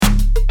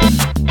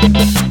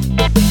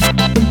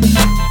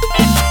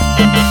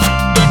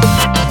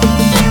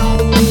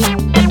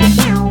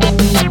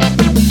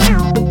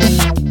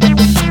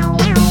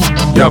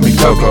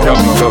Coco.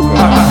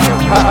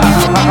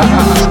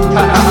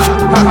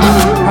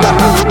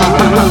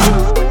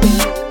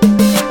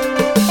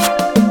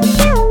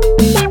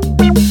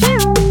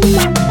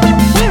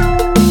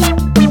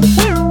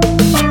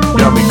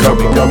 Yummy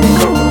Coco.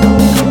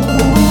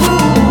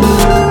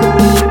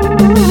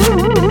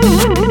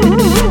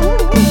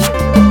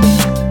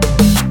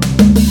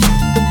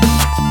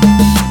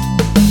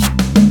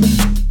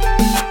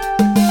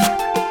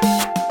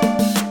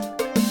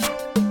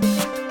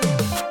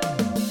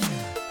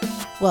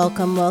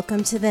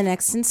 Welcome to the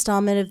next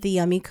installment of the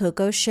Yummy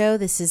Coco Show.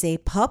 This is a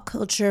pop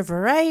culture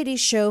variety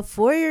show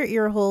for your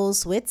ear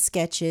holes with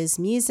sketches,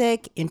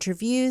 music,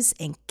 interviews,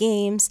 and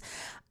games.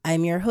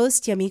 I'm your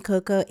host, Yummy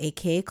Coco,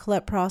 aka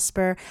Colette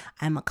Prosper.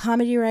 I'm a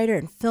comedy writer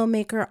and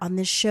filmmaker. On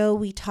this show,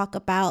 we talk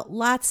about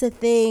lots of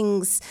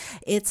things.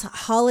 It's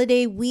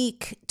holiday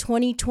week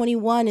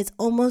 2021. It's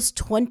almost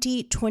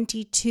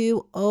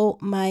 2022. Oh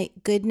my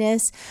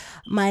goodness.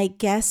 My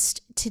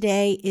guest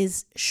today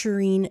is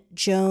Sherean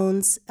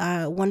Jones,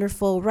 a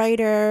wonderful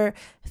writer,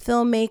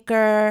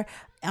 filmmaker,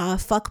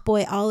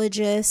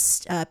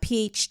 kboy-ologist,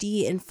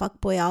 PhD in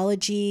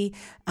kboy-ology.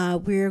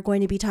 We're going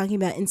to be talking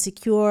about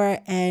Insecure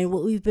and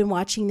what we've been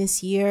watching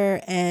this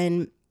year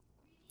and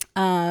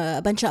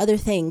a bunch of other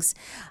things.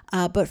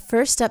 But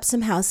first up,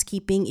 some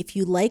housekeeping. If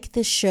you like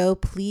this show,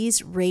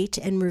 please rate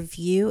and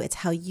review. It's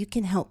how you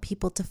can help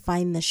people to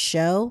find the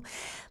show.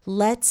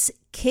 Let's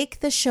kick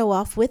the show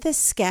off with a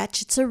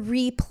sketch. It's a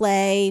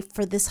replay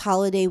for this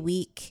holiday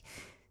week.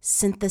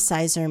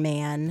 Synthesizer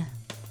Man.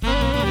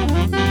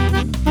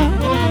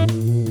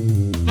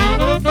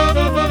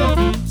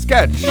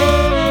 Sketch.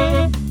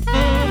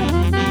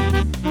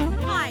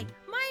 Hi,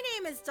 my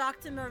name is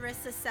Dr.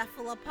 Marissa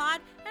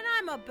Cephalopod, and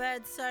I'm a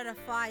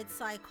board-certified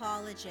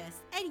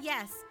psychologist. And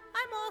yes,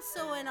 I'm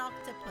also an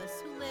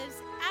octopus who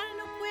lives at an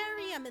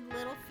aquarium in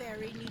Little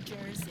Ferry, New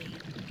Jersey.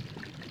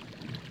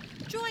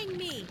 Join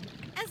me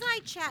as I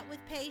chat with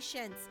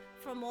patients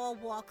from all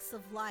walks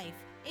of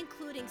life,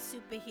 including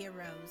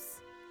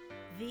superheroes.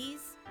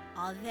 These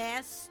are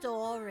their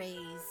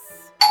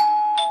stories.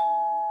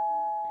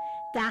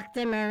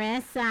 Dr.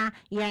 Marissa,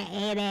 your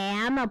 8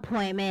 a.m.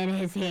 appointment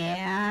is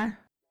here.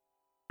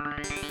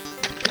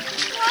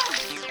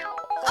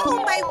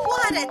 Oh my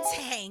water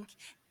tank!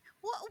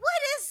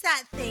 What is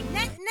that thing?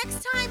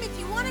 Next time, if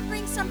you want to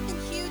bring something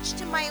huge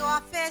to my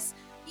office,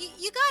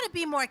 you gotta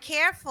be more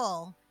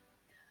careful.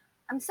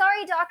 I'm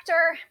sorry,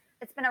 doctor.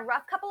 It's been a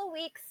rough couple of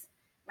weeks.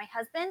 My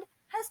husband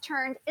has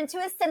turned into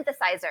a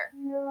synthesizer.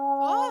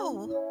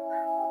 Oh.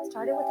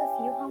 Started with a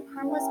few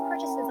harmless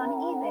purchases on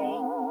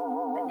eBay,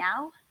 but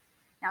now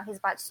he's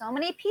bought so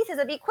many pieces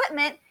of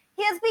equipment,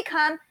 he has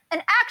become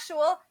an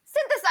actual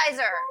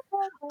synthesizer.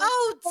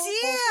 Oh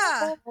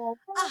dear!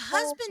 A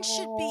husband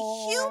should be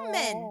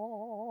human,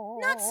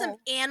 not some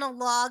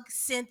analog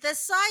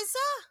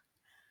synthesizer.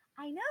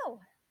 I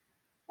know.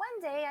 One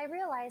day I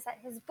realized that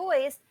his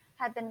voice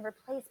had been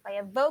replaced by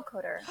a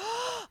vocoder.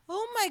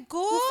 Oh my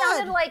God! He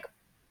sounded like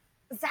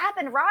Zap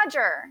and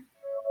Roger.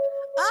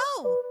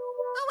 Oh,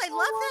 I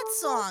love that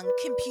song,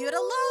 Computer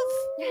Love.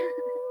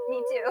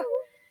 Me too.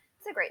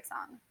 It's a great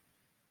song.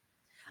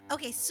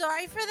 Okay,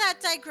 sorry for that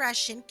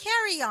digression.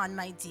 Carry on,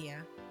 my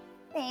dear.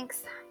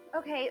 Thanks.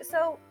 Okay,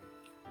 so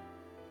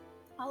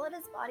all of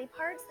his body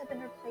parts have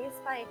been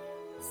replaced by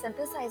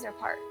synthesizer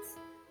parts.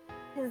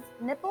 His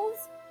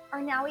nipples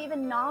are now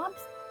even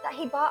knobs that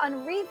he bought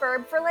on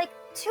Reverb for like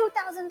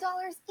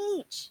 $2,000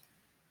 each.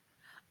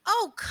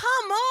 Oh,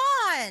 come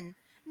on!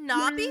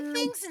 Knobby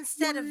things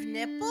instead of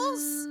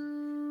nipples?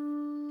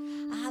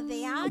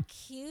 They are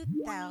cute,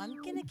 though.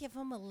 I'm gonna give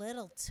them a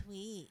little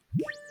tweak.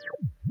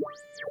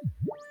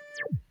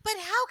 But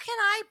how can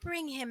I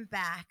bring him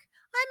back?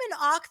 I'm an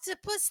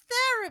octopus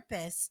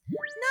therapist,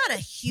 not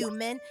a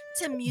human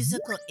to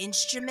musical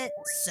instrument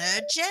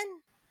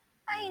surgeon.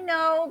 I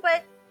know,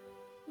 but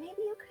maybe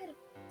you could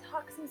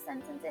talk some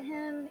sense into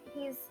him.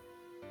 He's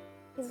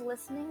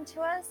listening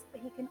to us, but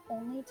he can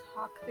only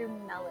talk through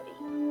melody.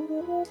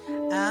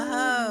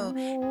 Oh,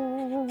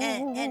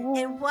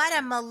 and what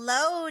a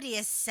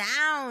melodious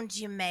sound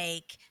you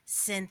make,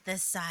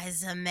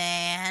 Synthesizer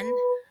Man.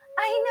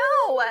 I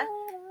know. I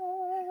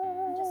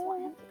just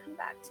want him to come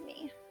back to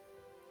me.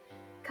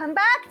 Come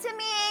back to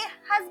me,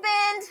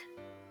 husband.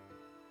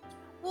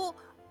 Well,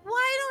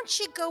 why don't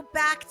you go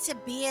back to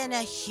being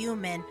a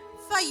human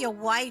for your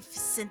wife,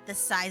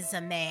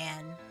 Synthesizer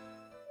Man?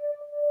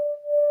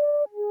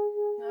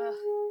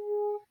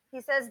 He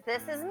says,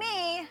 "This is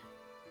me.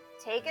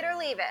 Take it or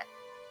leave it."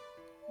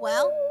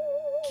 Well,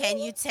 can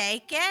you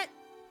take it?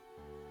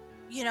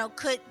 You know,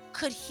 could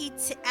he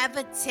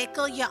ever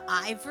tickle your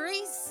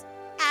ivories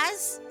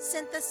as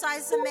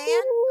Synthesizer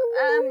Man?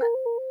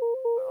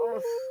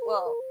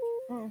 Well,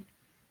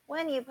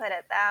 when you put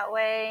it that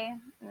way,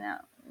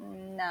 no.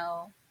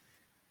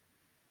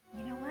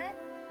 You know what?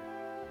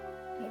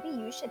 Maybe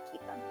you should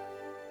keep them.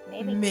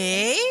 Maybe.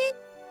 Me?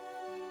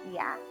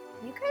 Yeah,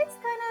 you guys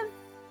kind of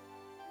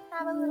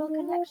have a little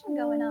connection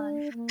going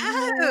on.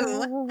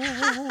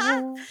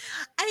 Oh,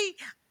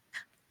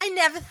 I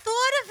never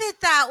thought of it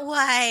that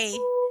way.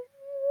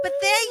 But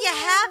there you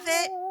have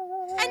it.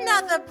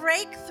 Another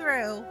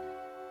breakthrough.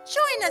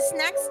 Join us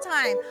next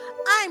time.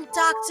 I'm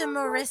Dr.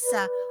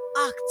 Marissa,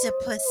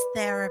 octopus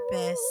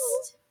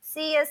therapist.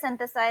 See ya,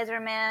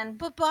 Synthesizer Man.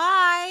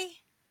 Bye-bye.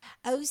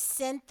 Oh,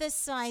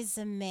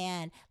 Synthesizer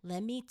Man,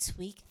 let me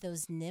tweak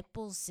those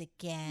nipples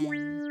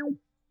again.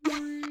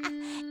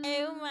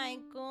 Oh my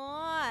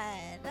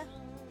god.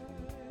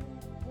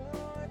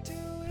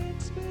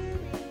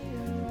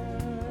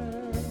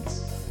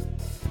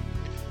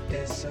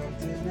 It's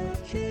something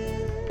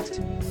akin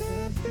to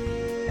the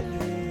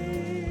feelings.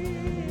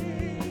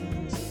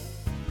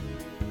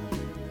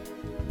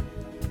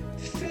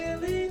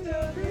 Feeling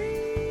the breeze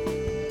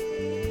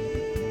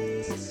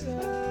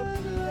of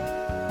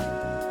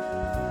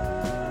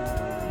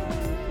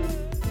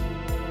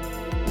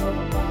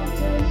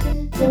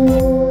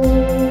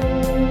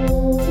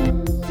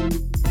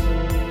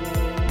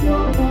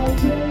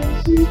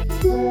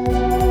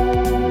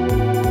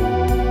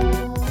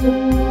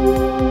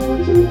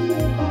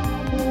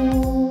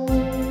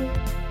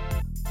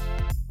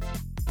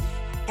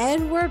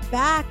And we're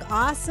back.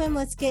 Awesome.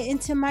 Let's get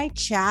into my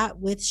chat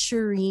with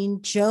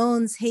Sherean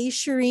Jones. Hey,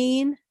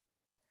 Sherean.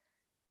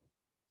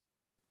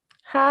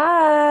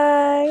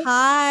 Hi.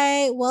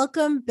 Hi.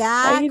 Welcome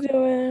back. How you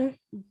doing?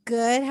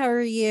 Good. How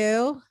are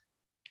you?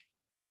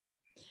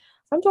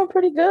 I'm doing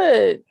pretty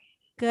good.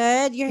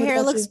 Good. Your What hair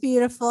about looks you?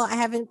 beautiful. I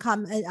haven't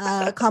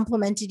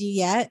complimented you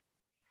yet.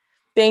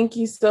 Thank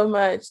you so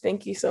much.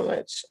 Thank you so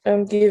much.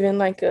 I'm giving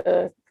like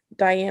a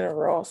Diana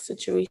Ross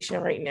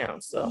situation right now.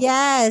 So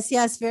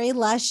Yes, very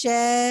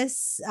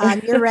luscious.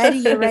 You're ready.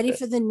 You're ready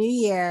for the new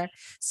year.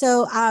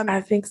 So I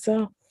think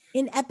so.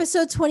 in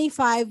episode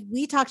 25,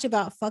 we talked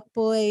about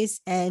fuckboys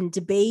and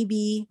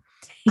DaBaby.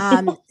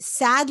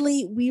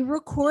 Sadly, we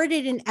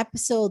recorded an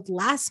episode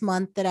last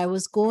month that I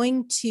was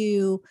going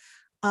to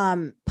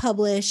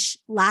publish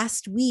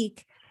last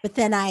week, but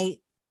then I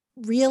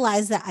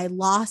realized that I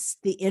lost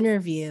the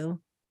interview.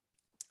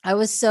 I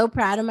was so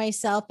proud of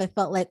myself. I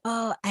felt like,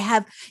 oh, I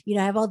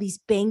have all these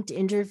banked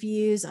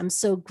interviews. I'm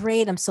so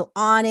great. I'm so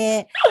on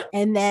it.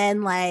 And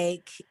then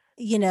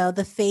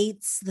the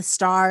fates, the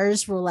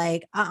stars were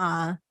like,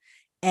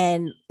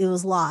 and it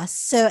was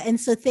lost. So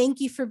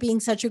thank you for being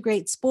such a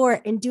great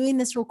sport and doing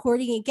this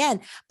recording again.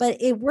 But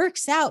it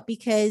works out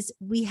because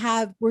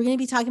we're going to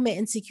be talking about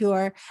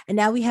Insecure, and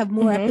now we have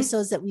more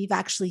episodes that we've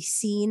actually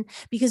seen,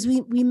 because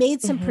we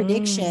made some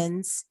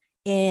predictions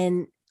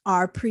in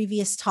our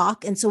previous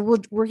talk, and so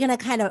we're going to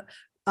kind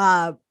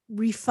of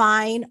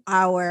refine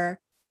our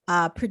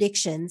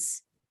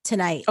predictions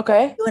tonight.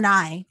 Okay. You and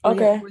I.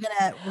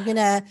 We're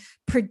gonna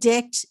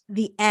predict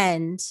the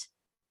end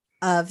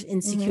of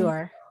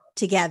Insecure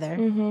together.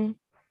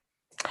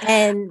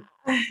 And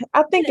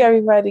I think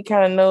everybody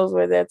kind of knows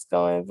where that's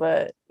going,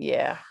 but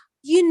yeah.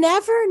 You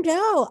never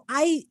know.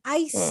 I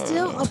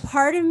still, a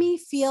part of me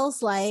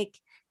feels like,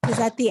 because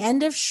at the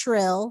end of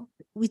Shrill,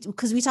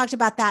 because we talked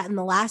about that in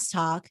the last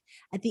talk,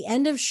 at the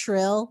end of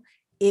Shrill,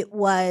 it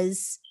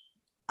was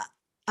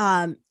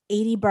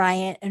Adie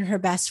Bryant and her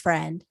best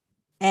friend,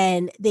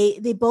 and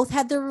they both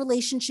had their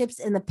relationships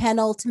in the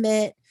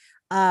penultimate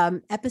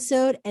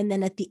episode, and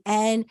then at the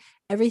end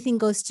everything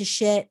goes to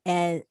shit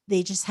and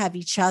they just have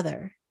each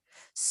other.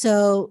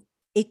 So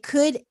it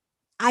could,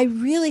 I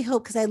really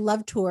hope, because I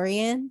love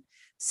Torian.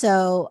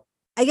 So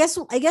I guess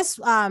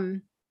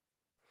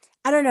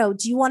I don't know,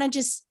 do you want to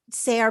just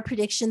say our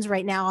predictions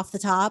right now off the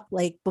top,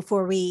 like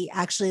before we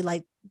actually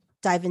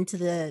dive into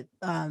the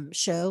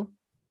show?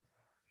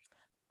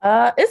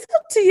 It's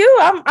up to you.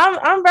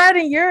 I'm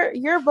riding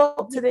your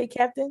boat today,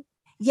 Captain.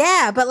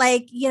 Yeah, but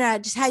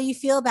just how you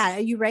feel about it.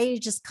 Are you ready to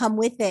just come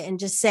with it and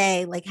just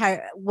say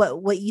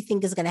what you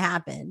think is going to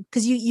happen?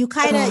 Because you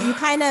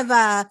kind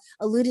of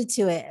alluded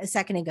to it a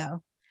second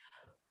ago.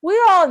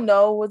 We all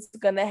know what's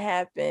going to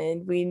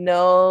happen. We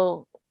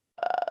know,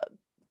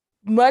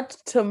 much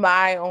to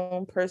my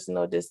own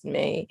personal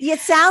dismay. It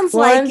sounds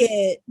like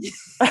it.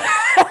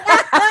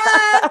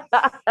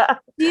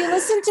 Do you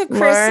listen to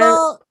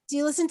Crystal? Do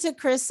you listen to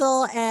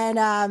Crystal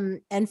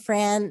and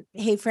Fran?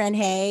 Hey, Fran.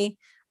 Hey,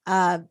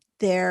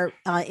 their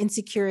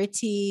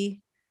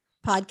Insecurity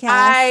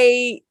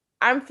podcast.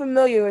 I'm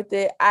familiar with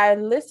it. I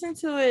listened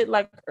to it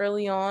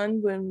early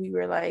on when we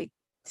were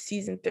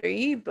season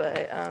 3,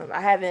 but I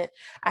haven't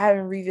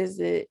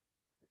revisited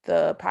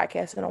the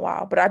podcast in a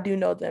while. But I do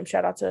know them.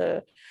 Shout out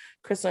to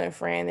Crystal and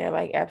Fran.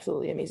 They're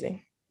absolutely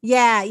amazing.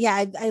 Yeah.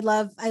 I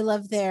love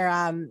their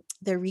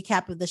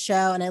recap of the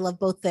show, and I love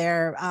both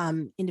their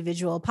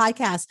individual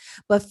podcasts.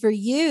 But for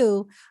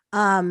you,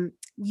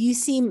 you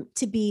seem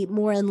to be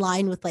more in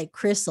line with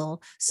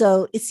Crystal.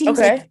 So it seems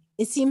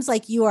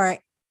like you are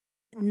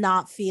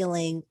not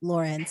feeling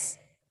Lawrence.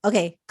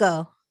 Okay,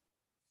 go.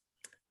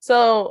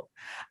 So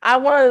I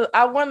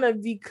want to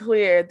be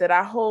clear that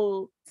I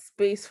hold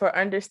space for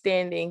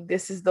understanding.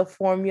 This is the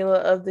formula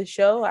of the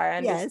show. I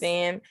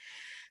understand.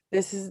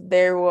 Yes.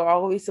 They were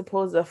always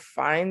supposed to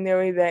find their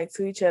way back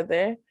to each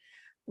other.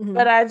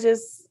 But I'm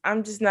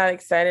just not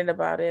excited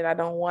about it. I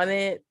don't want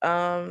it.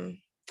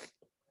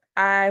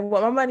 I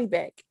want my money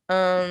back.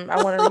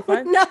 I want a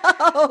refund. No.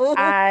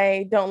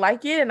 I don't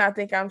like it, and I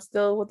think I'm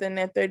still within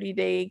that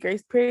 30-day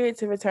grace period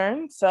to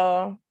return.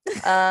 So,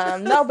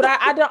 no, but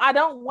I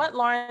don't want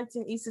Lawrence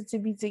and Issa to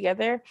be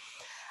together.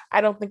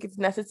 I don't think it's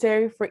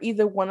necessary for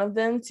either one of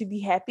them to be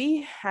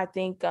happy. I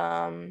think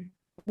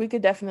we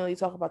could definitely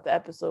talk about the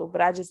episode, but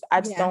I just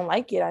don't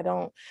like it.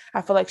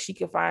 I feel like she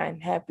could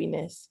find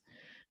happiness.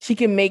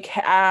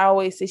 I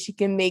always say she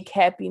can make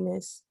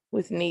happiness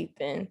with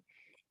Nathan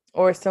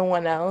or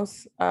someone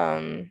else.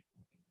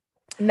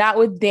 Not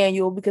with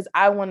Daniel, because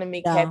I want to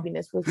make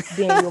happiness with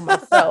Daniel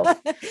myself.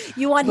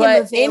 You want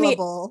him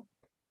available.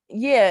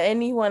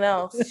 Anyone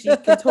else she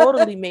can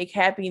totally make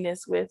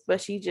happiness with,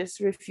 but she just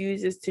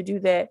refuses to do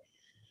that.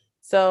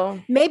 So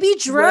maybe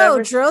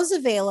Dro's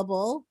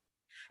available.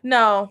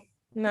 No,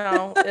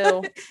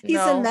 he's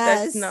a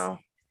mess. No.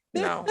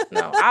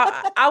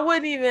 I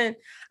wouldn't even.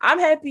 I'm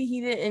happy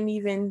he didn't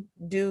even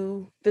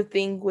do the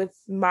thing with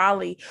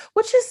Molly,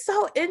 which is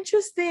so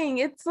interesting.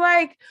 It's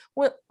like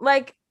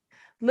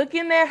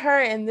looking at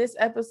her in this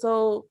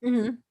episode,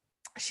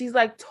 she's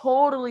like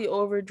totally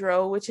over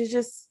Dro, which is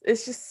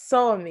it's just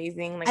so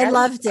amazing. Like I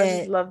loved it. I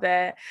just love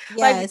that.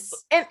 Yes.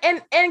 Like,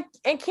 and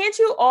can't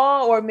you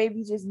all, or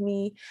maybe just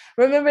me,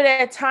 remember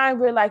that time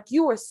where like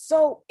you were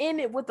so in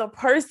it with a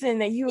person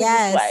that you were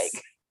just like,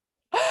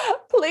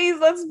 please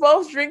let's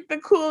both drink the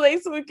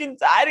Kool-Aid so we can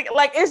die.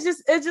 Like it's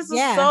just was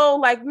so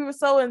like you were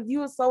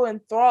so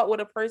enthralled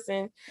with a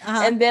person,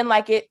 and then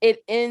like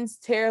it ends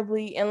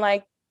terribly, and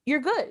like you're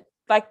good.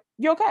 Like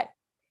you're okay.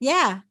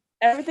 Yeah.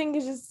 Everything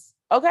is just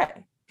okay.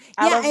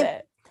 I love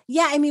that.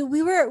 Yeah, I mean,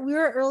 we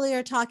were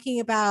earlier talking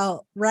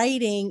about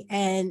writing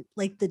and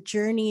like the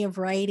journey of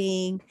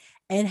writing,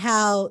 and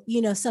how,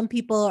 you know, some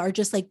people are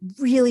just like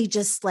really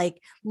just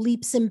like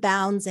leaps and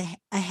bounds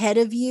ahead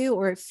of you,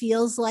 or it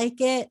feels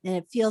like it, and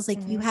it feels like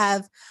you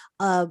have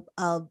a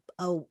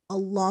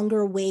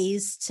longer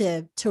ways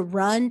to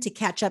run to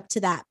catch up to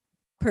that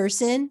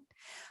person.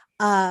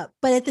 But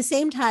at the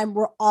same time,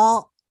 we're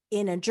all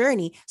in a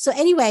journey. So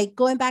anyway,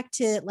 going back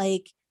to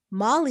like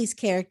Molly's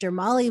character,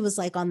 Molly was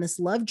like on this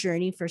love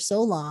journey for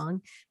so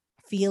long,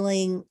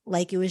 feeling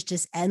like it was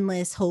just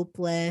endless,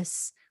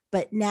 hopeless.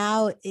 But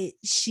now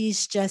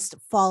she's just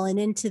fallen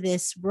into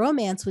this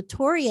romance with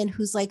Torian,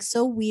 who's like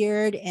so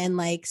weird and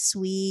like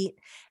sweet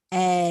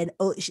and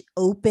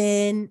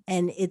open,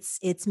 and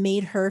it's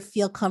made her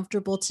feel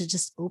comfortable to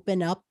just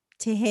open up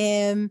to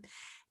him.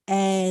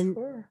 And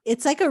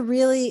it's like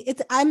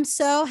I'm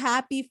so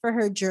happy for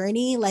her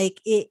journey.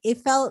 Like it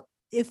felt,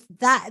 if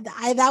that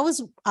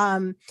was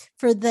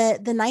for the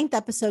 9th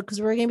episode, because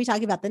we're going to be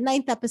talking about the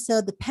 9th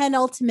episode, the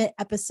penultimate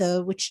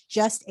episode, which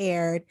just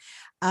aired.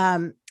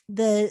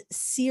 The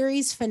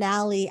series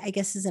finale, I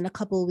guess, is in a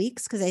couple of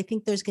weeks, because I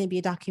think there's going to be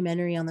a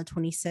documentary on the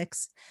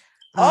 26th.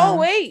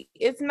 Wait,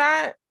 it's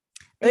not.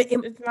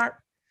 It's not.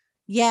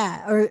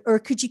 Yeah, or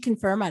could you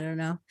confirm? I don't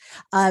know.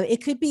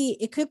 It could be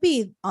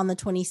on the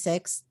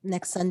 26th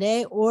next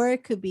Sunday, or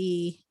it could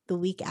be the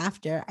week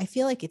after. I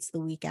feel like it's the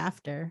week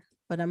after,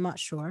 but I'm not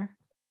sure.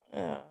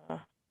 The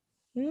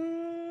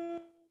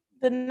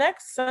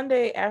next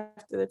Sunday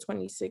after the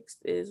 26th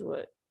is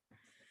what?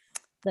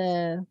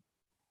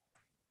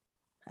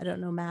 I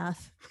don't know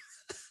math.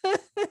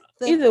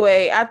 Either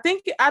way, I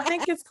think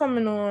it's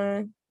coming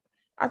on.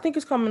 I think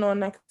it's coming on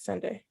next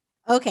Sunday.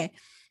 Okay.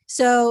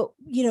 So,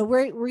 you know,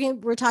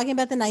 we're talking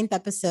about the 9th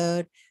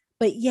episode,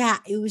 but yeah,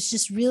 it was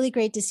just really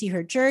great to see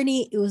her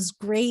journey. It was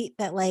great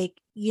that, like,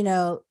 you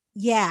know,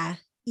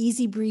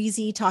 easy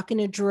breezy talking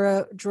to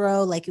Dro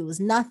like it was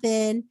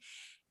nothing.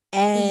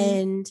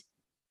 And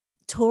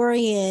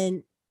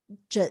Torian,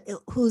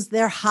 who's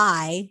their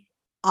high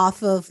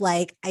off of,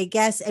 like, I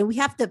guess, and we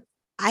have to,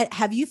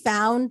 have you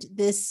found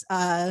this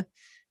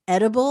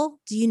edible?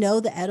 Do you know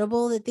the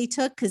edible that they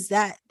took? Because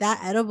that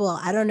edible,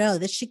 I don't know,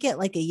 this should get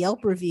like a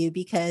Yelp review,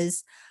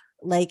 because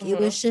like it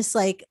was just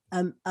like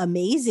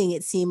amazing,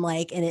 it seemed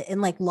like,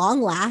 and like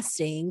long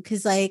lasting,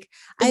 because like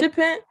it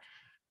depends.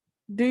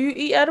 Do you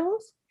eat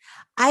edibles?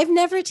 I've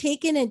never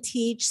taken a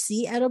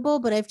THC edible,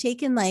 but I've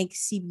taken like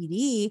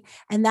CBD,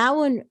 and that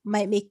one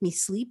might make me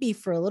sleepy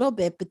for a little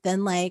bit, but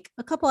then like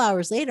a couple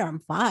hours later I'm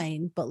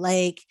fine. But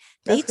like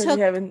they took,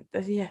 I haven't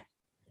had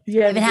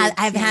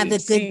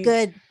the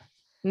good.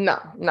 No.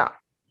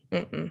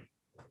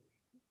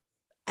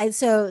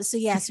 So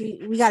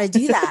we got to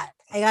do that.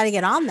 I got to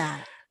get on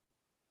that.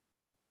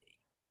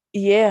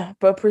 Yeah,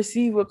 but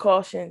proceed with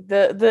caution.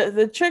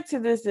 The trick to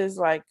this is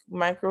like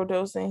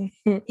microdosing.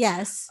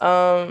 Yes.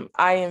 I've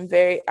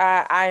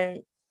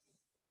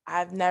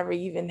never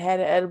even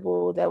had an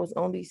edible that was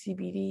only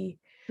CBD.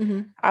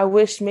 I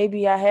wish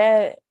maybe I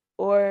had,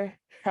 or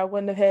I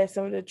wouldn't have had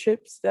some of the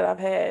trips that I've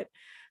had.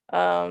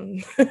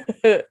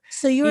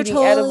 So you were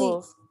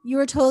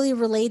totally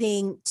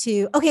relating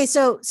to, okay,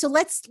 so I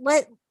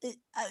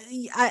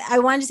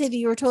wanted to say that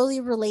you were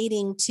totally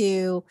relating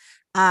to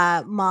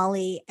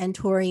Molly and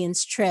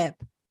Torian's trip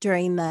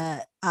during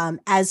the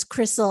as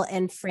Crystal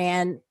and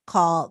Fran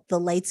call the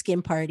light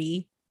skin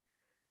party.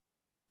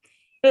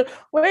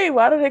 Wait,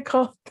 why do they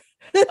call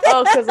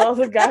Oh, because all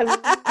the guys.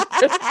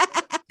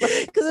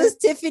 Because it was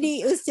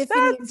Tiffany. It was Tiffany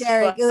and That's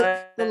Derek. It was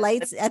the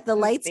lights at the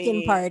light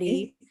skin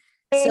party.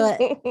 So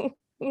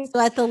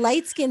at the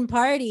light skin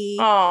party,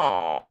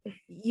 Oh,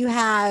 you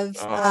have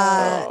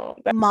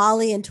that,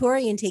 Molly and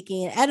Torian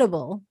taking an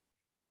edible.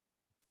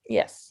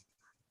 yes.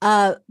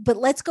 But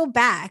let's go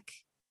back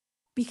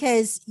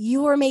because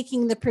you were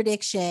making the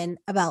prediction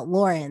about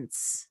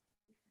Lawrence.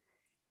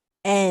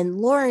 And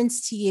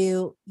Lawrence, to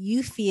you,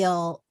 you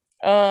feel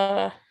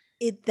that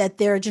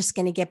they're just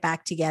going to get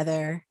back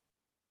together.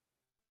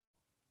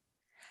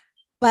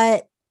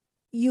 But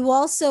you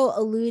also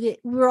alluded,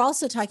 we were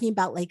also talking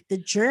about like the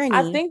journey.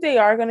 I think they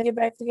are going to get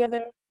back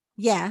together.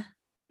 Yeah.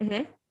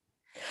 Mm-hmm.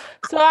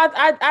 So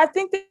I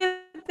think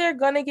that they're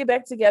going to get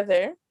back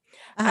together.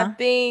 I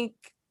think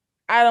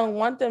I don't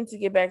want them to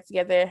get back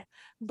together.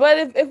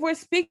 But if we're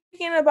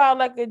speaking about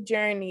like a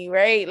journey,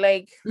 right?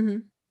 Like,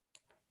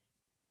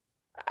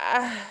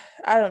 I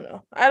don't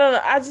know.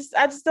 I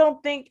just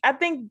don't think. I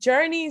think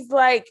journeys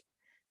like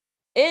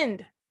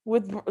end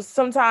with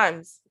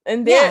sometimes,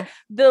 and the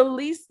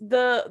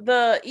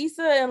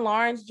Issa and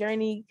Lawrence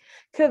journey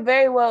could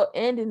very well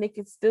end, and it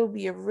could still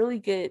be a really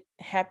good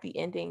happy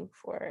ending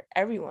for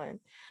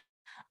everyone.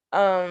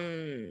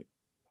 I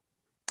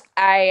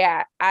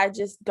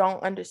just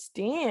don't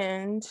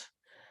understand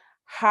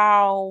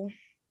how.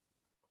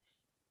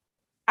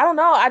 I don't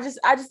know. I just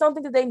don't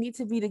think that they need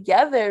to be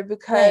together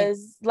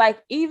because like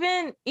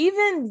even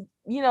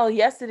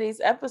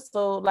yesterday's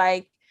episode,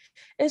 like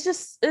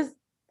it's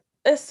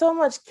so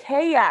much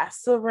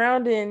chaos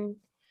surrounding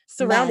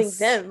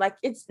them. Like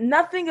it's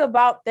nothing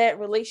about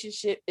that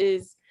relationship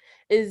is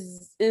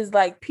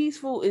like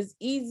peaceful, is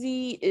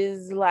easy,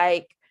 is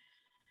like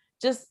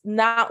just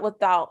not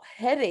without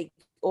headache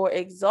or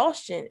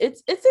exhaustion.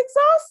 It's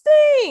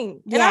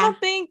exhausting. And I don't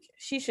think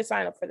she should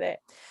sign up for that.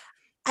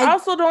 I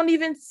also don't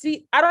even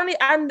see. I don't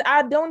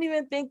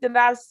even think that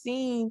I've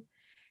seen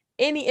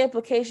any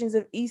implications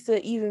of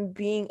Issa even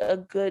being a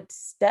good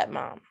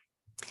stepmom.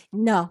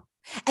 No,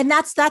 and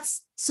that's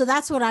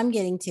what I'm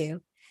getting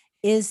to,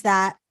 is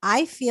that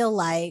I feel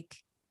like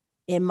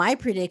in my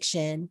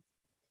prediction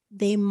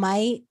they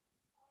might.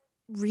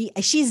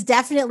 She's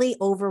definitely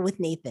over with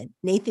Nathan.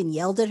 Nathan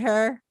yelled at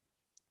her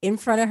in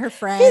front of her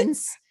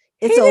friends.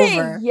 It's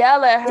over. Didn't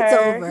yell at her. It's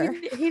over.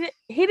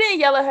 He didn't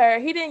yell at her.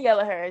 He didn't yell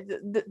at her.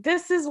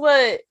 This is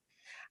what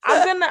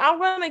I'm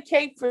gonna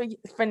cape for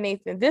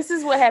Nathan. This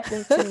is what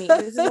happened to me.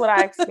 This is what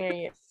I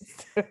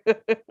experienced.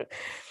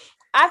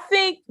 I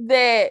think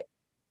that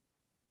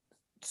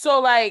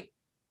like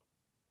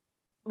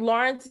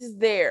Lawrence is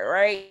there,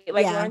 right?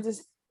 Like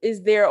Lawrence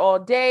is there all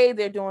day.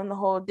 They're doing the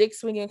whole dick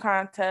swinging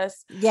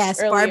contest.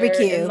 Yes,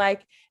 barbecue. And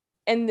like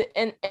and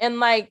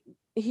like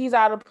he's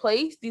out of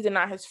place. These are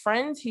not his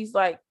friends. He's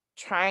like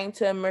trying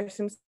to immerse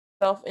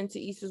himself into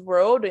Issa's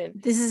world,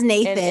 and this is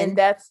Nathan, and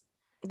that's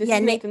is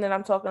Nathan that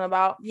I'm talking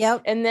about.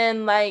 Yep. And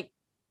then like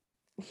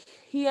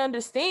he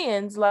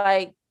understands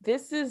like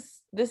this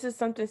is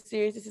something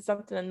serious. This is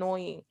something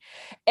annoying,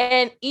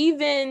 and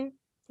even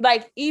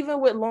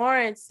with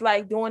Lawrence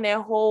like doing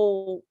that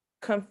whole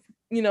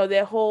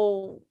that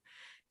whole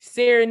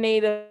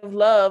serenade of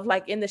love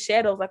like in the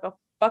shadows like a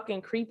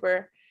fucking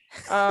creeper.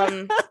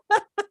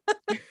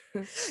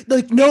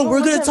 Like, no,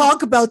 we're gonna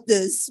talk about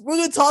this. We're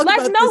gonna talk about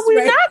this. No,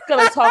 we're not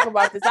gonna talk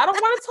about this. I don't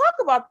want to talk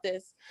about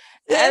this.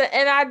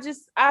 And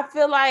I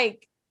feel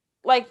like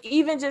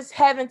even just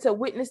having to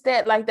witness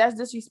that, like that's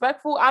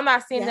disrespectful. I'm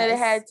not saying that it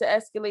had to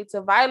escalate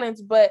to violence,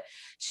 but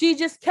she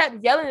just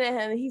kept yelling at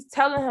him. And he's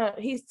telling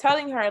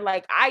her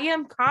like, I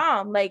am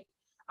calm, like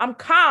I'm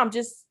calm.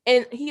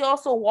 And he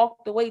also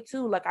walked away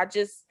too. Like I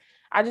just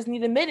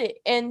need a minute,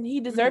 and he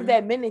deserved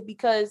that minute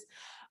because.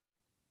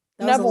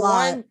 Number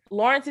one,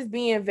 Lawrence is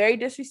being very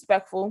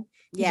disrespectful.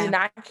 He did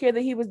not care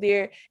that he was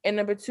there. And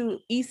number two,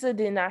 Issa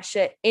did not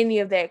shut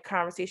any of that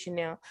conversation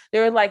down.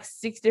 There were like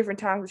 6 different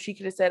times where she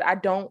could have said,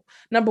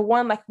 number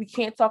one, like, we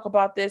can't talk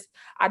about this.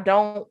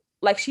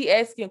 She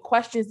asking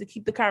questions to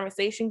keep the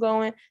conversation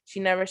going. She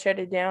never shut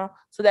it down.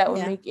 So that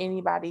would make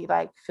anybody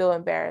like feel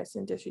embarrassed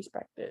and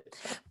disrespected.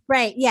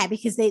 Right. Yeah.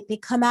 Because they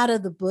come out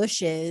of the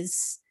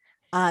bushes.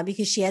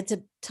 Because she had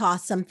to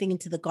toss something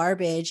into the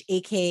garbage,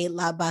 aka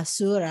la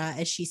basura,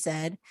 as she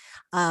said.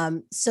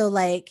 So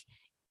like,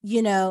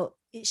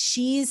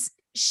 she is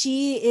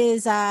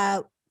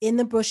in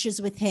the bushes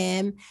with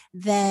him.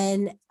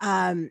 Then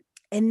and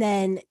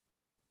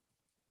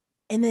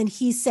then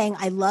he's saying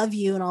I love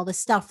you and all this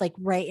stuff like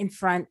right in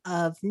front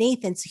of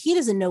Nathan. So he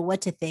doesn't know what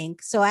to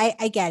think. So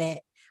I get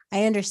it.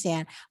 I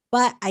understand.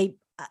 But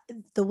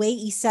the way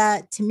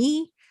Issa, to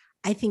me,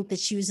 I think that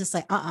she was just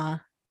like,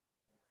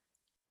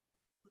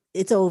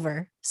 it's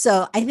over.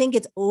 So I think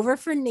it's over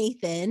for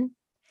Nathan.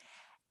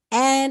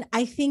 And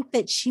I think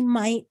that she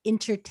might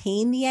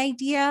entertain the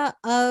idea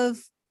of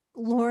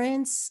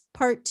Lawrence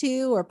part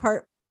 2 or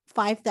part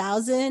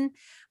 5,000,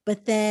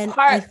 but then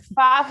part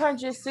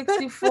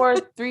 564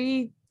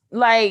 3,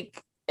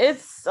 like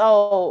it's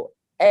so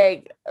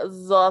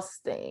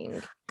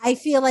exhausting. I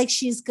feel like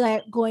she's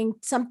going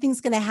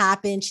something's going to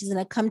happen. She's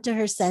going to come to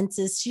her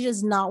senses. She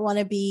does not want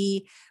to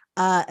be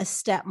a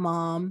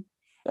stepmom.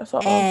 That's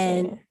all I'm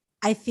And saying.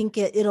 I think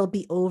it'll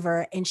be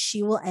over and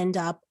she will end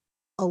up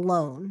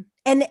alone.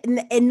 And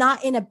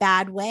not in a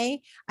bad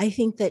way. I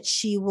think that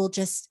she will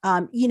just,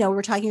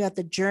 we're talking about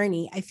the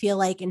journey. I feel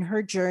like in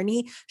her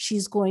journey,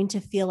 she's going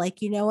to feel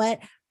like, you know what,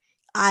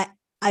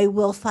 I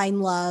will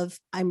find love.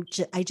 I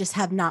just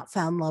have not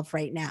found love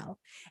right now.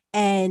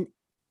 And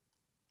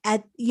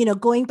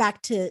going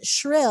back to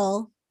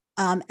Shrill,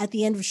 at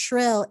the end of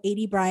Shrill,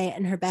 Adie Bryant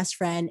and her best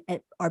friend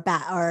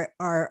are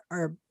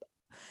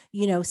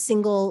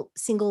single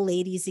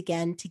ladies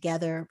again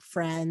together,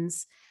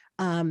 friends,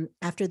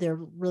 after their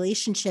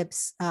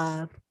relationships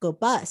go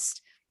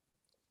bust.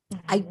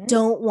 I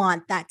don't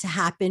want that to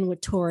happen with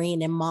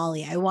Torian and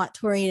Molly. I want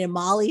Torian and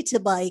Molly to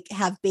like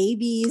have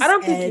babies. I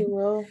don't think it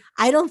will.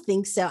 I don't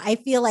think so. I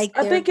feel like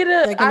I think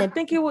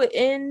it would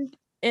end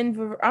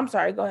in. I'm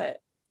sorry. Go ahead.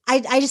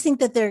 I just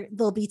think that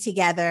they'll be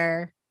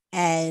together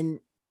and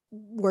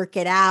work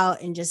it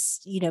out and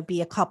just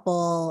be a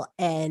couple,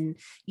 and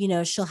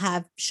she'll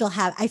have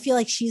I feel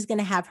like she's going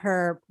to have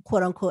her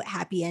quote unquote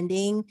happy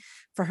ending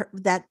for her.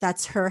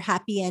 That's her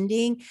happy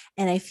ending.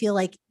 And I feel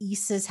like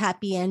Issa's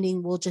happy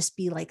ending will just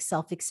be like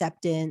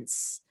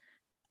self-acceptance.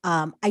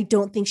 I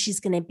don't think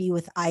she's going to be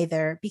with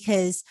either,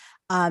 because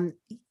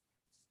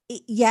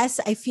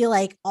yes, I feel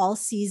like all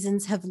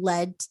seasons have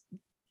led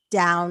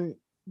down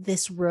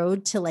this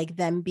road to like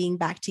them being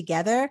back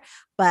together,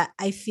 but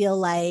I feel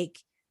like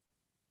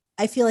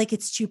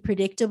it's too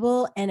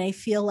predictable, and I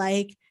feel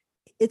like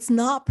it's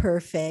not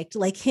perfect.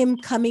 Like him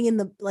coming in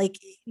the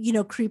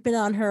creeping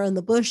on her in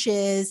the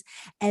bushes,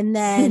 and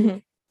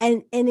then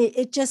and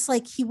it just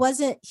like he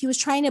was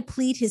trying to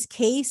plead his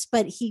case,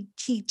 but he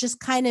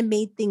just kind of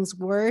made things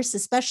worse,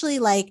 especially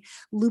like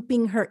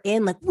looping her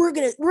in like,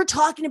 we're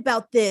talking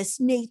about this,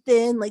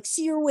 Nathan, like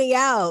see your way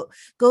out,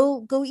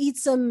 go eat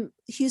some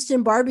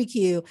Houston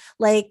barbecue.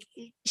 Like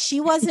she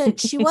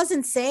wasn't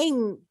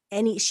saying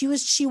any, she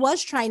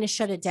was trying to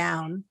shut it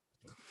down.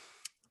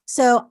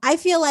 So I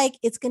feel like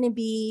it's going to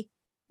be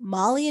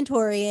Molly and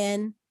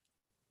Torian.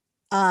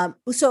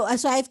 So I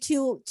have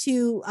two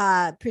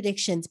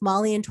predictions: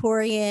 Molly and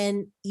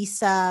Torian,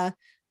 Issa,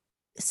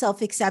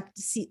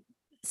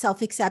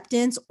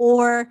 self-acceptance,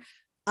 or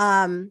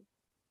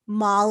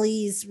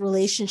Molly's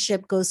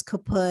relationship goes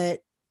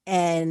kaput,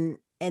 and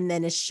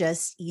then it's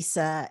just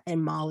Issa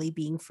and Molly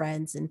being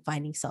friends and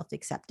finding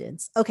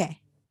self-acceptance. Okay,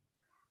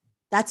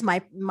 that's my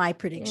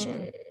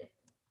prediction.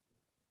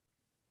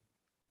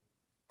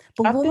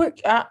 But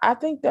I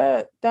think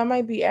that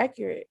might be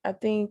accurate. I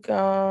think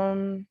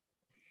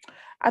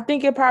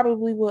it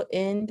probably will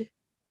end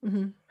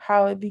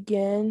how it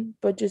began,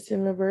 but just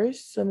in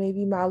reverse. So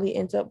maybe Molly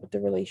ends up with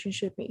the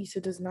relationship and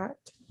Issa does not.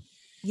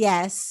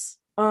 Yes.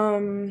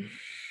 Even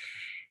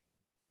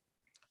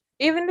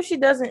if she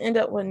doesn't end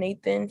up with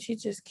Nathan, she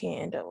just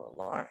can't end up with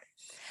Lawrence.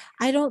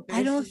 I don't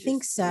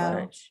think so.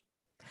 Much.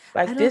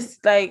 Like this,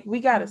 like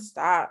we gotta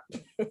stop.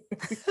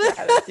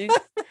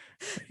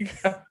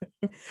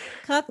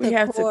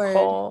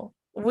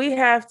 We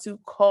have to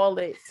call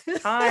it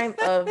time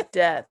of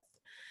death.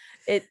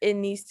 It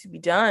needs to be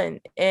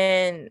done.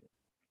 And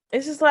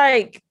it's just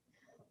like,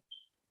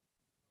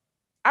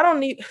 I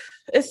don't need,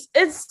 it's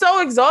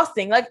so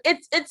exhausting. Like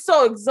it's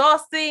so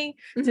exhausting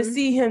to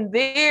see him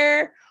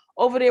there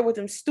over there with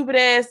them stupid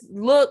ass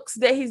looks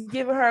that he's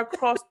giving her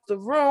across the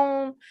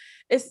room.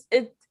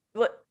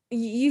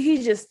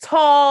 He's just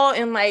tall,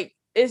 and like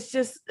it's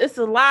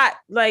a lot.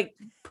 Like,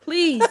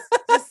 please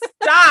just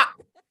stop.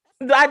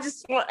 I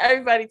just want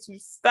everybody to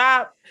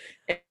stop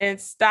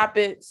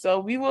it. So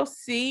we will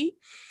see.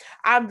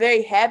 I'm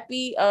very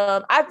happy.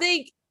 I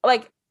think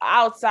like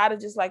outside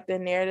of just like the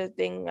narrative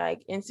thing,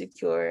 like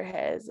Insecure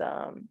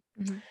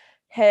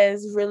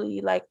has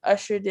really like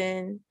ushered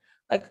in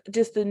like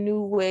just a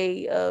new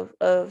way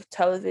of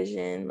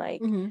television.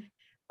 Like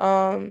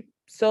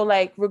so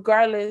like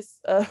regardless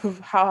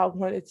of how I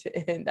want it to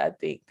end, I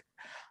think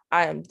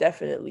I am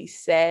definitely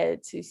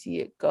sad to see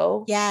it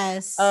go.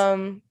 Yes.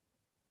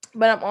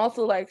 But I'm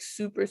also like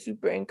super,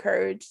 super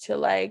encouraged to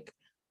like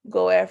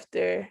go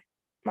after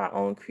my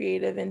own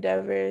creative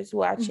endeavors,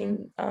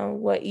 watching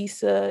what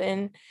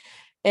Issa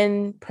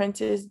and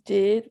Prentice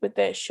did with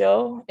that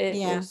show. It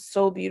was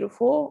so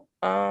beautiful.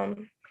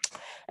 And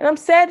I'm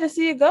sad to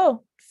see it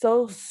go.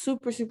 So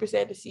super, super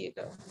sad to see it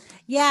go.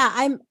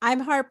 Yeah, I'm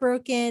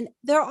heartbroken.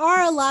 There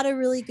are a lot of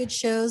really good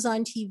shows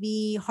on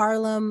TV.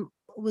 Harlem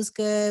was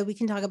good. We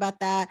can talk about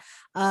that.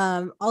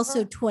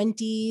 Also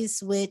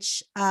 20s,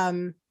 which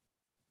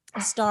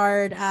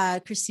starred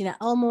Christina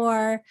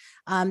Elmore.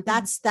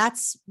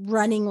 That's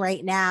running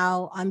right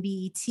now on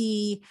BET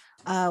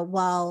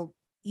while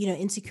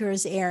Insecure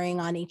is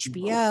airing on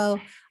HBO.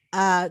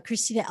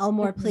 Christina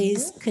Elmore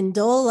plays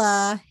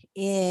Condola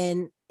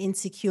in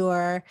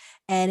Insecure,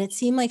 and it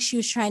seemed like she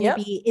was trying to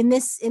be in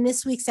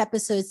this week's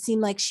episode. It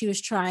seemed like she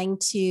was trying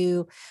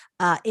to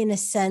in a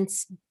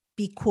sense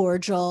be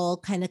cordial,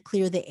 kind of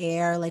clear the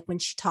air, like when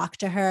she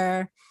talked to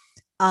her.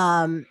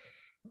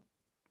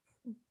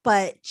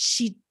 But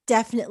she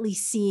definitely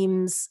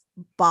seems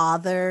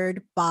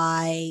bothered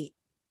by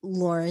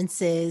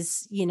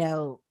Lawrence's,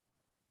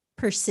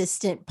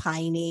 persistent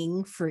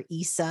pining for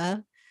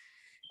Issa.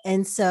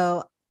 And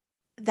so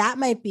that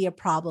might be a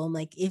problem.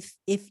 Like if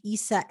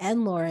Issa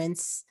and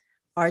Lawrence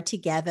are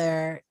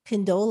together,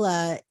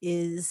 Condola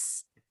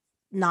is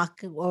not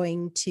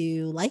going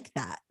to like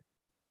that.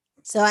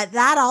 So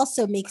that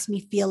also makes me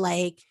feel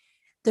like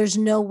there's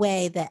no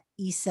way that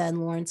Issa and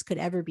Lawrence could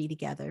ever be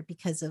together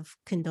because of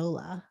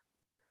Condola.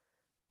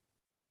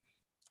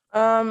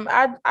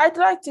 I'd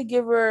like to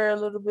give her a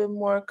little bit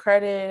more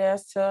credit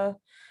as to,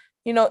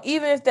 even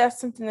if that's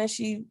something that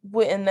she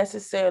wouldn't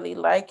necessarily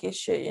like, it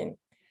shouldn't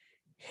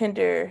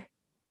hinder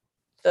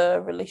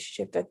the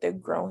relationship that they're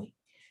growing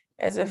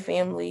as a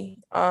family.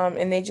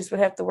 And they just would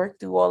have to work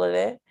through all of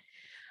that.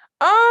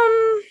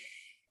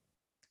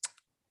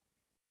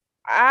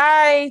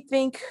 I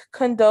think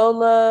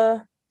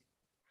Condola,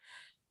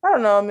 I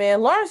don't know,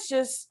 man. Lawrence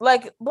just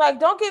like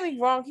don't get me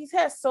wrong, he's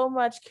had so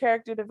much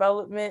character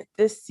development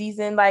this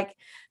season, like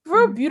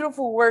real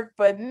beautiful work,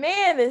 but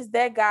man, is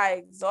that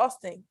guy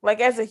exhausting,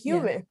 like as a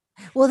human.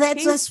 Yeah. Well,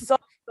 he's so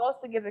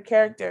exhausting as a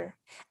character.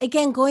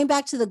 Again, going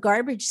back to the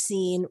garbage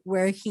scene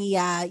where he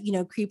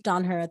creeped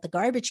on her at the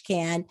garbage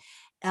can,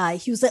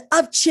 he was like,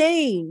 I've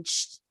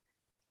changed,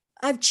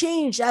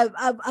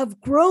 I've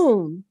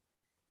grown.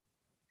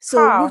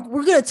 So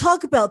we're gonna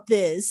talk about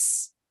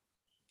this.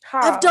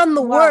 I've done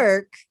the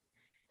work.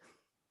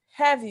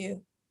 Have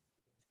you?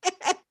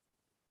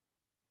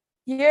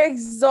 You're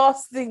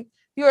exhausting.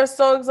 You are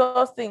so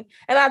exhausting.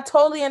 And I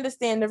totally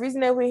understand. The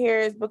reason that we're here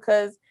is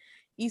because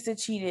Issa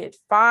cheated.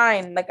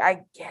 Fine. Like,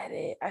 I get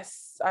it.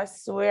 I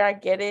swear I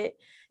get it.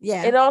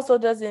 Yeah. It also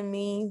doesn't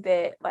mean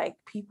that, like,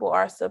 people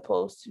are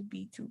supposed to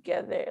be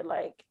together.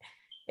 Like,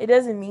 it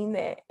doesn't mean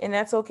that. And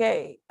that's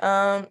okay.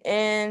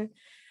 And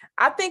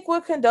I think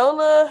with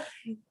Condola,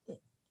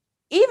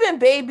 even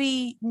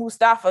baby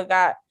Mustafa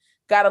got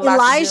a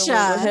lot to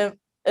deal with him.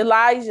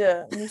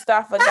 Elijah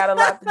Mustafa got a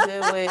lot to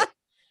deal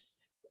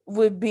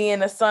with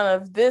being a son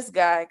of this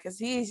guy, because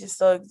he's just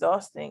so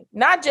exhausting.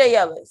 Not Jay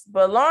Ellis,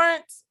 but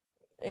Lawrence,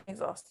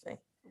 exhausting.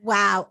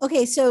 Wow.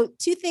 Okay, so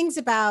two things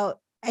about,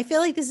 I feel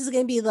like this is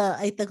going to be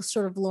the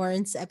sort of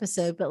Lawrence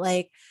episode, but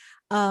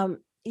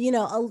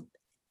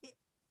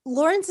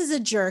Lawrence is a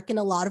jerk in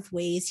a lot of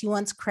ways. He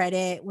wants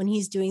credit when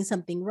he's doing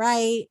something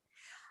right.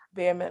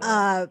 Bare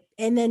minimum.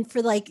 And then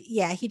for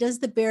he does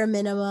the bare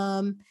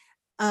minimum.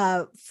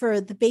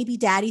 For the baby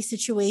daddy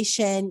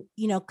situation,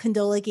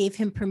 Condola gave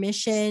him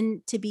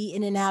permission to be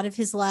in and out of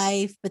his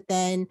life, but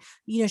then,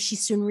 she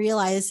soon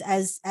realized,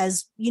 as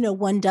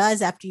one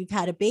does after you've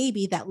had a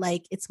baby, that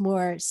like it's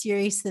more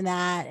serious than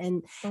that.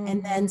 And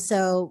then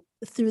so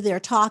through their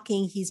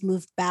talking, he's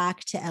moved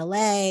back to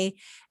LA,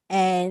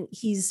 and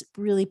he's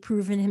really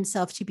proven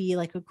himself to be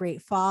like a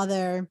great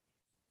father.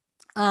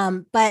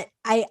 But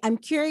I'm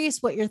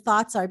curious what your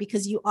thoughts are,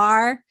 because you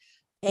are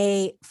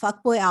a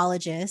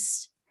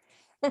fuckboy-ologist.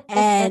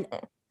 And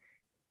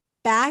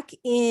back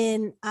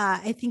in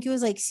I think it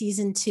was like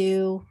season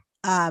 2,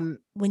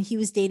 when he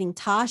was dating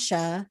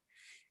Tasha,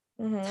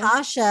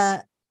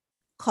 Tasha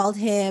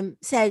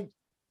said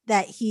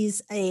that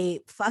he's a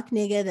fuck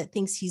nigga that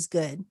thinks he's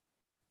good.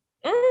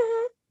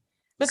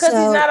 Because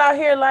he's not out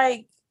here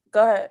like,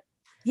 go ahead.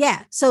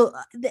 Yeah. So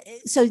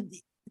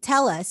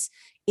tell us,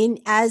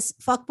 as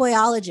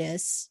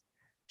fuckboy-ologist,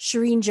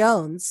 Sherean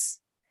Jones,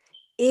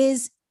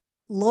 is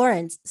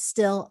Lawrence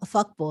still a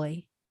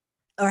fuckboy?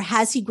 Or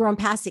has he grown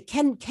past it?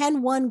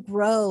 Can one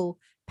grow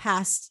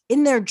past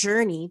in their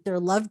journey, their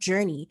love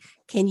journey?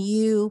 Can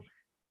you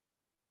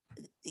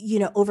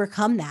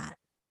overcome that?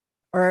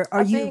 Or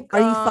are you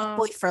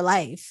fuckboy for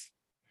life?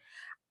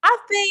 I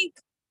think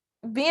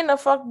being a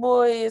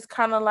fuckboy is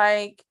kind of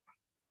like,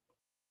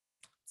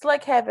 it's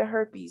like having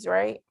herpes,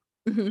 right?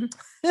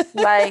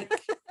 Like,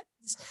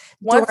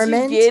 once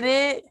dormant. You get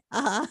it,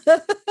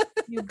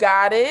 you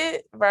got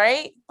it,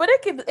 right? But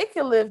it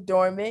can live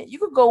dormant. You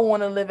could go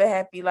on and live a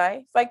happy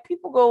life. Like,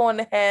 people go on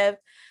to have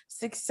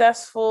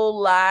successful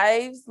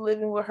lives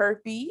living with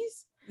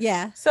herpes.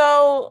 Yeah.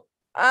 So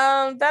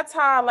that's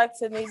how I like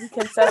to maybe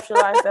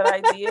conceptualize that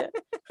idea.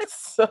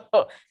 So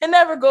it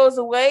never goes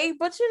away,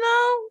 but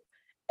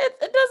it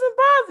doesn't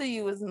bother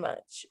you as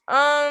much.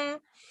 And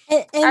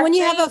when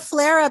you have a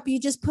flare up, you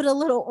just put a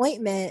little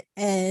ointment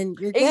and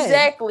you're good.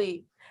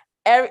 Exactly.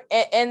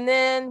 And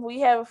then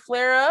we have a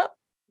flare up.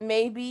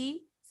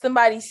 Maybe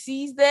somebody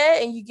sees that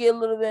and you get a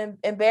little bit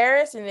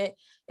embarrassed, and it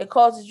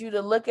causes you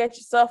to look at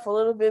yourself a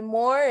little bit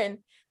more and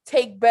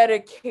take better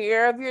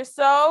care of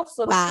yourself,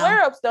 so the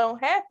flare ups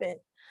don't happen.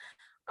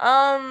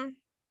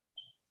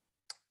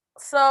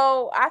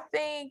 So I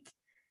think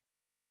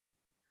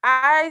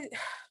I'm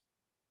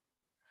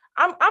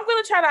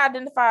gonna try to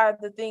identify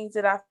the things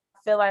that I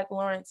feel like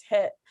Lawrence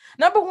had.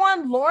 Number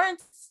one,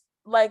 Lawrence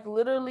like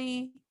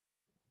literally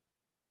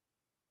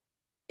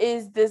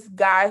is this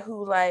guy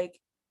who like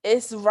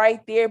it's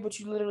right there, but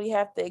you literally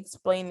have to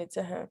explain it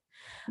to him.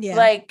 Yeah.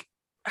 Like,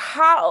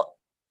 how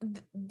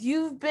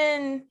you've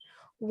been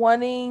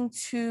wanting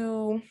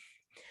to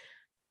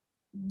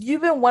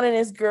you've been wanting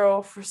this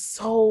girl for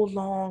so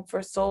long,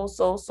 for so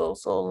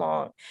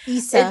long.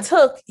 Issa. It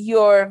took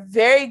your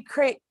very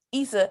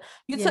Issa.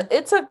 Yeah.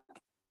 It took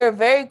your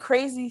very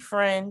crazy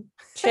friend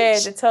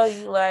Chad to tell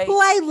you, like, who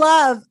I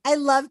love. I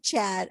love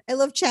Chad. I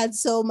love Chad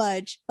so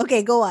much.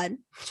 Okay, go on.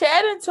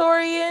 Chad and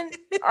Torian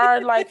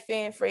are like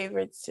fan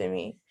favorites to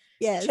me.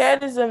 Yes.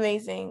 Chad is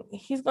amazing.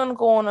 He's gonna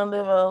go on and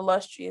live an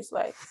illustrious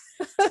life.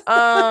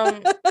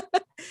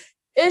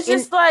 It's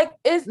just like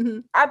it's.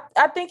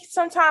 I think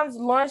sometimes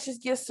Lawrence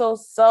just gets so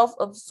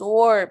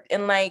self-absorbed,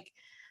 and like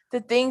the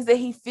things that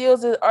he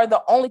feels are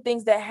the only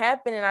things that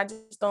happen, and I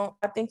just don't.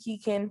 I think he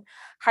can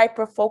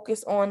hyper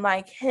focus on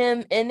like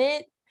him in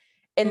it,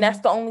 and that's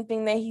the only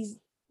thing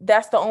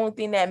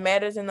that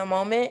matters in the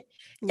moment.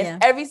 Yeah.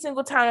 And every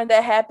single time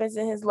that happens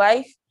in his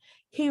life,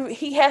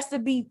 he has to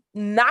be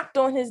knocked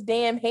on his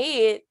damn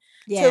head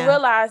to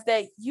realize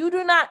that you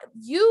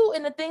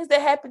and the things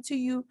that happen to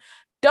you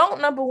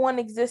don't, number one,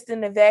 exist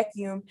in a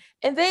vacuum,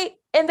 and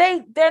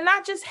they're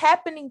not just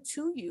happening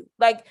to you.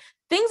 Like,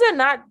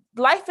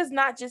 life is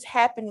not just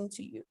happening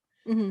to you.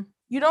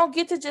 You don't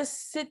get to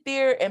just sit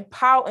there and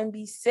pout and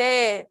be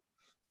sad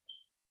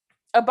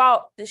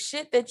about the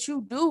shit that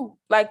you do,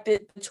 like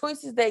the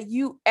choices that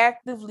you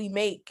actively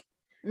make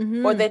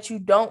or that you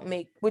don't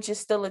make, which is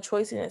still a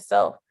choice in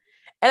itself.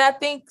 And I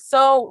think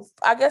so.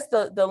 I guess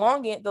the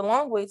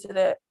long way to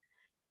that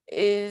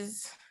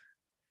is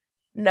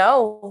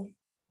no.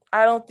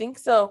 I don't think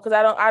so, because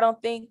I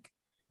don't think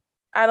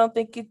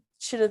it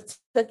should have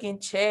taken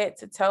Chad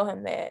to tell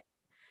him that,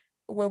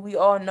 when we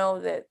all know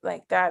that,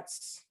 like,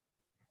 that's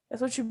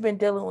what you've been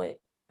dealing with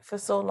for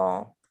so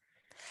long.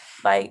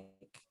 Like,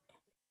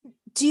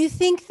 do you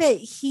think that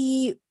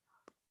he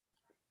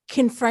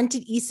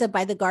confronted Issa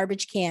by the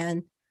garbage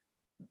can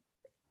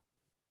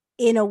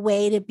in a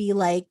way to be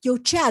like, yo,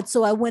 Chad,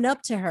 so I went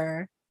up to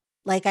her,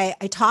 like I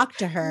talked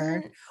to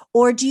her,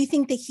 or do you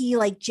think that he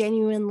like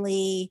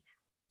genuinely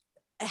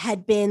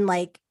had been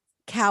like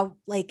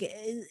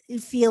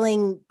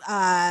feeling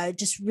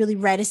just really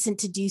reticent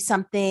to do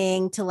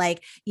something, to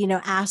like,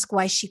 ask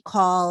why she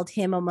called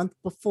him a month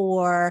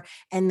before,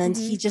 and then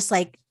he just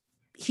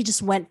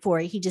went for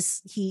it.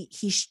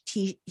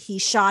 He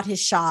shot his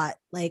shot.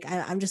 Like,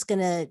 I'm just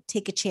gonna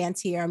take a chance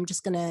here. I'm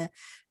just gonna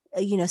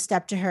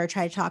step to her,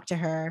 try to talk to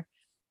her.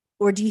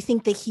 Or do you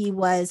think that he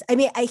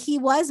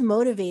was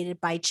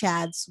motivated by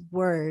Chad's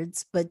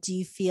words, but do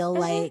you feel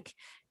like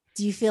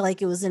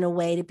it was in a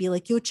way to be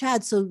like, yo,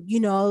 Chad, so,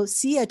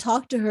 see, I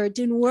talked to her, it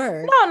didn't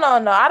work?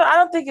 No. I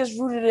don't think it's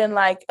rooted in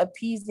like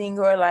appeasing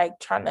or like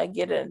trying to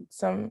get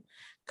some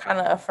kind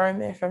of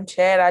affirmation from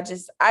Chad.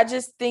 I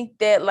just think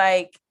that,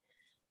 like,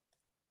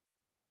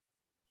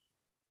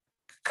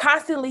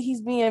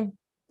 constantly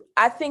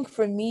I think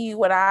for me,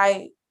 what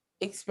I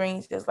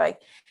experienced is like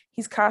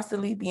he's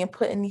constantly being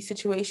put in these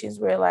situations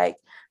where like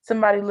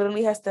somebody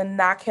literally has to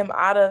knock him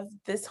out of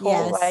this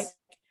whole like,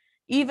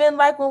 even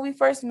like when we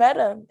first met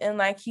him, and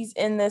like he's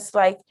in this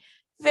like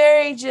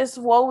very just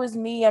woe is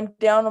me, I'm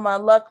down on my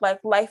luck, like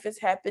life is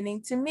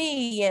happening to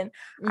me and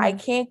I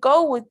can't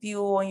go with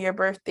you on your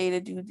birthday to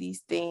do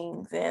these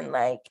things, and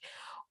like,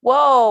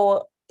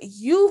 whoa,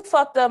 you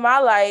fucked up my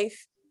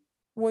life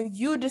when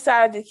you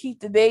decided to keep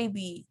the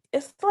baby.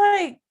 It's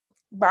like,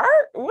 Bart,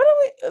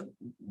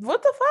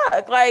 what the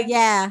fuck? Like,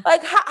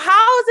 like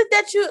how is it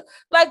that you,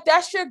 like,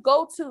 that's your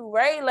go-to,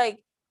 right? Like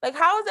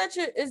how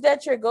is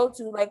that your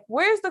go-to? Like,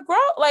 where's the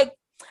growth? Like,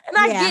 and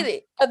I get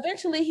it.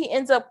 Eventually he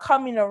ends up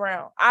coming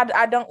around.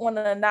 I don't want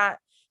to not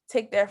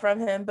take that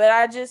from him, but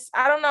I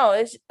don't know.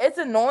 It's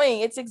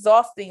annoying. It's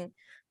exhausting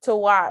to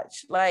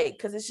watch, like,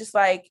 because it's just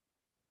like,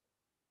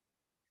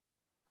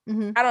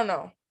 I don't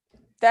know.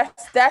 That's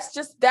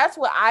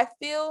what I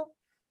feel,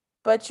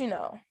 but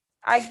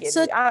I get it.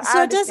 So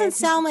it doesn't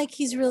sound like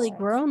he's really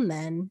grown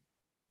then.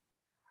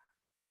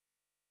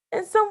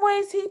 In some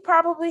ways, he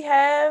probably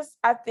has.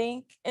 I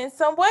think in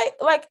some way,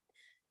 like,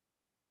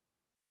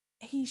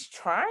 he's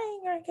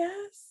trying, I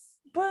guess,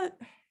 but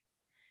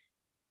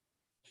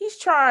he's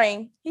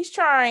trying. He's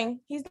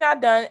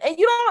not done, and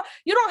you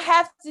don't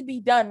have to be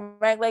done,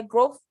 right? Like,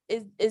 growth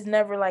is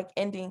never like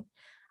ending.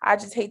 I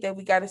just hate that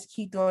we got to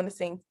keep doing the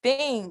same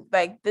thing.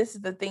 Like, this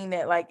is the thing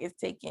that like is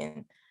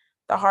taking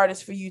the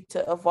hardest for you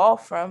to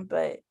evolve from.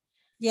 But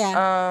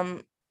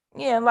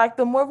like,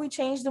 the more we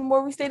change, the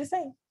more we stay the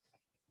same.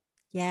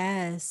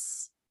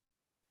 Yes.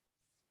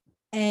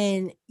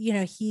 And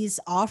he's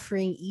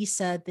offering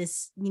Issa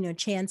this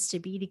chance to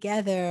be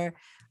together,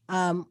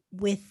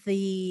 with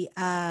the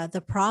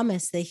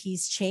promise that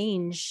he's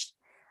changed,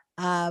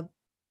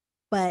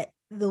 but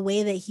the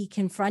way that he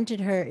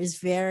confronted her is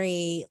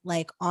very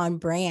like on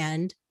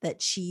brand,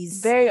 that she's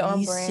very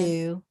used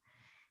to.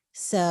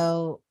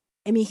 So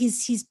I mean,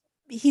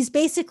 he's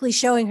basically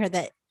showing her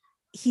that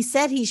he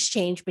said he's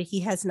changed, but he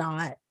has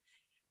not.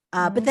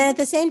 But then at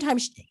the same time,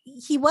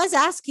 he was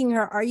asking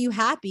her, are you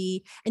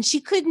happy? And she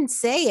couldn't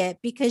say it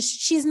because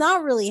she's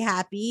not really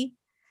happy,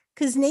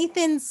 because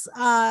Nathan's,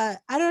 I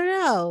don't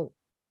know.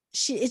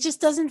 it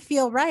just doesn't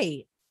feel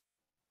right.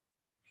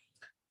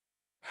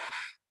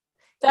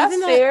 That's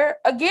fair.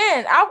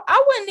 Again,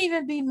 I wouldn't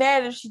even be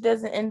mad if she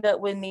doesn't end up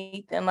with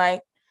Nathan.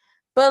 Like,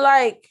 but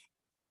like,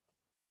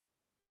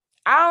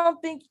 I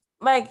don't think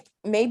like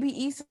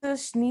maybe Issa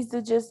needs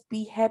to just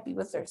be happy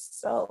with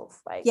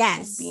herself, like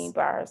just being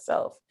by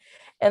herself,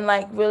 and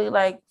like really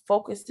like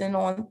focusing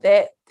on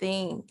that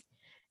thing,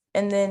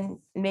 and then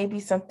maybe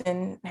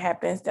something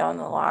happens down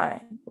the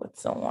line with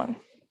someone.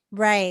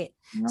 Right.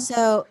 You know?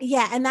 So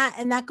yeah, and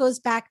that goes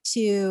back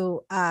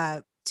to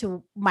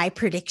my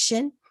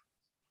prediction.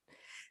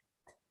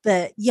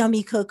 The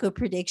yummy cocoa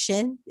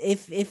prediction,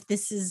 if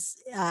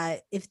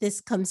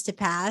this comes to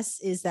pass,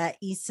 is that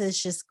Issa's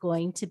just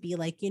going to be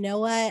like, you know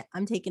what,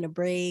 I'm taking a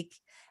break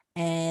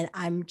and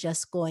I'm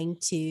just going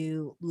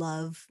to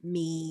love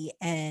me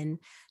and,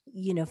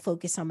 you know,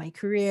 focus on my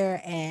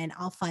career, and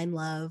I'll find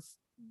love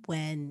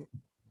when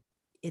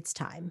it's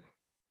time.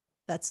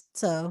 That's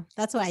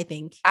what I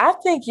think. I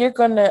think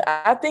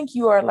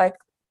you are like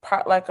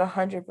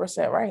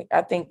 100% right.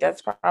 I think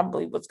that's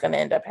probably what's gonna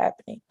end up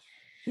happening.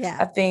 Yeah.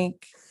 I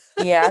think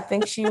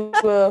she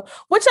will,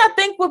 which I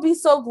think would be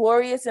so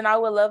glorious, and I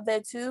would love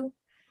that too.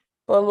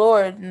 But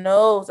Lord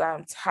knows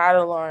I'm tired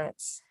of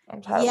Lawrence.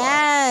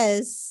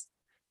 Yes.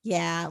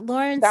 Yeah,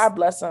 Lawrence. God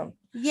bless him.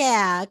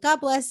 Yeah, God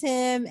bless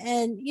him.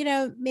 And you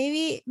know,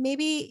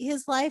 maybe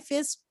his life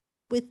is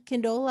with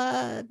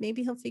Condola.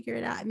 Maybe he'll figure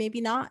it out.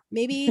 Maybe not.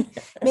 Maybe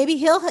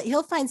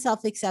he'll find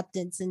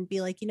self-acceptance and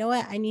be like, you know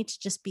what, I need to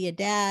just be a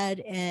dad,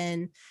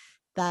 and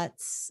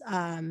that's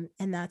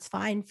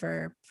fine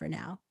for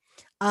now.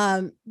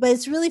 But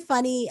it's really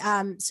funny.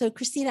 So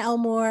Christina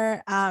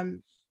Elmore,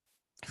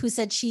 who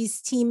said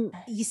she's team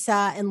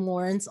Issa and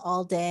Lawrence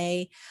all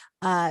day.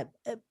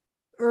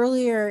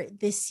 Earlier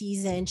this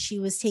season, she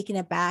was taken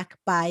aback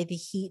by the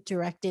heat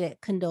directed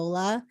at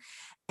Condola.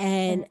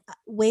 And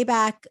way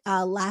back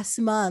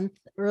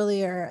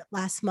earlier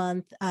last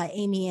month,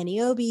 Amy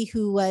Aniobi,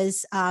 who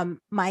was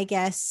my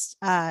guest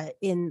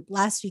in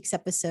last week's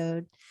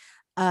episode,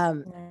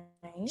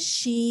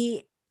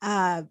 she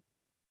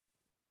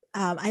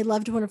I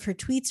loved one of her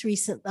tweets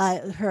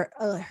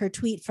her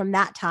tweet from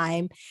that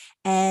time,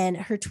 and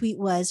her tweet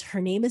was, her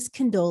name is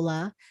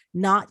Condola,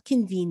 not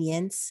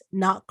convenience,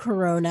 not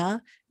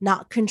Corona,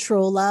 not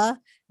Controlla,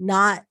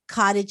 not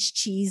cottage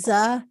cheese,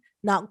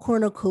 not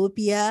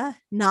cornucopia,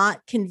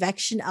 not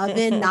convection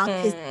oven, not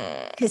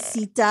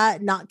casita,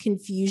 not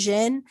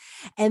confusion.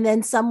 And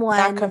then someone,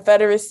 not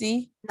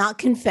confederacy,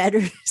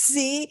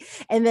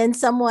 and then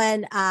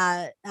someone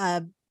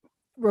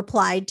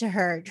replied to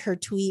her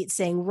tweet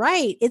saying,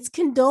 right, it's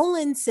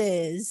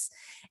condolences.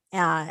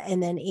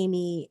 And then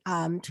Amy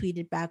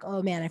tweeted back,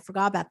 oh man, I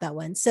forgot about that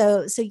one.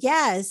 So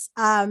yes,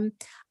 the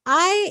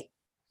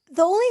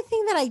only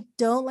thing that I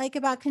don't like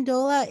about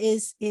Condola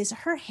is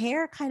her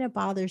hair kind of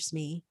bothers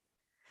me.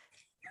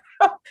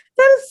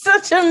 That is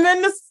such a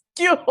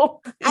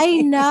minuscule thing.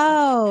 I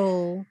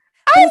know.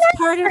 I like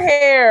part of her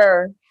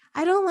hair.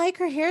 I don't like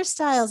her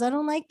hairstyles. I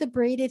don't like the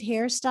braided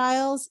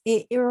hairstyles.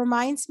 It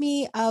reminds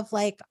me of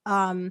like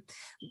there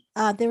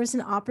was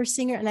an opera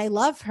singer, and I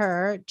love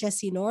her,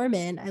 Jessie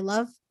Norman. I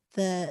love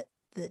the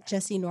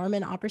Jessie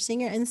Norman opera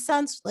singer, and it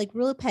sounds like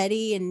real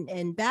petty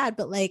and bad,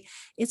 but like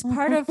it's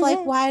part of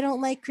like why I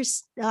don't like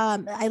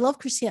I love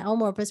Christina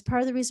Elmore, but it's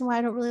part of the reason why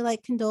I don't really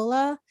like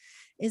Condola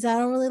is I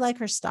don't really like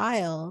her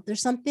style.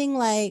 There's something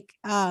like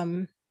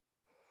I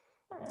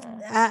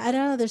don't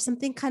know. There's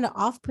something kind of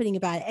off-putting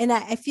about it. And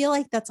I feel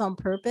like that's on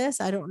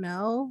purpose. I don't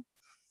know.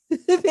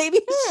 Maybe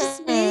it's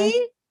just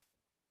me.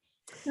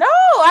 No,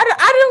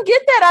 I don't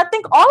get that. I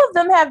think all of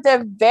them have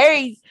their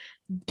very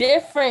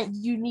different,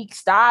 unique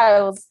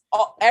styles.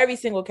 Every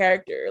single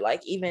character,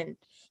 like even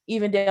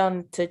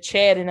down to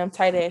Chad and them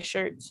tight ass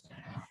shirts.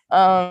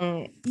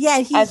 Yeah,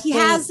 he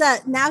has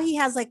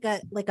like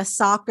a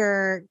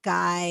soccer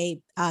guy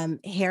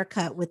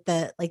haircut with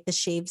the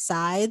shaved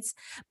sides,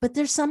 but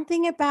there's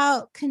something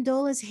about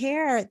Condola's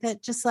hair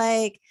that just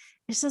like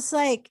it's just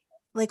like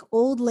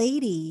old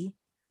lady,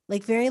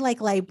 like very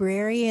like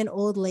librarian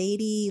old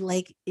lady,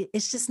 like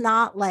it's just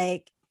not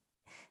like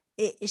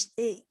it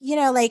you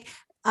know, like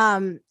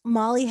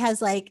Molly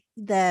has like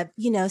the,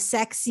 you know,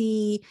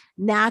 sexy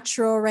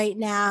natural right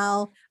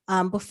now,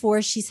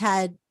 before she's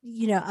had,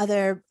 you know,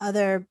 other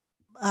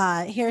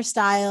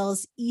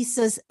hairstyles.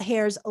 Issa's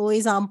hair is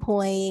always on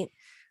point,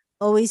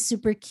 always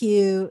super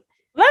cute.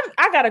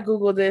 I gotta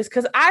Google this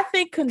because I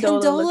think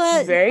Condola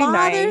looks very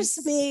bothers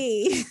nice.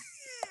 Me.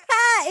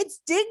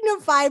 It's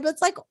dignified, but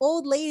it's like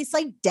old lady. It's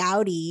like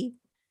dowdy.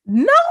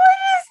 No, it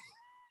is.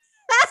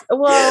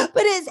 Well,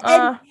 but it's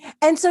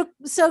and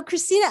so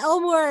Christina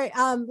Elmore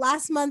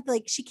last month,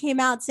 like she came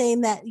out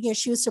saying that, you know,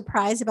 she was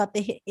surprised about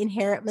the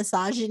inherent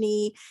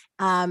misogyny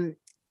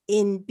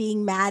in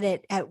being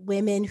mad at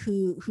women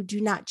who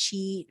do not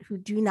cheat, who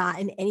do not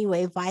in any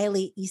way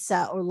violate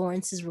Issa or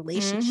Lawrence's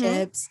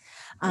relationships.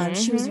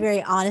 She was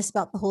very honest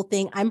about the whole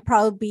thing. I'm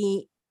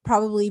probably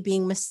probably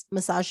being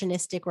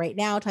misogynistic right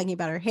now, talking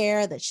about her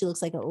hair, that she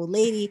looks like an old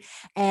lady.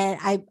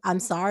 And I'm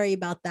sorry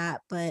about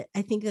that, but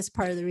I think that's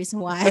part of the reason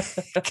why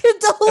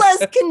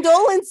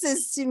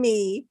condolences to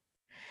me.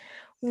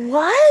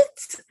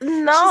 What?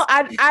 No,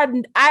 I've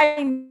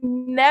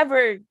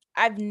never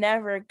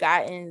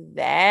gotten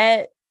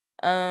that.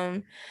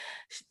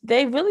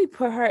 They really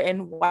put her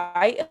in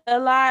white a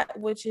lot,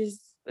 which is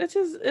a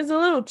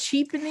little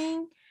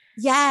cheapening.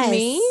 Yes. To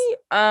me.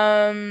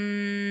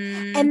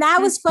 And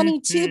that was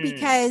funny too,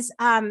 because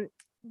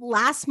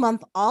last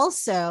month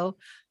also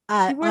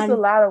she wears a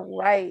lot of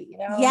white.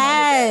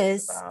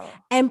 Yes.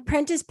 And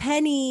Prentice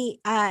Penny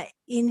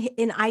in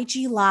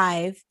IG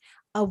Live,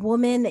 a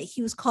woman that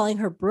he was calling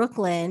her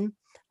Brooklyn,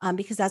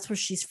 because that's where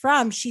she's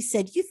from, she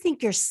said, "You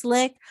think you're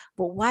slick,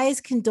 but why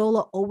is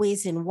Condola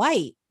always in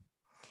white?"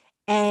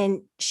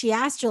 And she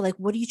asked her, like,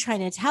 "What are you trying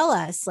to tell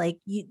us? Like,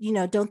 you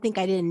know, don't think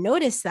I didn't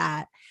notice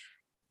that."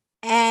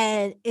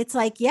 And it's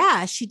like,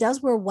 yeah, she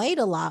does wear white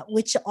a lot,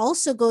 which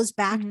also goes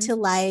back to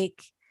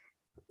like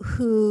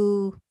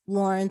who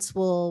Lawrence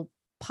will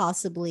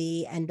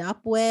possibly end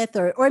up with,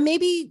 or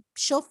maybe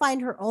she'll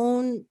find her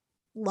own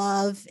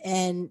love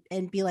and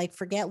be like,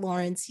 forget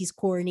Lawrence, he's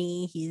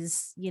corny,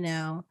 he's, you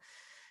know,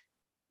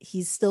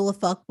 he's still a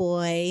fuck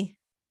boy,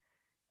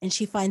 and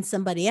she finds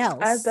somebody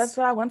else. That's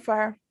what I want for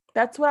her.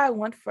 That's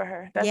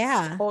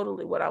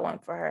totally what I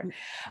want for her.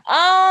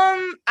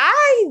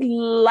 I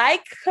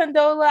like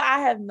Condola.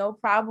 I have no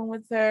problem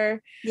with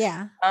her.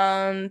 Yeah.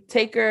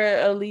 Take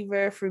her or leave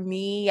her. For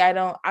me, I'm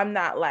not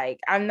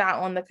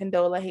on the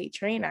Condola hate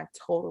train. I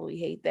totally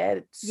hate that.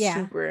 It's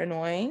super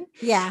annoying.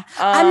 Yeah.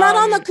 I'm not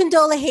on the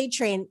Condola hate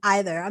train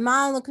either. I'm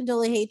not on the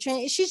Condola hate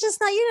train. She's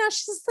just not, you know,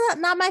 she's just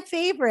not my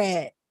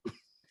favorite.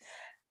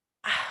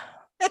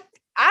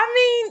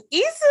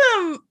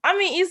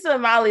 Issa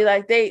and Molly,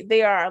 like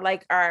they are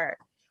like our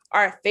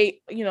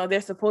fate, you know,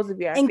 they're supposed to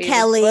be our and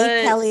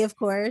favorites, Kelly, of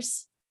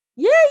course.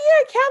 Yeah,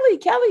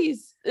 Kelly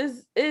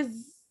is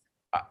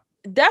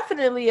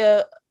definitely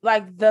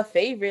the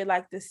favorite,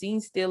 like the scene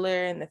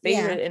stealer and the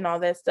favorite and all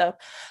that stuff.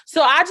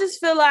 So I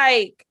just feel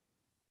like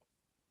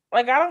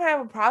I don't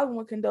have a problem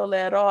with Condola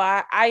at all.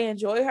 I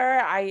enjoy her.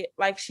 I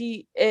like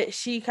she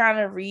kind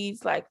of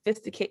reads like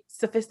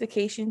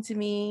sophistication to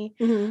me.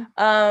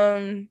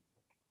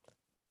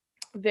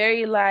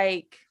 Very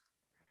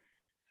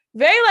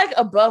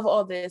above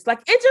all this.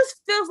 Like, it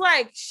just feels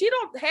like she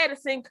don't have the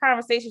same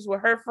conversations with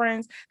her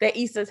friends that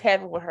Issa's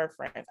having with her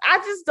friends. I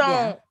just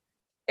don't.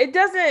 It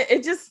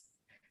just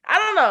I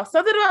don't know.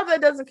 Something about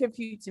that doesn't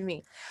compute to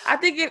me. I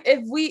think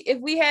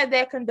if we had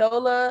that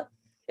Condola,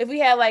 if we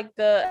had like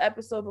the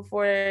episode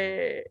before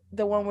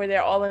the one where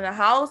they're all in the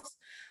house,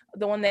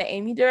 the one that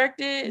Amy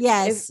directed.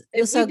 Yes,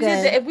 it was so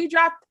good. If we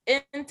dropped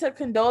into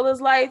Condola's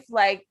life,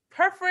 like,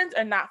 her friends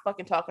are not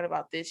fucking talking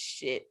about this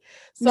shit.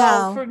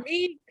 So for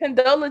me,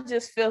 Condola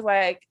just feels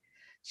like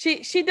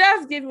she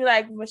does give me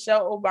like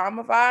Michelle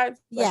Obama vibes.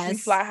 Like, we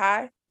fly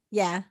high.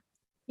 Yeah.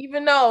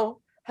 Even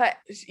though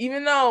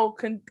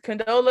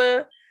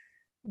Condola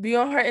be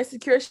on her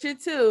insecure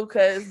shit too,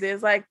 because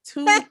there's like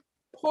 2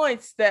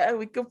 points that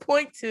we could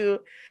point to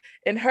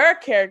in her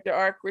character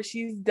arc where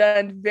she's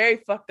done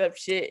very fucked up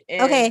shit.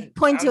 And okay,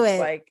 point to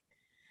it. Like,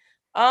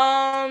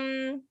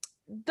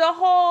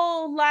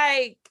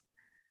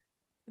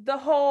 the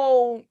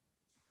whole,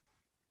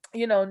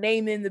 you know,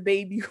 naming the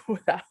baby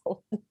without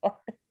one.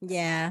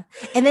 Yeah.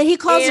 And then he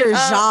calls her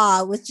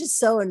Ja, which is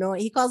so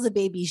annoying. He calls the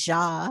baby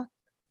Ja.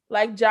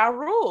 Like Ja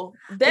Rule.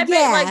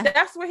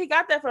 That's where he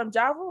got that from,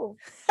 Ja Rule.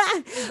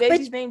 His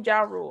baby's named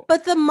Ja Rule.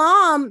 But the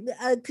mom,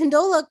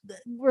 Condola,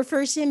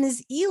 refers to him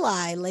as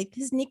Eli. Like,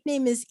 his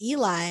nickname is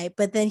Eli,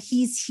 but then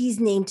he's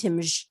named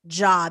him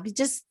Ja.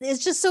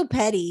 It's just so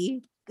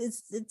petty.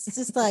 It's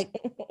just like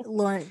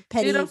Lawrence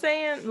petty. You know what I'm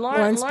saying?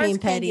 Lawrence being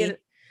petty.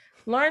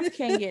 Lawrence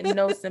can't get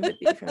no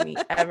sympathy from me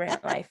ever in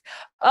life.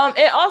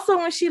 And also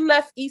when she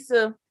left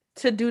Issa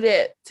to do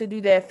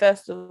that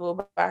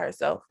festival by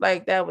herself,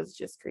 like, that was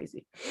just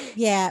crazy.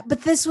 Yeah,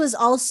 but this was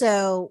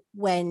also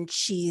when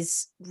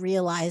she's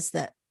realized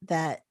that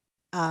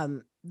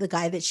the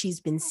guy that she's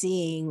been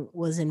seeing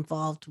was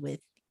involved with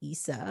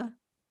Issa,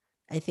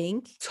 I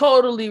think.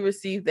 Totally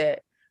received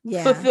that.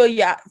 Yeah.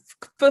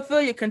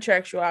 Fulfill your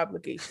contractual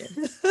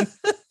obligations.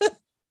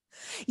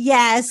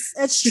 Yes,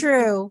 that's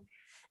true.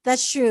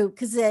 That's true,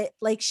 because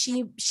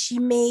she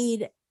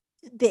made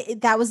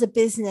that was a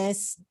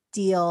business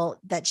deal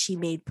that she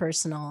made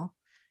personal.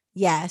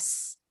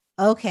 Yes.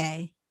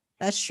 Okay,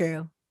 that's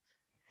true.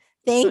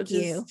 Thank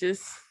you.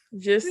 Just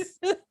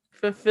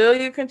fulfill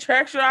your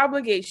contractual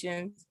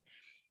obligations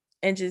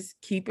and just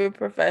keep it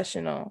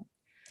professional.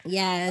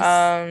 Yes.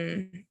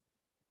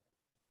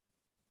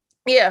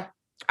 Yeah,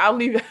 I'll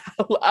leave it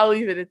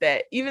at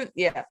that.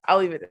 I'll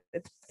leave it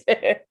at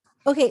that.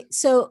 Okay,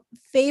 so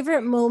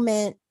favorite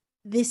moment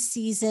this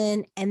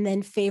season, and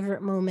then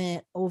favorite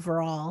moment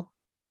overall,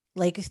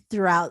 like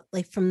throughout,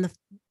 like from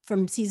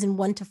season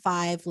 1 to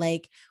 5,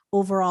 like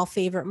overall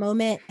favorite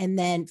moment, and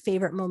then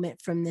favorite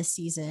moment from this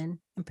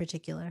season in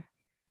particular.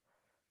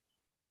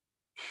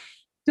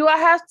 Do I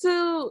have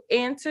to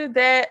answer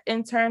that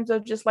in terms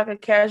of just like a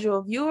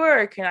casual viewer,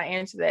 or can I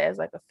answer that as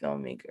like a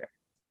filmmaker?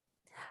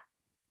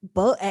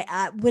 Both,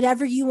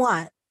 whatever you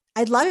want.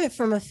 I'd love it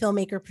from a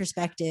filmmaker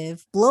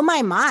perspective. Blow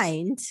my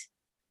mind.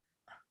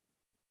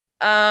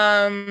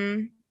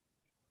 I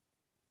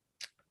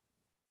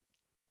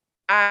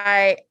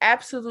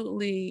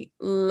absolutely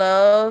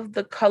love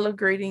the color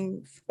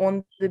grading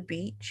on the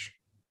beach.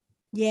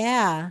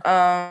 Yeah.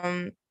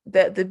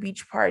 The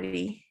beach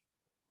party.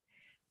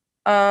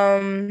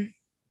 That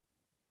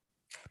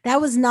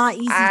was not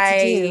easy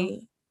to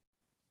do.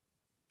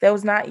 That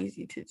was not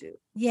easy to do.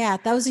 Yeah,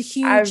 that was a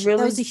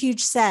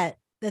huge set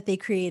that they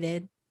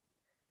created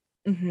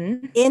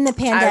in the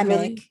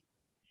pandemic.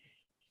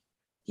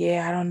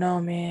 I don't know,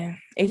 man.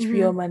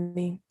 HBO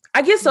money.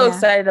 I get so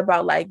excited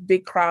about like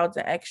big crowds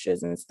and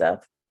extras and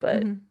stuff,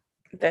 but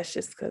that's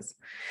just because,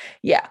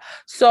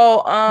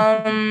 So,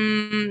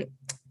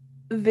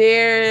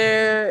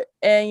 there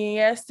in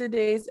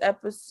yesterday's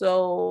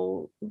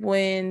episode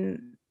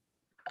when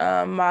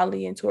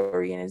Molly and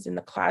Torian is in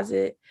the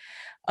closet,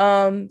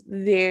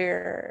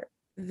 there's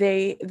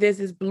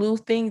this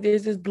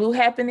blue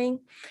happening,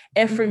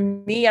 and for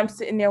me, I'm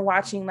sitting there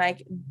watching,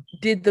 like,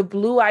 did the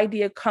blue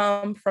idea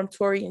come from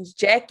Torian's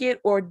jacket,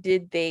 or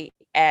did they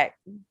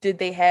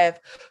have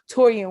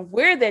Torian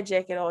wear that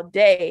jacket all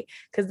day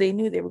because they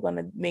knew they were going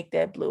to make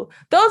that blue?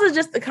 Those are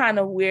just the kind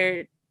of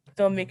weird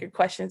filmmaker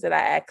questions that I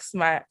ask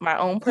my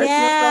own personal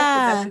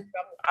self.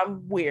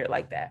 I'm weird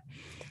like that.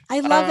 I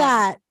love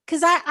that,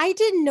 because I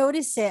didn't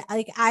notice it.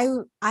 Like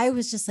I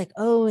was just like,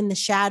 oh, in the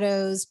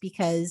shadows,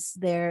 because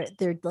they're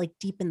like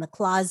deep in the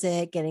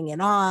closet getting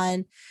it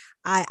on.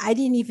 I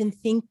didn't even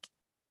think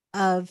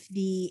of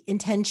the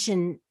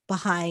intention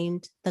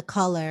behind the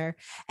color,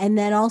 and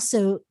then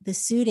also the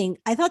suiting.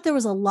 I thought there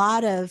was a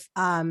lot of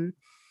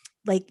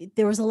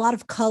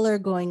color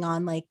going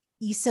on. Like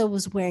Issa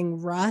was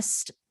wearing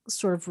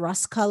sort of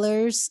rust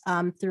colors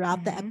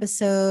throughout the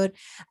episode,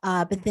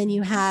 but then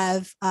you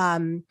have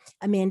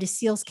Amanda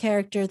Seale's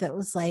character that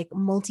was like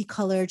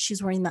multicolored.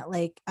 She's wearing that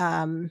like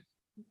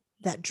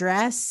that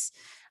dress,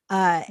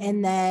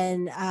 and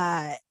then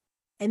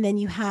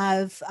you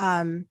have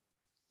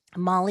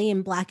Molly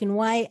in black and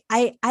white.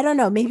 I don't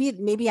know,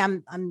 maybe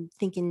I'm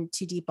thinking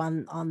too deep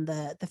on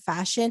the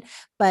fashion,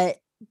 but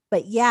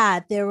yeah,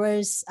 there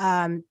was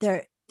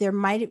there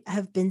might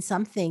have been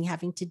something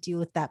having to do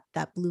with that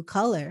blue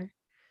color.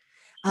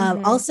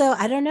 Also,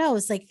 I don't know,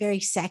 it's like very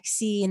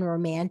sexy and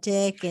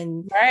romantic,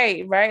 and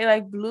right,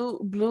 like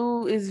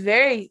blue is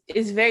very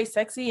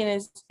sexy,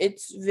 and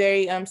it's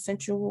very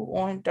sensual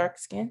on dark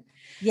skin.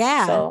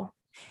 So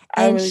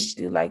I really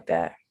do like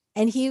that.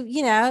 And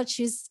he,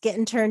 she's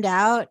getting turned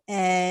out,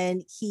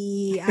 and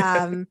he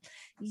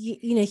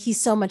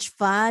he's so much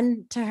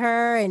fun to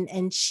her,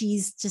 and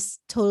she's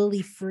just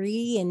totally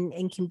free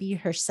and can be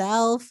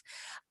herself.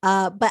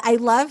 But I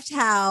loved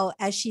how,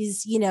 as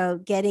she's,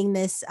 getting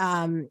this,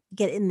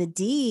 getting the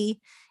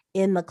D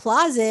in the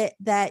closet,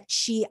 that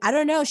she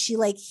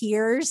like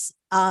hears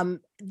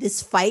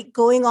this fight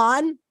going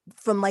on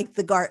from like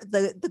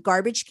the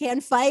garbage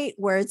can fight,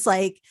 where it's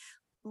like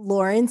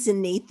Lawrence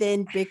and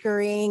Nathan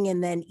bickering,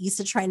 and then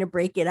Issa trying to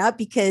break it up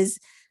because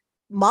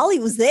Molly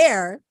was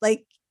there.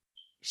 Like,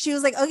 she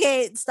was like,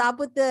 okay, stop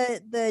with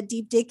the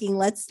deep dicking.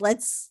 Let's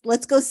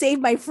go save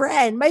my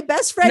friend. My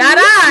best friend. Not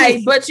I,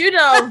 me. But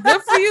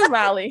good for you,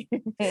 Molly.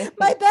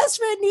 My best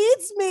friend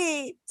needs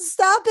me.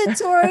 Stop it,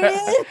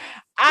 Torian.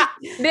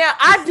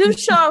 I do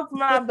show up for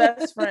my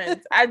best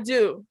friends. I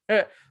do.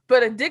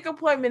 But a dick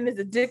appointment is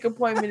a dick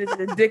appointment is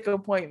a dick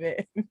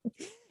appointment.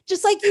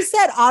 Just like you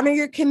said, honor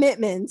your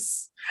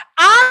commitments.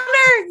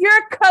 Honor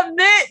your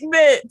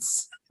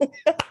commitments.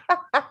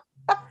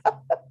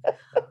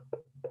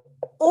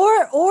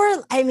 Or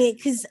I mean,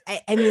 because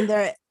I mean,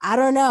 I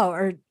don't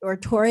know, or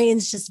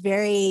Torian's just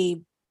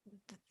very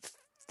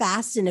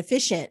fast and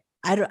efficient.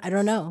 I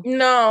don't know.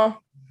 No,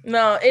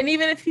 and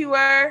even if he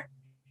were,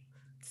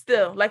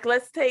 still, like,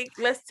 let's take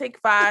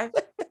 5.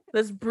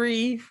 Let's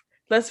breathe.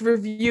 Let's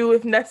review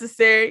if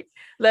necessary.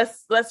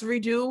 Let's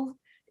redo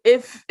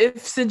if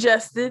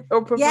suggested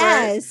or preferred.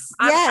 Yes.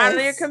 Honor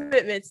your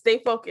commitment. Stay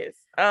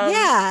focused.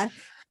 Yeah.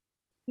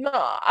 No,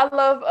 I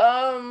love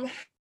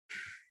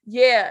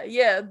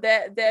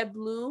that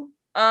blue.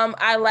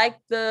 I like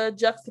the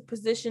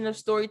juxtaposition of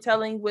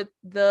storytelling with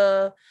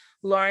the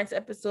Lawrence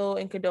episode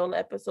and Condola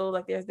episode.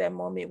 Like, there's that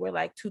moment where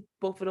like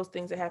both of those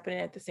things are happening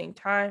at the same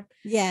time.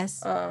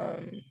 Yes.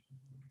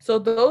 So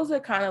those are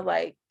kind of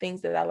like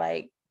things that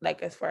I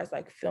like as far as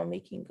like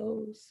filmmaking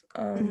goes.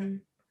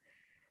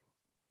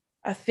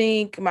 I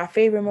think my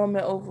favorite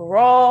moment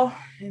overall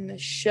in the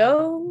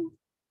show,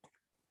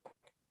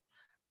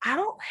 I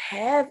don't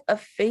have a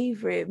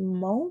favorite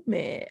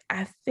moment.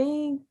 I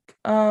think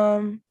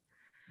I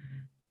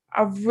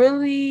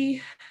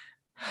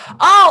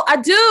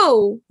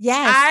do.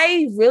 Yes.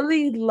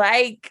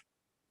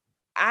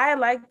 I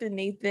like the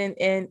Nathan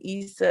and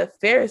Issa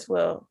Ferris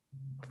wheel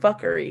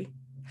fuckery.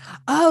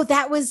 Oh,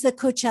 that was the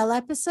Coachella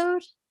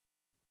episode?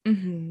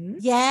 Mm-hmm.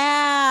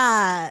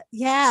 Yeah,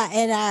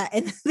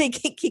 and they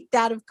get kicked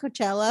out of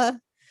Coachella,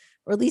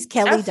 or at least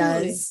Kelly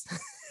Absolutely. does.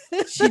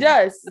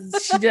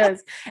 She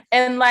does.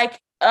 And like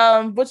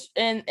which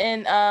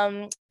and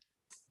uh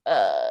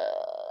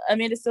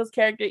Amanda Still's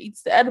character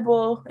eats the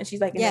edible, and she's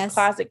like in the Yes.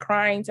 closet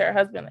crying to her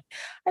husband, like,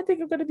 I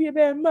think I'm gonna be a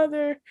bad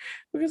mother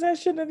because I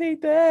shouldn't have eaten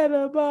the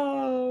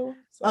edible.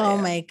 So, Oh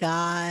yeah. my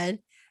God.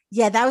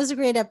 Yeah, that was a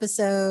great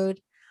episode.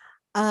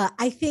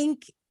 I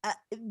think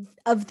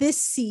of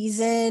this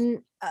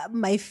season,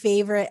 my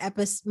favorite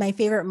episode, my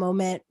favorite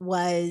moment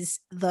was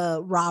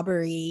the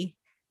robbery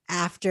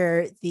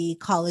after the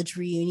college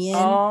reunion.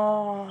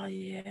 Oh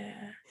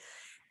yeah.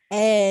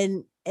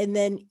 And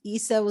then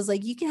Issa was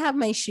like, "You can have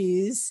my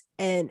shoes,"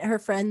 and her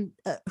friend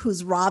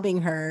who's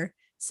robbing her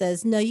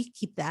says, "No, you can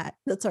keep that.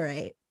 That's all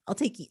right. I'll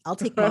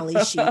take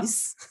Molly's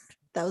shoes."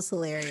 That was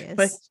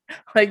hilarious.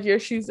 Like your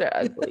shoes are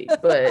ugly,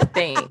 but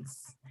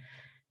thanks.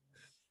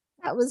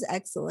 That was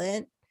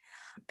excellent.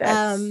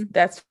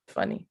 That's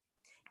funny.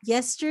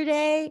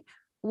 Yesterday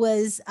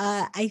was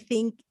I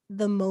think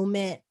the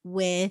moment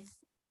with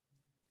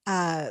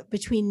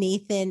between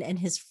Nathan and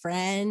his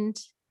friend.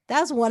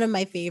 That was one of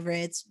my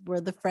favorites,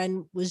 where the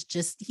friend was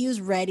he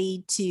was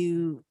ready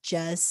to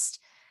just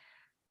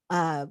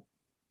burn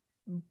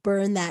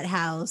that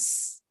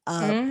house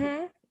up.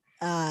 Mm-hmm.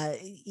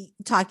 He's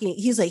talking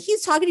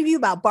to you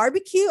about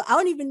barbecue. I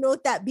don't even know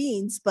what that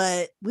means,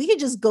 but we could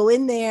just go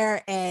in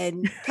there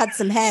and cut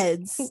some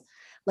heads.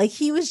 Like,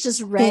 he was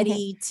just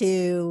ready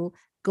to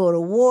go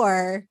to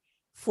war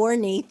for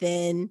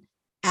Nathan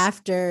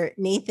after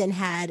Nathan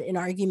had an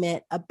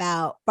argument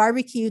about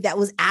barbecue that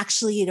was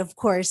actually, and of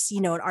course,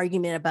 an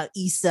argument about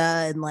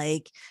Issa and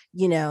like,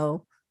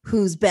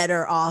 who's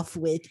better off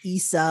with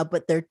Issa,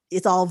 but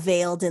it's all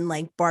veiled in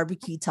like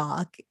barbecue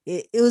talk.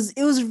 It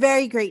was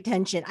very great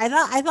tension. I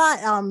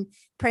thought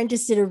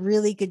Prentice did a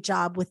really good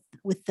job with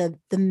the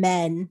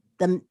men,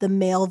 the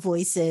male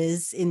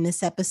voices in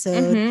this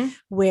episode, Mm-hmm.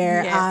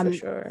 where for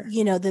sure.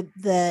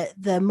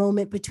 the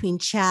moment between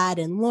Chad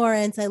and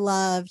Lawrence, I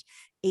loved.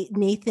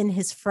 Nathan,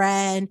 his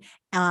friend,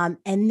 and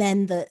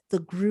then the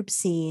group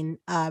scene.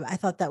 I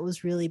thought that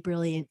was really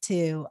brilliant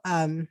too.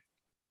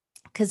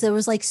 Because there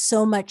was like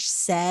so much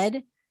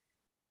said,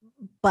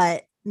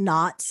 but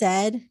not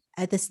said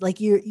at this. Like,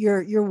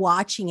 you're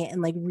watching it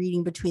and like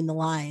reading between the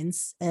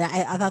lines, and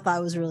I thought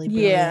that was really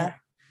brilliant. Yeah,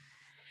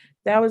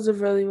 that was a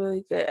really,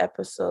 really good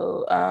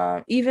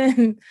episode.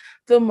 Even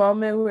the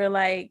moment where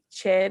like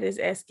Chad is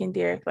asking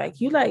Derek, like,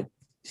 you like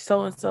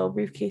so and so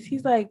briefcase.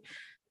 He's like,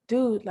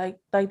 dude, like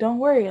don't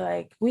worry,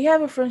 like we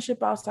have a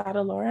friendship outside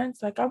of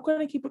Lawrence. Like, I'm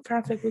gonna keep in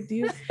contact with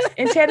you.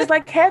 And Chad is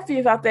like happy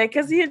about that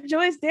because he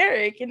enjoys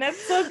Derek, and that's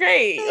so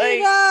great.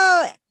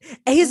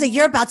 And he's like,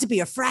 "You're about to be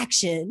a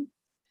fraction."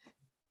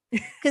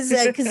 Because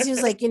he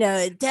was like,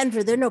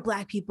 Denver, there are no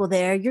black people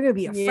there. You're gonna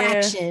be a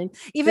fraction.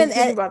 Even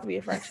about to be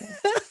a fraction.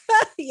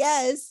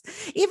 Yes.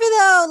 Even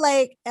though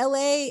like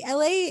LA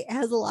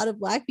has a lot of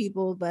black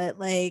people, but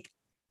like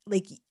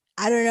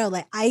I don't know.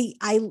 Like,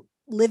 I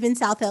live in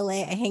South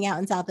LA. I hang out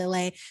in South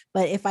LA.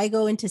 But if I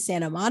go into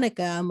Santa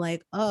Monica, I'm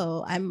like,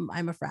 oh, I'm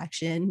a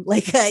fraction.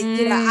 Like,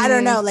 I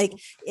don't know. Like,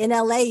 in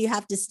LA, you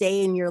have to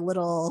stay in your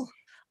little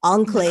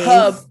enclave.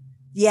 Hub.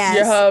 Yes,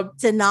 your hub.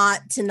 to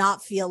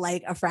not feel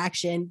like a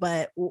fraction,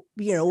 but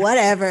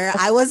whatever.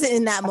 I wasn't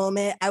in that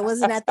moment. I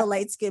wasn't at the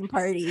light skin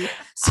party,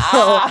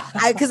 so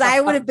because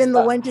I would have been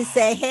the one to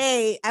say,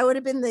 hey, I would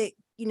have been the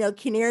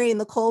canary in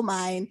the coal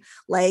mine.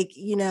 Like,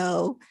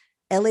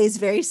 LA is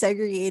very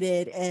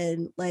segregated,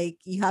 and like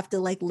you have to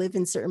like live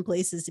in certain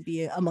places to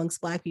be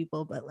amongst black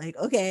people. But like,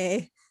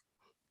 okay,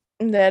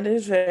 that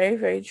is very,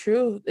 very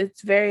true.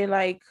 It's very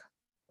like.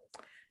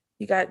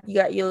 You got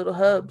your little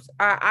hubs.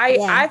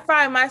 I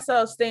find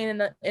myself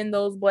staying in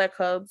those black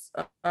hubs.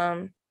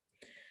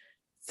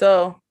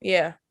 So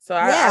yeah. So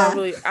I don't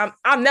really.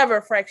 I'm never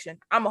a fraction.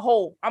 I'm a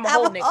whole. I'm a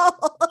whole nigga.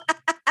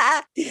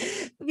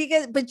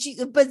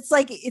 but it's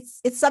like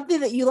it's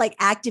something that you like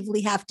actively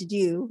have to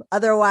do.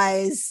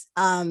 Otherwise,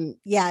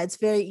 it's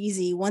very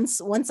easy. Once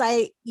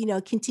I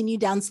continue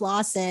down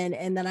Slauson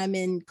and then I'm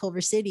in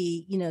Culver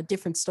City,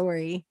 different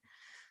story.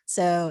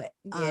 So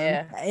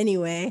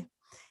anyway.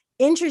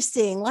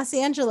 Interesting. Los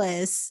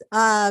Angeles.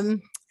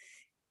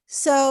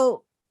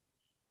 So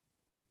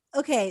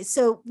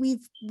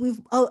we've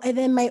and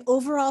then my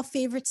overall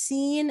favorite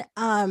scene,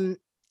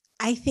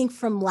 I think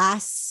from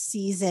last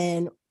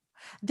season,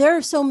 there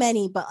are so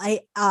many, but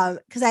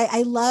because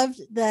I loved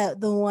the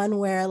one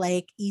where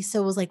like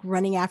Issa was like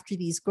running after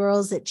these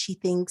girls that she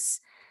thinks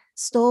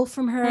stole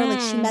from her. Like,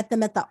 she met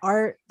them at the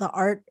art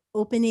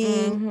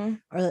opening,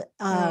 or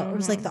it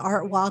was like the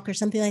art walk or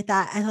something like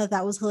that. I thought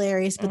that was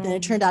hilarious, but then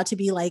it turned out to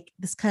be like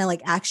this kind of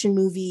like action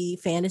movie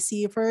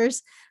fantasy of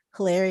hers.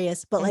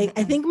 Hilarious. But like,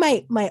 I think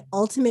my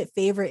ultimate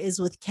favorite is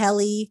with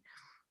Kelly.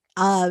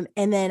 And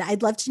then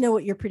I'd love to know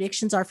what your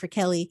predictions are for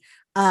Kelly.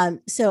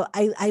 So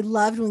I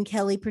loved when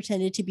Kelly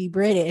pretended to be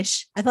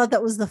British. I thought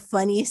that was the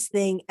funniest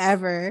thing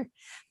ever,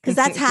 because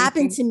that's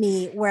happened to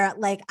me where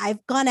like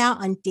I've gone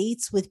out on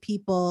dates with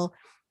people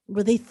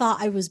where they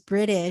thought I was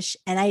British,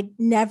 and I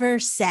never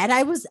said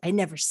I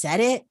never said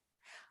it.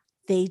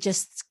 They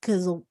just,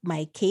 because of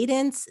my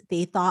cadence,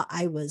 they thought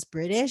I was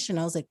British, and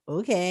I was like,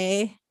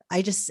 okay.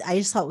 I just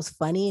thought it was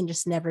funny and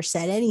just never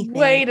said anything.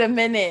 Wait a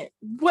minute.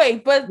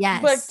 But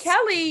Yes.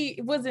 Kelly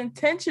was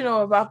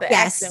intentional about the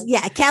Yes, accent.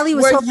 yeah. Kelly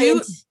was Were totally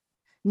you-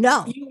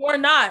 no, You were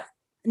not.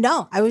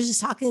 no. I was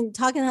just talking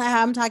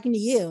how I'm talking to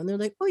you, and they're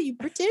like, "Oh, you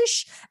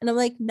British?" And I'm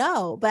like,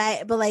 "No," but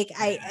I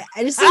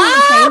just didn't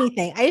even say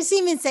anything. I just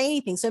didn't even say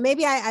anything. So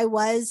maybe I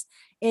was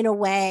in a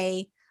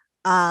way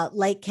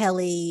like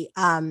Kelly,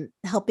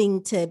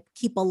 helping to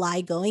keep a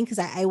lie going, because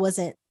I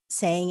wasn't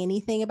saying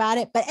anything about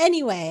it. But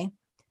anyway,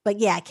 but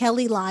yeah,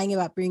 Kelly lying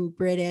about being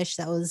British,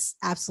 that was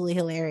absolutely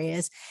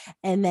hilarious.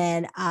 And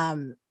then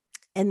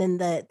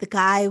the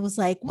guy was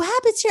like, "What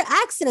happened to your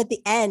accent at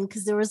the end?"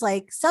 Because there was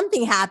like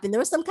something happened. There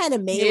was some kind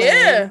of melee.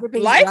 Yeah,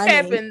 Everybody's life running.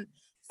 happened.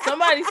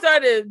 Somebody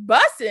started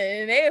busting,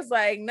 and they was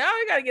like, "No,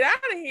 we gotta get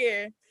out of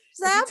here."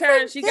 So I'm She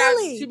turned. from She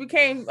Philly.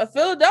 became a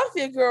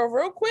Philadelphia girl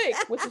real quick,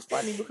 which is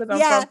funny because I'm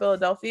Yeah. from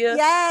Philadelphia.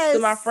 Yes. So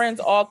my friends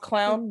all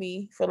clowned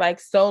me for like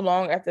so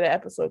long after the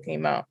episode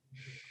came out.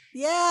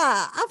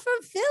 Yeah, I'm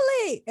from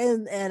Philly.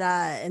 And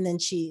then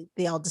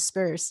they all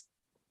disperse.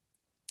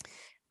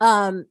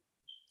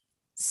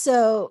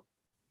 So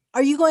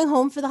are you going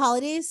home for the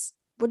holidays?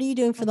 What are you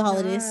doing for the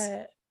holidays?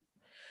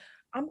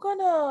 I'm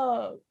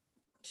gonna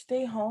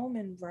stay home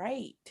and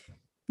write.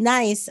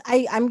 Nice.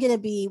 I'm gonna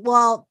be,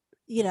 well,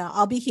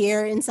 I'll be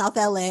here in South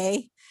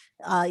LA.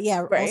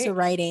 Yeah, also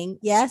writing.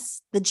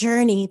 Yes, the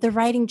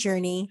writing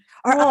journey.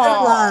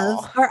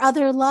 Our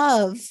other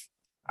love.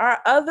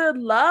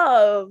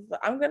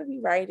 I'm gonna be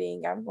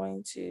writing.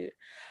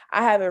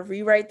 I have a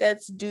rewrite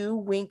that's due.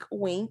 Wink,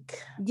 wink.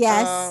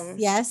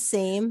 Yes,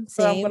 same.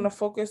 So I'm gonna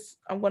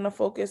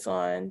focus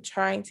on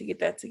trying to get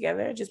that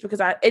together, just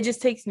because it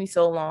just takes me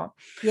so long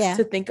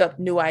to think up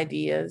new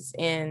ideas,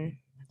 and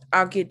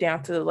I'll get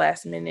down to the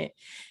last minute,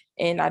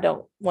 and I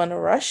don't want to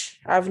rush.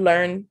 I've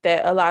learned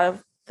that a lot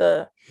of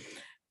the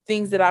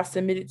things that I've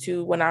submitted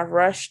to, when I've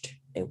rushed,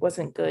 it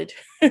wasn't good.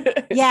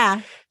 Yeah.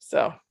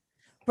 So.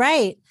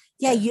 Right.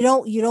 Yeah, you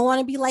don't want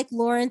to be like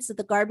Lawrence at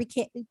the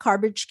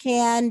garbage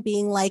can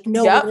being like,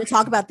 no, we're going to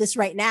talk about this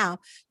right now.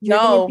 You're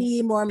going to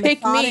be more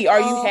methodical. Pick me. Are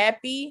you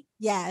happy?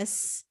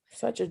 Yes.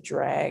 Such a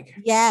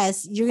drag.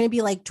 Yes, you're going to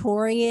be like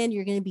Torian.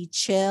 You're going to be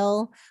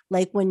chill.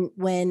 Like when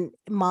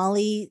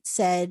Molly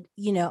said,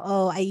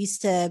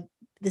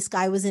 this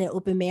guy was in an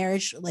open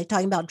marriage, like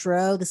talking about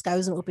Dro. This guy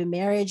was in an open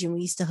marriage, and we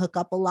used to hook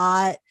up a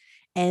lot.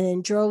 And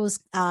then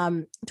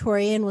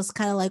Torian was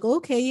kind of like,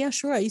 okay, yeah,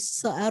 sure. I used to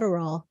sell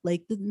Adderall,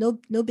 like no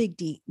big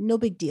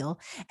deal.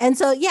 And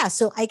so, yeah,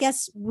 so I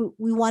guess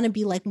we want to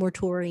be like more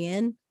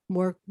Torian,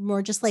 more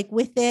just like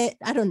with it.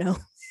 I don't know.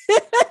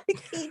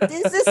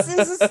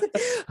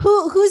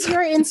 Who's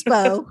your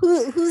inspo?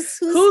 Who's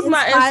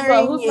my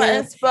inspo? Who's my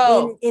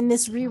inspo in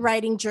this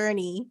rewriting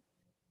journey?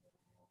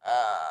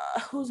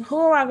 Who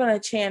am I gonna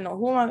channel?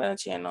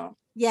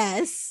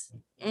 Yes.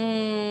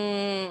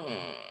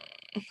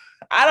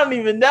 I don't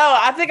even know.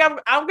 I think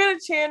I'm gonna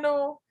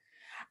channel.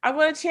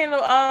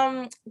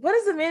 What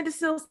is Amanda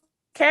Seale's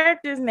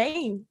character's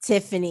name?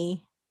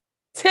 Tiffany.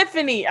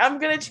 I'm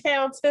gonna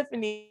channel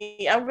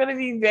Tiffany. I'm gonna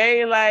be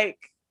very like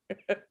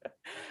Tiffany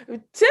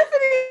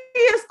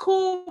is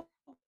cool.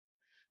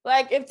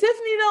 Like if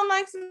Tiffany don't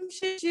like some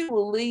shit, she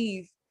will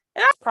leave.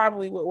 And that's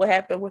probably what will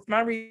happen with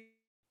my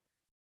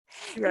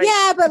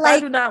Yeah, but if like I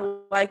do not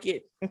like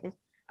it,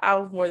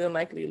 I'll more than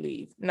likely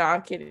leave. No,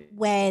 I'm kidding.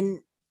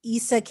 When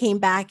Issa came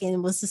back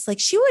and was just like,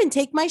 she wouldn't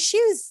take my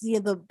shoes,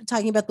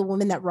 talking about the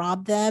woman that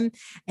robbed them,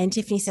 and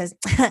Tiffany says,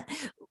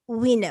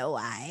 we know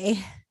why.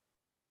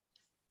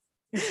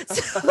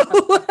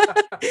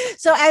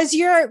 So as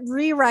you're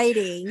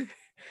rewriting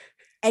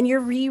and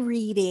you're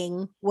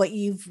rereading what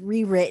you've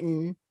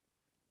rewritten,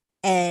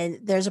 and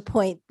there's a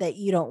point that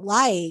you don't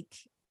like,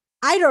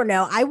 I don't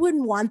know, I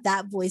wouldn't want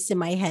that voice in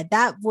my head.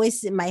 That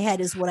voice in my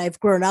head is what I've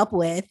grown up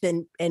with,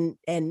 and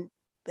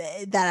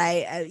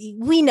that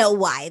we know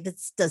why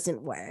this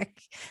doesn't work,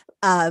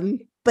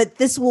 but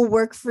this will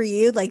work for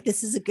you. Like,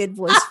 this is a good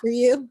voice for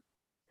you.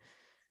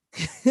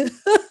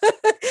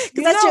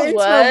 That's your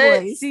intro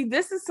voice. See,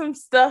 this is some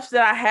stuff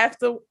that I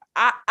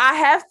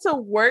have to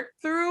work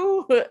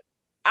through.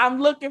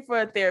 I'm looking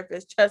for a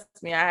therapist. Trust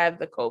me, I have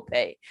the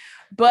copay.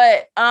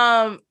 But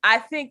I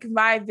think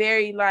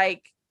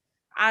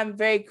I'm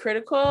very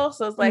critical.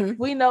 So it's like,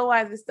 we know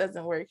why this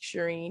doesn't work,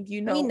 Sherean.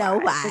 We know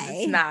why.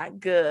 It's not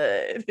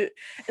good.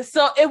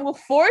 So it will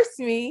force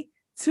me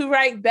to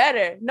write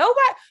better.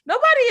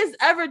 Nobody has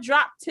ever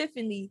dropped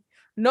Tiffany,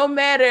 no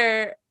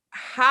matter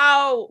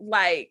how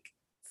like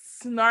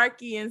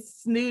snarky and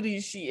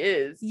snooty she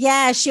is.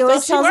 Yeah, she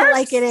always tells it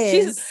like it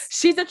is.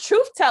 She's a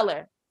truth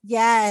teller.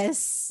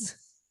 Yes.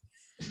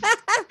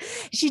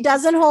 She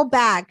doesn't hold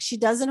back.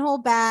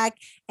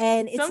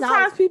 And it's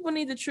sometimes people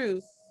need the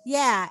truth.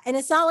 Yeah, and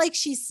it's not like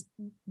she's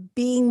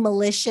being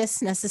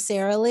malicious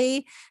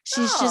necessarily.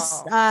 She's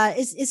just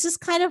it's just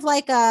kind of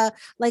like a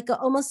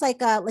almost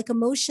like a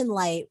motion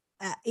light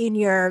in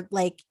your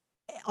like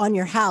on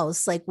your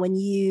house, like when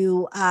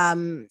you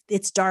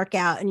it's dark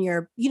out and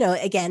you're,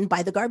 again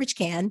by the garbage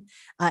can,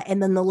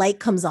 and then the light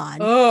comes on.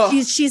 Oh,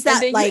 She's and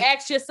that, then like, you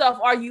ask yourself,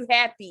 are you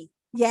happy?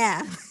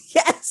 yeah.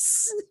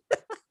 Yes.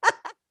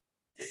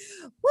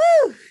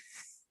 Woo.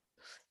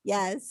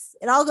 Yes,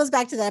 it all goes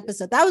back to that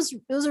episode.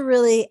 It was a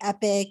really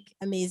epic,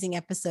 amazing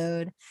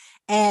episode,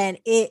 and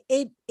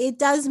it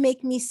does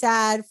make me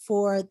sad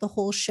for the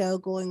whole show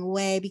going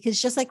away, because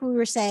just like we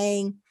were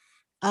saying,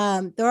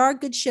 there are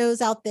good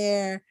shows out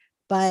there,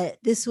 but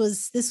this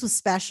was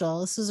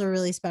special. This was a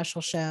really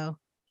special show.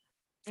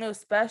 No,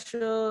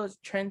 special,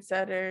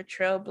 trendsetter,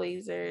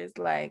 trailblazers,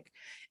 like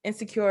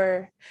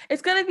Insecure.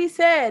 It's gonna be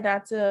sad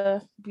not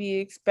to be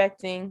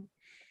expecting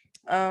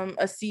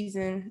a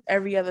season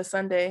every other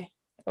Sunday,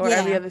 or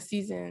every other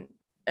season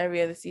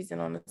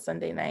on a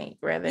Sunday night,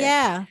 rather.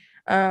 Yeah.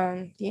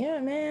 Yeah,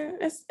 man,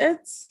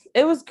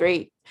 it was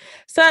great.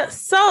 So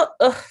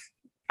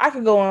I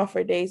could go on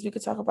for days. We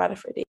could talk about it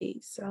for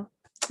days. So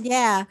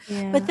yeah.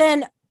 But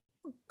then,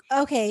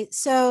 okay,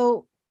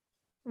 so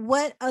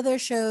what other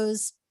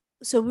shows?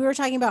 So we were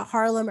talking about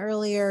Harlem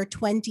earlier,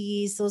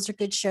 20s, those are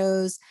good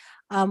shows.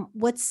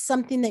 What's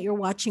something that you're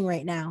watching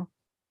right now?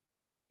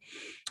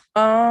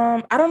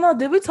 I don't know.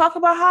 Did we talk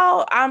about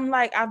how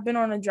I've been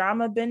on a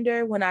drama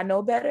bender when I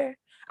know better?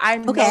 I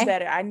know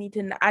better. I need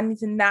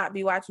to not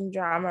be watching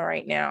drama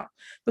right now,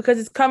 because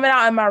it's coming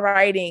out in my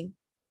writing,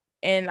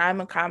 and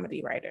I'm a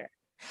comedy writer.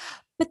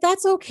 But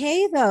that's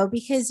okay though,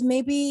 because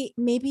maybe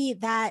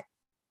that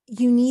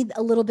you need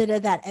a little bit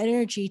of that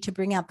energy to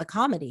bring out the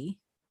comedy.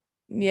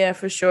 Yeah,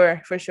 for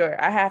sure.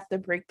 I have to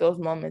break those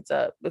moments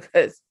up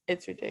because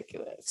it's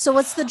ridiculous. So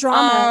what's the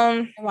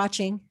drama you're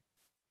watching?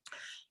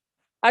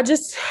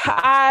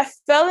 I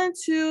fell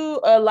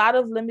into a lot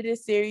of limited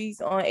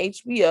series on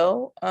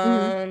HBO.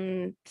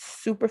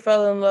 Super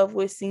fell in love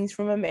with Scenes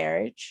from a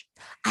Marriage.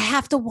 I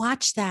have to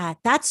watch that.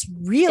 That's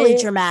really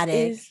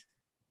dramatic.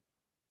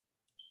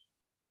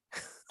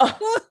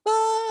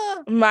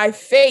 My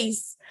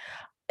face.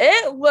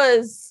 It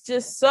was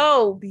just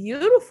so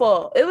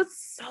beautiful. It was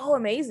so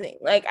amazing.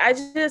 Like, I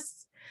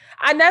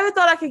never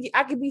thought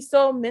I could be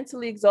so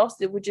mentally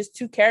exhausted with just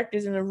two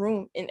characters in a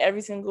room in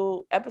every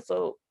single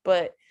episode,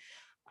 but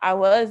I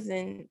was,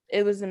 and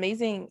it was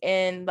amazing.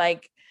 And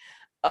like,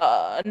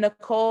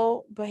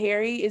 Nicole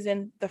Beharie is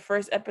in the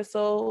first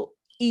episode.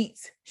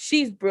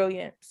 She's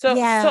brilliant. So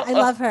yeah, I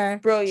love her.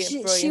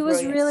 Brilliant. She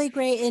was really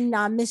great in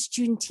Miss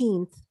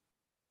Juneteenth.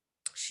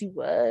 She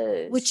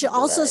was, which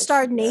also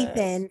starred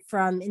Nathan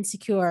from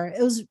Insecure.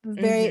 It was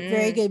very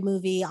very good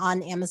movie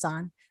on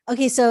Amazon.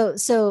 Okay,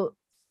 so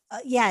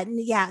yeah,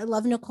 I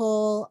love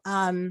Nicole.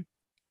 So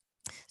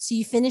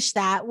you finished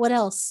that. What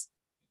else?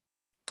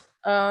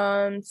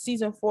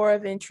 Season 4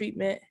 of In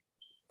Treatment.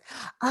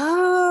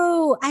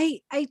 Oh,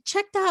 I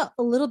checked out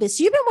a little bit.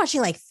 So you've been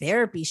watching like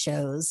therapy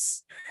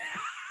shows.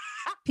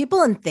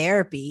 People in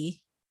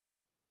therapy.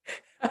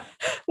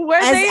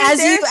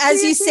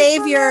 As you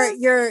save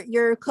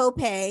your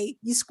copay,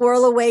 you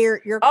squirrel away your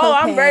copay. Oh,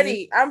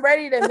 I'm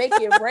ready to make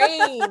it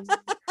rain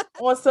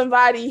on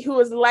somebody who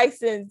is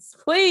licensed.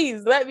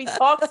 Please let me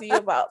talk to you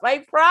about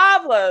my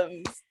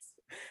problems.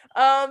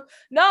 So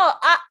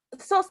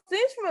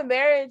Scenes from a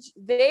Marriage,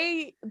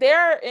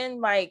 they're in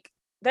like,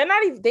 they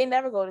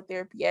never go to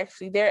therapy.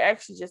 Actually, they're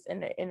actually just in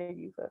the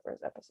interview for the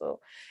first episode.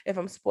 If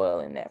I'm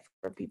spoiling that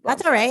for people,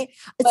 that's all right.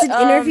 It's an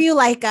interview,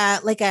 like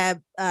a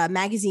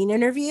magazine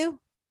interview,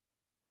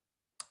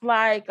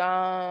 like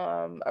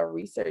a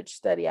research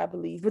study, I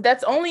believe. But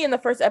that's only in the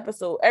first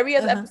episode. Every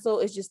other episode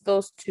is just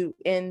those two.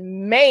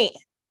 And man,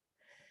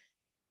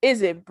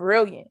 is it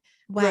brilliant!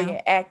 Wow.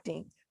 Brilliant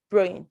acting,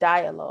 brilliant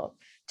dialogue.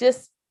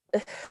 Just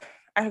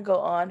I could go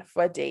on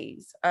for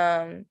days. But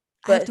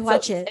I have to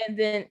watch it. And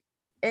then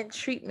In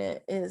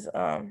Treatment is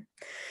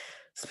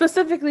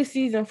specifically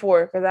season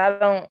 4, because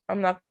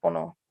I'm not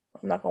gonna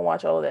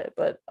watch all of that.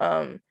 But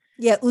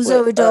yeah,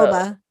 Uzo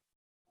Aduba.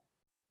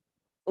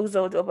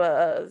 Uzo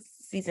Aduba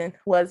season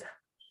was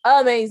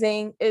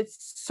amazing. It's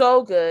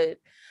so good.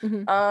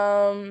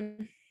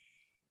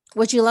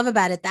 What you love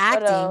about it? The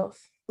acting.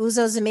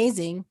 Uzo's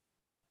amazing.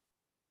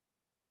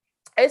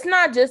 It's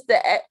not just the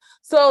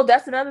so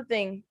that's another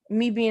thing.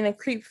 Me being a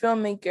creep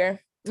filmmaker,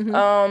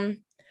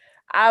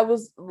 I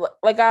was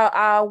like,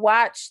 I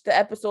watched the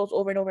episodes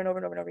over and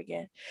over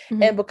again,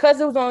 and because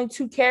it was only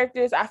 2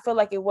 characters, I feel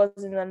like it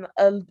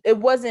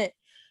wasn't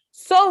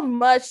so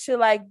much to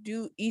like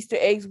do Easter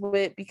eggs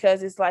with,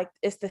 because it's like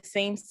it's the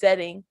same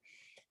setting,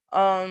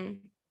 but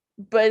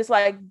it's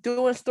like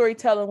doing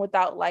storytelling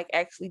without like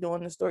actually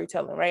doing the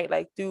storytelling, right?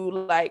 Like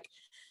through like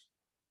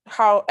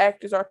how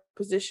actors are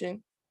positioned.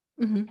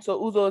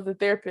 So Uzo is a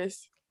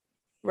therapist,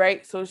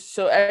 right? So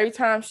every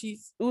time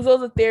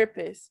Uzo's a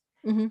therapist.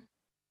 And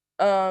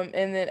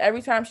then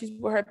every time she's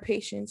with her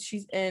patients,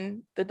 she's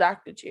in the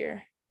doctor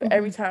chair. But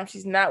every time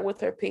she's not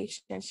with her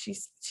patients,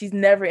 she's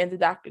never in the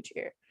doctor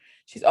chair.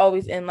 She's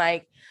always in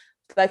like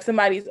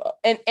somebody's,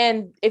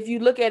 and if you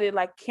look at it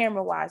like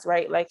camera wise,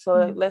 right? Like, so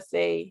like, let's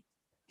say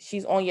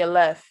she's on your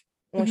left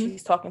when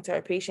she's talking to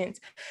her patients.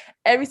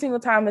 Every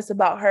single time it's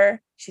about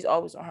her, she's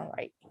always on her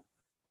right.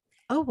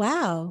 Oh,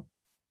 wow.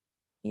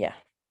 Yeah.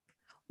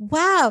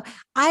 Wow.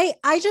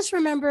 I just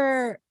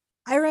remember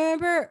I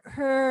remember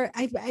her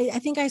I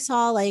think I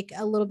saw like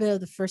a little bit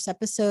of the first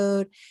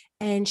episode,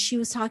 and she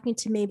was talking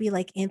to maybe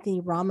like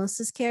Anthony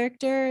Ramos's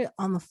character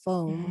on the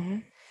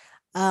phone.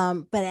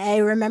 Mhm. But I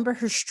remember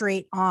her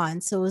straight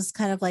on. So it was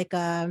kind of like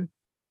it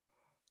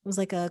was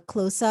like a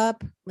close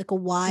up, like a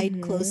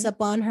wide close Mhm.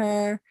 up on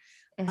her.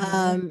 Mhm.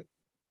 Um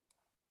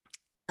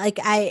like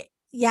I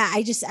yeah,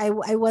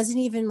 I wasn't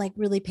even like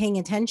really paying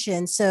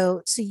attention.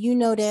 So you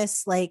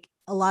notice like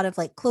a lot of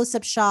like close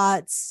up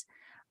shots,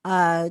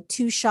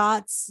 two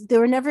shots. There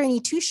were never any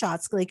two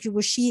shots. Like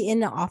was she in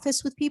the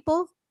office with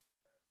people?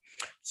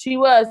 She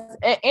was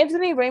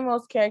Anthony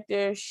Ramos'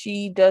 character.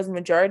 She does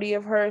majority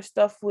of her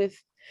stuff with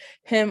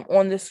him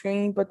on the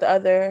screen, but the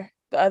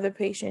other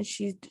patient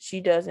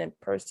she does in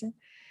person.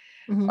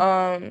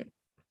 Mhm.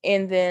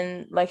 And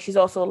then like she's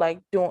also like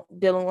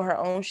dealing with her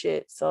own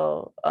shit.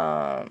 So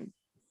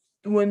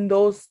when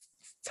those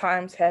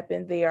times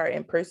happen, they are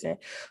in person.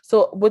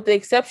 So with the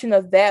exception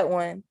of that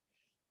one,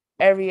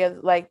 every other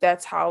like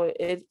that's how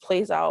it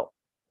plays out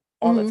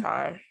all the Mhm.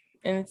 time.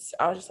 And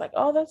I was just like,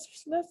 oh, that's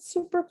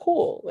super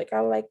cool. Like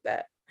I like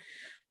that.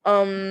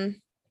 Um,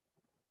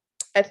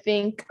 I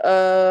think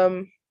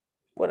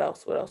what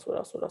else? What else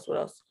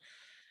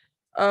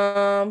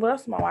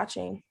am I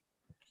watching?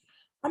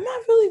 I'm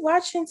not really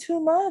watching too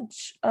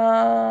much.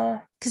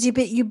 Because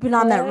you've been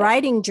on that But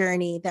writing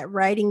journey, that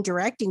writing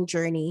directing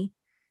journey.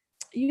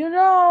 you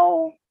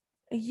know,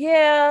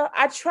 yeah,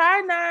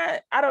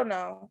 I don't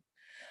know.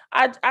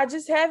 I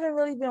just haven't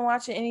really been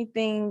watching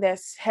anything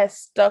that's has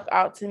stuck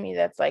out to me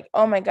that's like,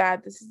 oh my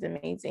God, this is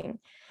amazing.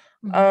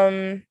 Mhm.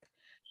 Um,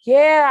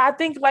 yeah, I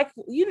think like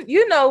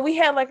we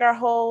had like our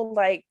whole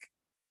like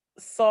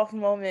soft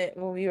moment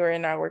when we were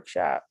in our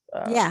workshop.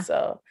 Yeah.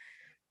 So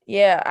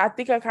yeah, I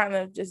think I kind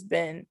of just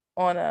been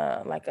on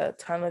a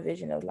tunnel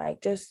vision of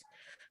like just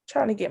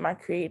trying to get my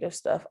creative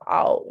stuff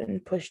out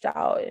and pushed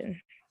out, and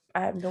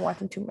I haven't been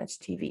watching too much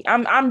TV.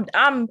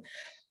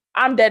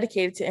 I'm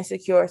dedicated to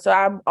Insecure, so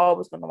I'm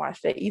always going to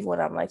watch that even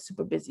when I'm like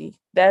super busy.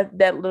 That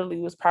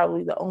literally was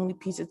probably the only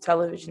piece of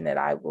television that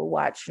I will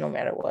watch no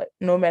matter what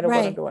I'm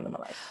Right. doing in my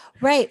life.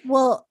 Right.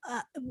 Well,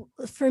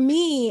 for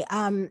me,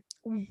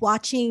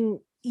 watching,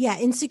 yeah,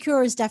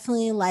 Insecure is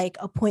definitely like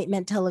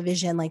appointment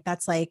television. Like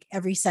that's like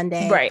every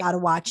Sunday, Right. gotta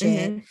watch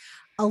it. Mm-hmm.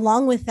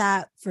 Along with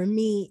that, for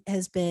me,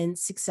 has been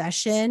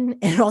Succession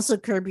and also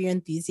Curb Your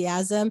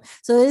Enthusiasm.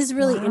 So it is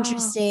really Wow.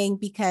 interesting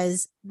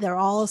because they're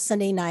all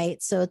Sunday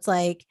night. So it's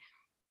like,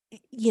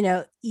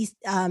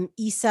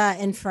 Issa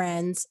and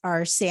Friends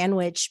are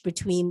sandwiched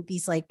between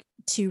these like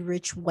two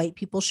rich white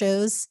people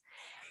shows,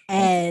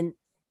 and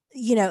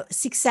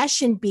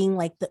Succession being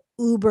like the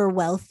uber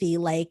wealthy,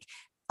 like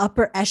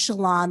upper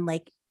echelon,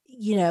 like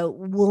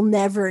we'll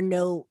never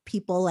know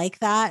people like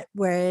that,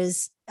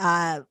 whereas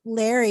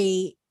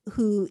Larry,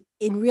 who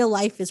in real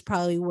life is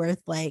probably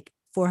worth like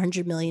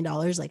 $400 million,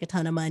 like a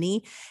ton of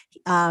money,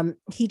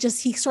 he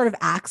sort of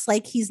acts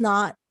like he's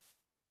not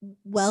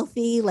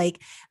wealthy.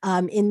 Like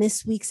in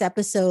this week's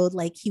episode,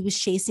 like he was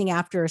chasing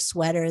after a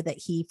sweater that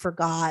he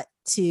forgot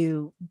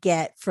to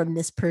get from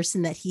this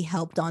person that he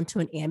helped onto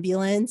an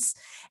ambulance,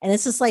 and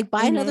it's just like,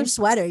 buy another Mm-hmm.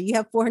 sweater, you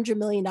have $400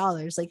 million,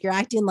 like you're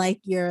acting like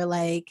you're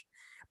like,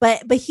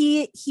 but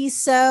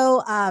he's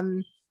so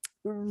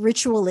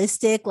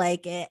ritualistic,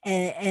 like,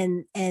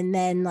 and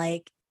then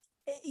like,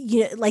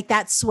 like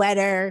that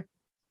sweater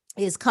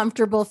is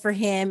comfortable for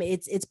him.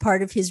 It's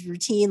part of his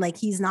routine. Like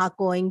he's not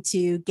going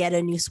to get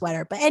a new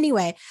sweater. But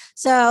anyway,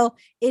 so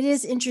it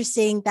is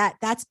interesting that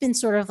that's been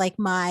sort of like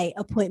my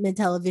appointment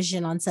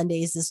television on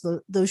Sundays, is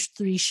those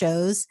three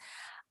shows.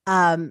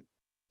 Um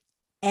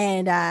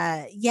and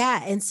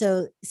yeah, and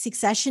so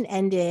Succession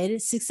ended.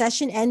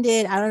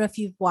 I don't know if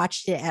you've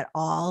watched it at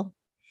all.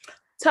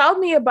 Tell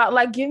me about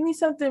like give me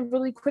something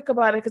really quick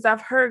about it because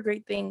I've heard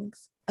great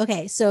things.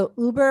 Okay, so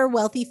uber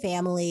wealthy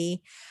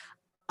family.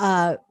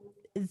 uh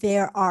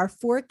there are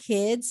four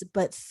kids,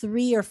 but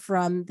three are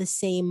from the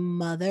same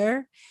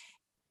mother.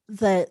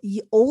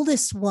 The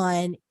oldest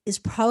one is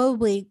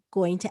probably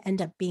going to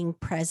end up being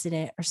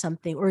president or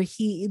something, or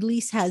he at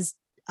least has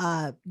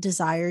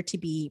desire to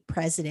be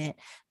president.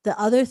 The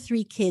other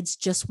three kids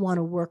just want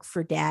to work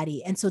for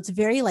daddy, and so it's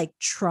very like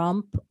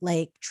Trump,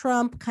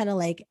 kind of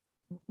like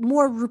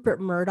more Rupert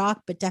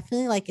Murdoch, but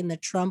definitely like in the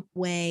Trump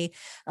way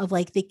of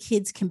like the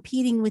kids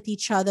competing with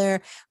each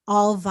other,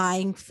 all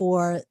vying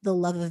for the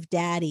love of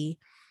daddy.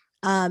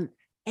 um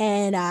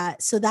and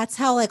so that's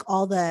how like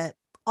all the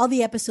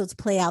episodes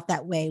play out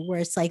that way, where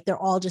it's like they're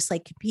all just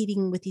like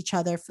competing with each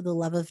other for the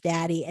love of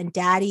daddy, and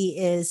daddy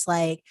is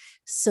like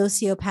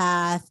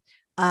sociopath,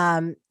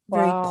 very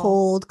Wow.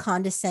 cold,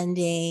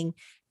 condescending,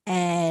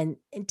 and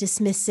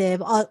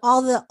dismissive,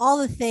 all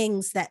the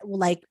things that will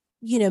like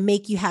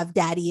make you have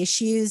daddy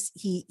issues.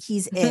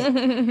 He's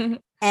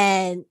it.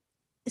 And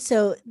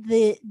so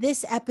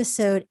this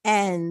episode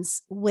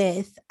ends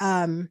with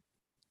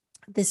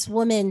this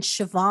woman,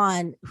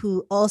 Siobhan,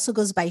 who also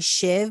goes by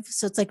Shiv.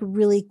 So it's like a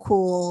really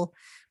cool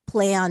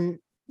play on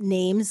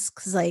names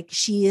because like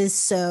she is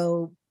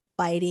so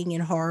biting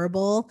and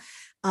horrible.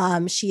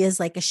 She is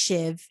like a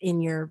shiv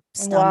in your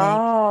stomach.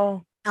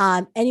 Wow.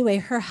 Anyway,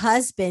 her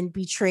husband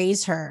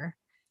betrays her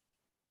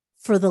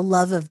for the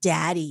love of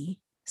daddy.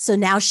 So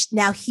now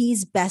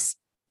he's best.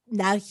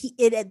 Now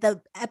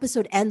the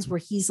episode ends where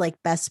he's like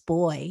best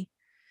boy.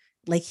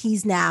 Like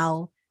he's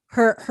now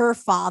her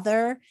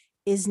father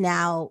is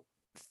now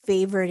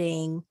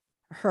favoriting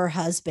her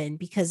husband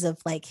because of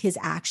like his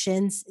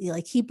actions.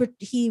 Like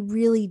he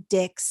really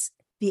dicks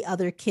the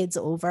other kids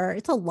over.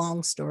 It's a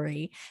long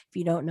story if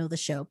you don't know the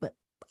show, but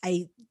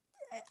I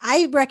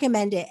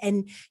recommend it.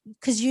 And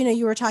because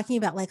you were talking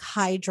about like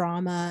high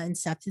drama and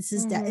stuff, this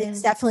is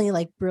it's definitely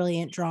like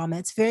brilliant drama.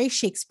 It's very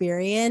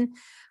Shakespearean.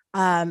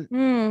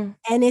 And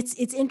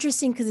it's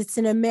interesting because it's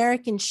an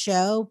American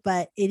show,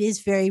 but it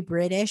is very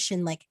British,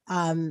 and like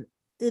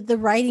the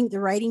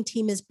writing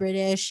team is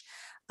British.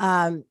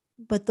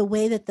 But the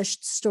way that the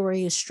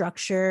story is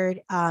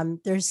structured,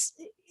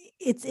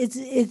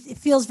 it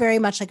feels very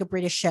much like a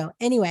British show.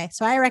 Anyway,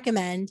 so I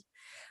recommend.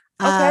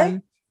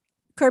 Okay.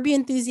 Curb Your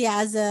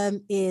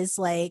Enthusiasm is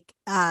like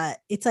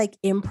it's like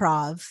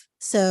improv.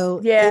 So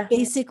Yeah.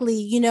 basically,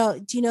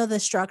 do you know the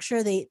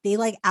structure? They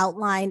like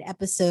outline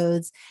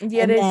episodes.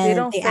 Yeah, and they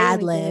don't they say ad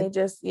anything. lib. They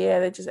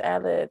just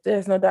ad lib.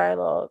 There's no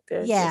dialogue.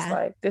 They're just Yeah.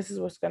 like, this is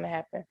what's gonna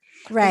happen.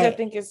 Which I Right.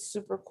 think is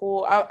super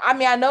cool. I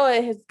mean, I know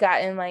it has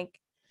gotten like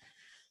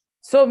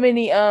so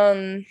many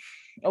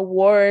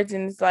awards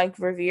and it's like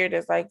revered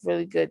as like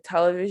really good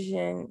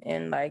television,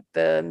 and like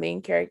the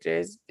main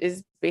character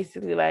is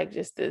basically like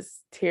just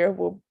this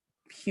terrible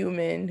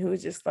human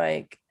who's just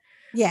like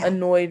Yeah.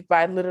 annoyed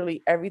by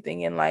literally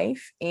everything in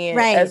life, and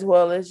Right. as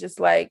well as just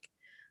like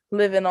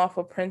living off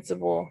a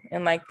principle,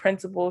 and like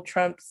principle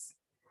trumps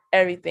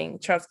everything,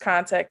 trumps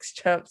context,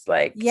 trumps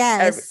like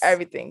Yes.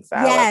 everything. So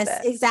yes, I like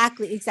that.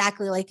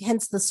 exactly. Like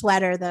hence the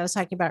sweater that I was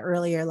talking about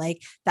earlier.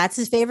 Like that's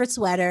his favorite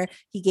sweater.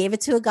 He gave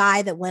it to a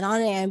guy that went on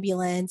an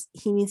ambulance.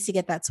 He needs to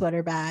get that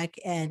sweater back,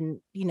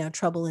 and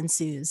trouble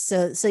ensues.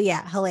 So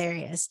yeah,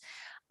 hilarious.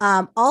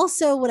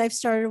 Also what I've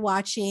started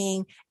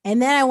watching,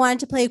 and then I wanted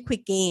to play a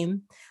quick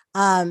game,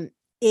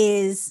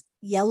 is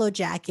Yellow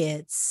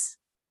Jackets.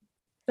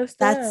 What's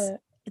that?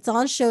 It's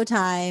on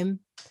Showtime.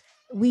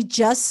 We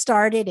just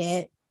started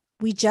it.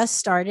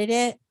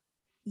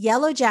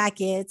 Yellow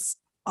Jackets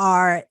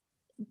are a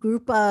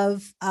group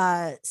of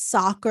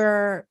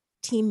soccer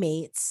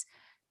teammates.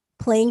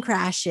 Plane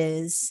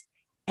crashes,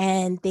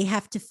 and they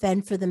have to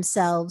fend for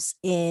themselves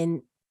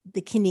in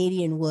the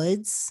Canadian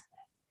woods.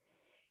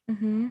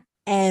 Mm-hmm.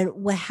 And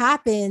what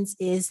happens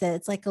is that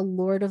it's like a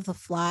Lord of the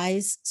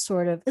Flies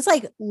sort of. It's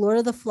like Lord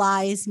of the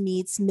Flies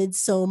meets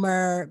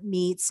Midsummer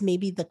meets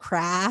maybe The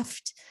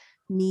Craft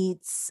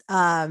meets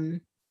I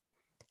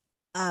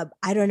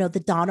don't know, the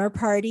Donner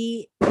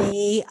Party.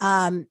 They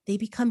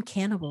become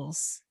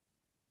cannibals.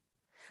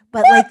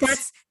 But what? Like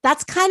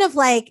that's kind of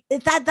like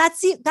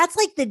that's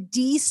like the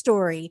D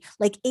story,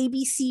 like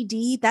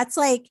ABCD. That's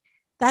like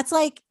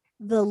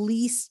the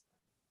least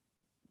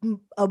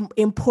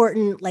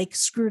important like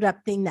screwed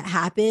up thing that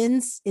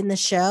happens in the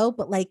show,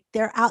 but like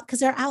they're out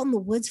in the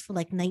woods for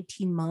like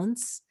 19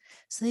 months.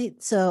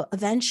 So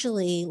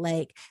eventually,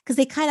 like, because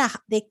they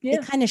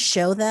kind of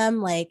show them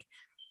like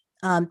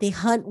they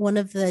hunt one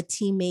of the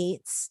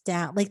teammates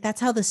down. Like that's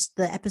how the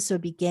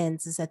episode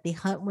begins, is that they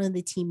hunt one of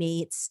the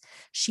teammates.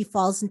 She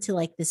falls into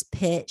like this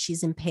pit.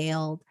 She's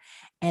impaled.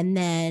 And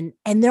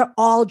they're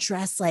all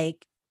dressed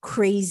like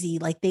crazy.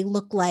 Like they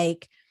look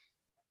like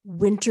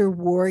winter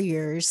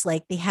warriors.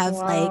 Like they have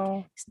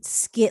like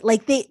skin,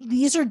 like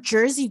these are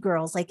Jersey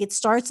girls. Like it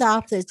starts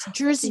off, it's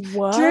Jersey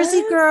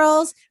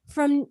girls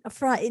from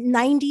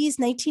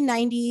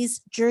 1990s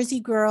Jersey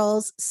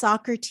girls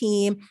soccer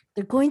team.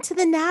 They're going to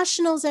the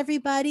nationals,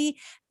 everybody.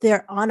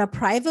 They're on a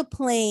private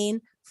plane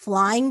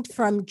flying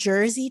from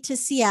Jersey to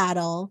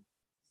Seattle.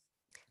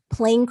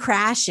 Plane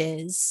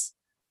crashes,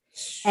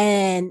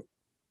 and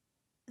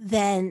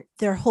then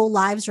their whole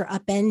lives are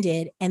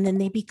upended, and then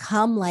they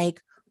become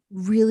like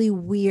really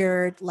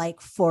weird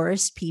like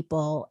forest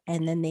people,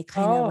 and then they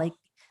kind of like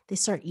they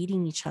start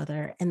eating each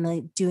other and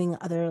like doing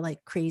other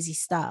like crazy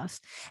stuff.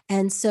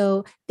 And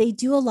so they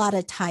do a lot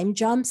of time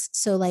jumps.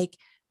 So like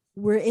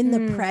we're in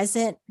the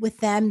present with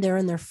them, they're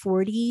in their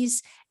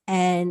 40s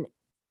and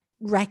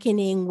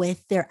reckoning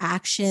with their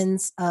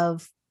actions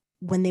of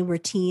when they were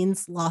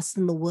teens lost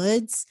in the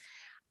woods.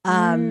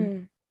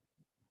 And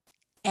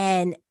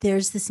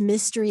there's this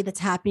mystery that's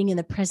happening in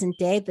the present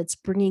day that's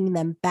bringing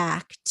them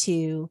back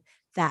to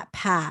that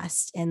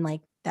past and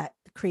like that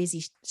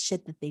crazy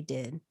shit that they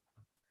did.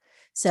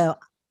 So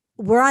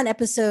we're on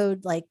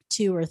episode like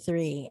 2 or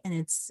 3, and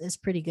it's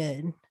pretty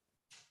good.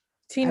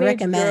 Teenage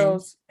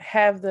girls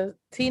have the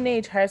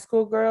teenage high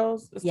school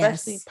girls,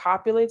 especially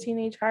popular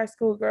teenage high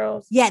school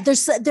girls. Yeah,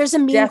 there's a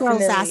Mean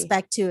Girls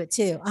aspect to it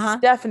too.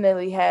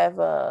 Definitely have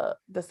the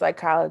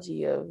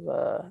psychology of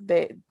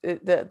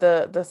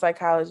the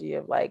psychology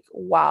of like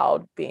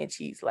wild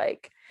banshees,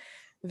 like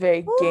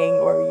very gang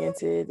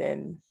oriented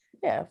and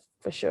Yeah,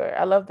 for sure.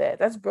 I love that.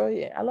 That's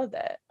brilliant. I love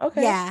that.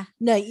 Okay. Yeah.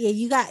 No, yeah,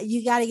 you got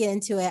to get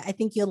into it. I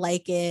think you'll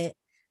like it.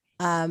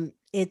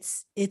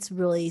 It's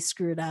really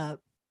screwed up.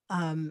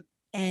 And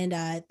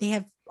they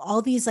have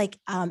all these like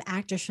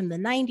actors from the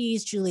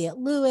 90s, Juliette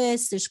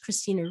Lewis, there's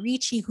Christina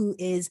Ricci, who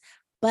is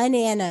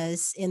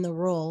bananas in the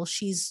role.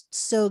 She's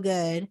so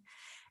good.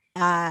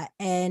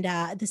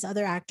 And this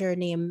other actor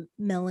named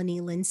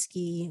Melanie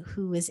Linsky,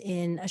 who was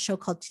in a show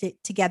called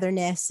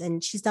Togetherness,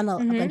 and she's done a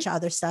bunch of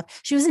other stuff.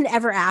 She was in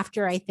Ever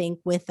After, I think,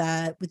 with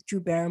Drew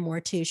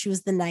Barrymore too. She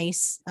was the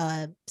nice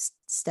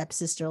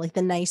stepsister, like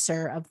the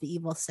nicer of the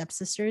evil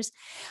stepsisters.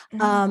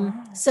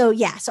 So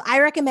yeah, so I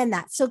recommend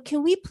that. So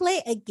can we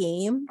play a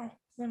game? I'm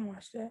gonna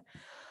watch that.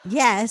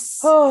 Yes.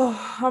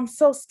 Oh, I'm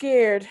so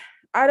scared.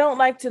 I don't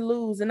like to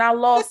lose, and I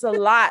lost a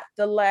lot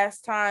the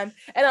last time,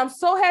 and I'm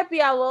so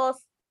happy I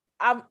lost.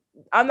 I'm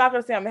not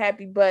gonna say I'm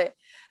happy, but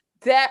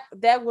that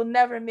will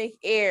never make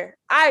air.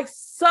 I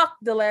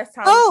sucked the last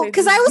time. Oh,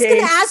 because I was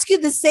gonna ask you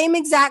the same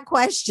exact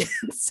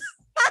questions.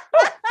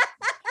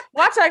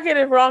 Watch I get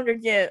it wrong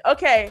again.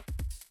 Okay.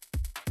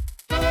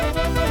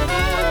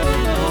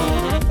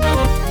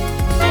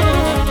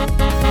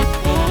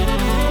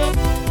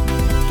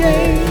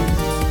 Games.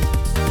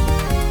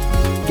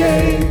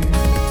 Games.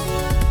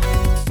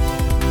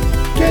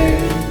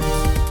 Games.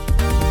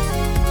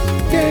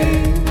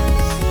 Games.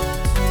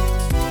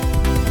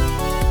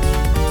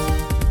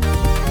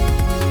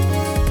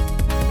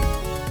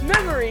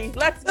 Memory.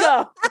 Let's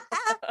go.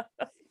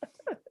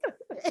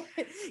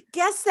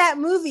 Guess that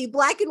movie,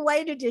 black and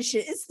white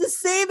edition. It's the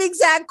same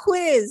exact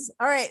quiz.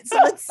 All right, so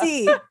let's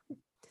see.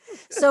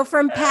 So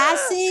from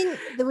Passing,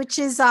 which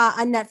is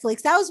on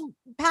Netflix,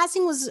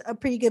 Passing was a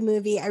pretty good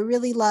movie. I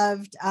really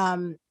loved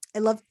I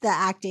loved the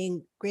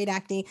acting, great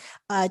acting.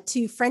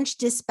 To French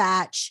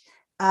Dispatch,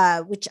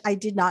 which I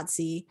did not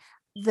see.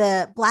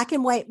 The black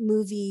and white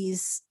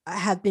movies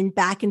have been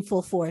back in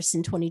full force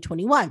in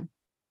 2021.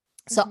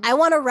 So I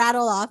want to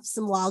rattle off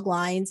some log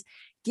lines,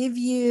 give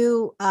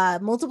you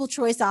multiple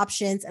choice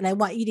options, and I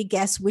want you to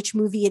guess which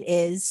movie it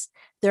is.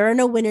 There are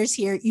no winners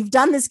here. You've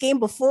done this game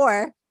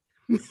before.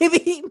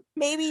 Maybe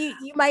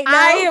you might know.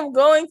 I am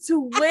going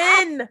to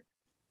win.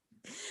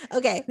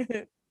 Okay.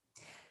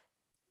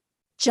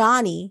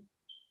 Johnny,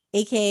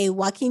 aka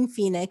Joaquin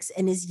Phoenix,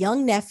 and his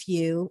young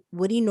nephew,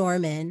 Woody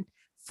Norman,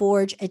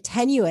 forge a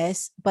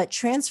tenuous but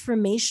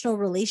transformational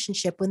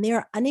relationship when they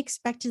are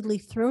unexpectedly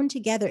thrown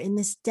together in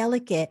this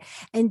delicate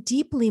and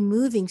deeply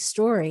moving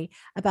story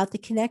about the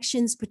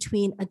connections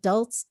between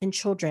adults and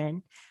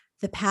children,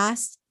 the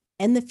past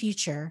and the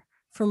future,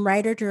 from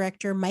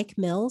writer-director Mike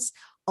Mills.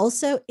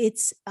 Also,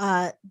 it's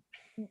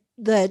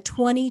the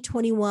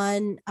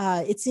 2021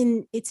 it's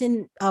in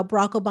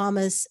Barack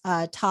Obama's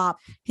top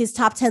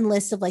 10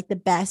 list of like the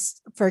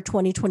best for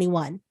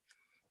 2021.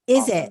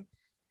 Is Awesome. it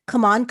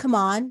Come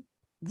On,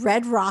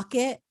 Red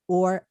Rocket,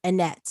 or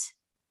Annette?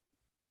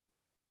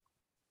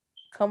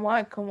 Come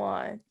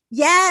on.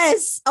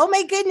 Yes. Oh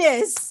my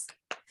goodness.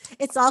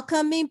 It's all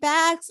coming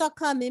back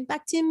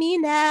to me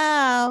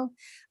now.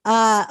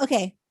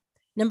 Okay.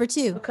 Number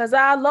 2. Because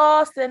I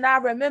lost and I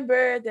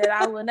remember that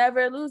I will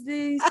never lose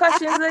these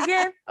questions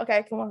again.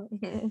 Okay, come on.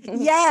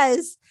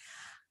 Yes.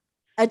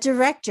 A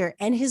director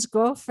and his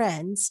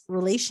girlfriend's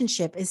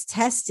relationship is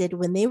tested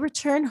when they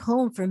return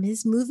home from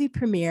his movie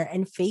premiere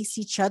and face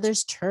each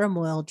other's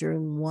turmoil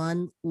during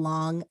one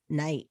long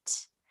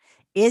night.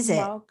 Is it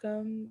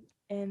Malcolm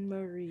and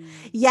Marie?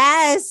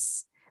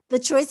 Yes. The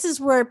choices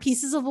were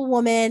Pieces of a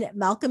Woman,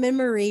 Malcolm and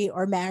Marie,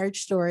 or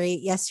Marriage Story.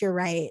 Yes, you're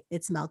right.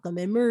 It's Malcolm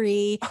and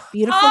Marie.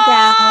 Beautiful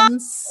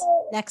gowns.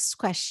 Next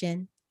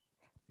question.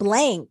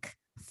 Blank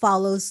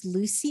follows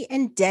Lucy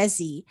and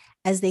Desi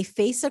as they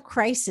face a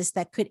crisis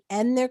that could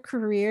end their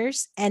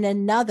careers and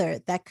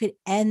another that could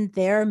end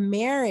their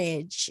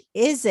marriage.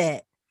 Is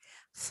it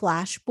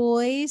Flash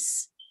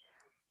Boys,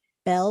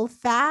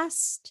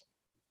 Belfast,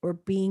 or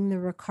Being the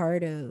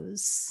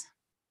Ricardos?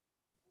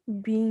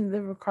 Being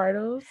the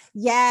Ricardos?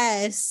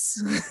 Yes.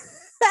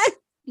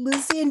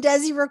 Lucy and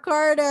Desi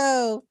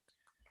Ricardo.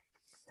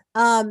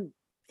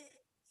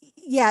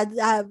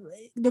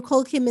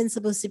 Nicole Kidman's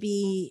supposed to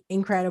be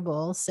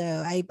incredible, so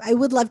I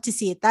would love to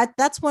see it.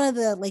 That's one of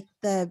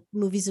the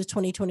movies of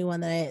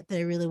 2021 that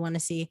I really want to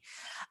see.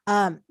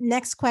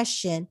 Next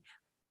question.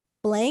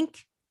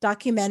 Blank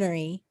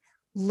documentary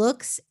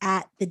looks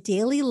at the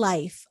daily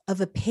life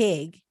of a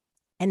pig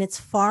and its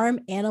farm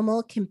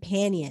animal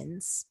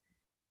companions,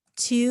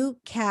 2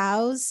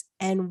 cows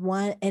and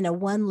a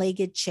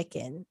one-legged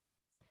chicken.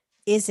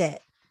 Is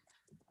it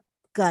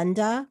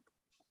Gunda,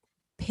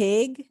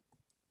 Pig,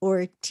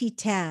 or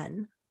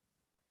Titan?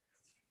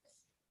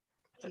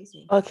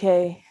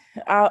 Okay.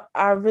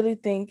 I really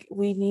think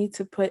we need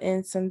to put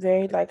in some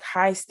very like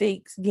high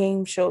stakes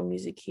game show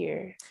music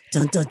here.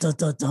 Dun, dun, dun,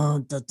 dun,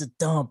 dun, dun, dun,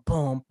 dun,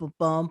 bum, bum,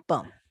 bum,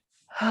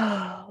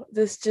 bum.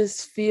 This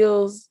just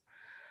feels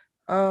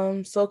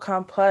so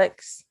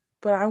complex,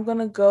 but I'm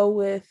gonna go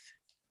with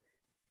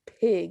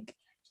Pig.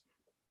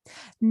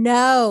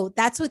 No,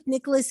 that's with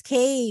Nicolas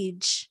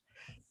Cage.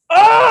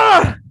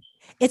 Ah!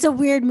 It's a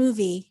weird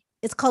movie.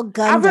 It's called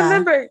I Gunda.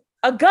 remember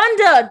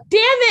Agunda.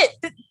 Damn it.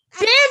 Damn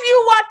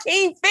you,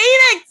 Joaquin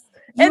Phoenix.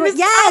 And this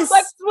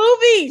complex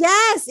movie.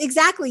 Yes,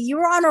 exactly. You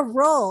were on a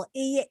roll.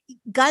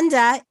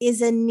 Gunda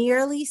is a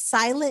nearly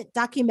silent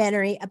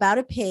documentary about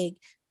a pig,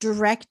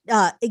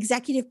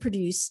 executive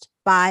produced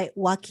by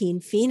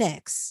Joaquin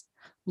Phoenix.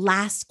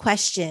 Last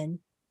question.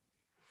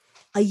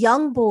 A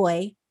young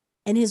boy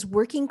and his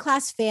working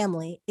class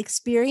family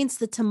experienced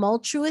the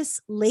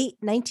tumultuous late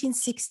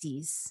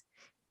 1960s.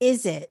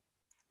 Is it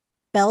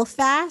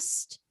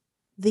Belfast,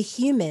 The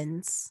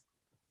Humans,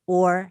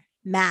 or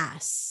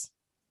Mass?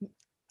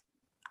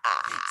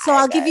 So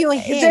I'll give you a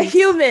hint. The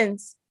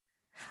Humans.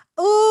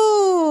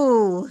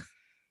 Ooh.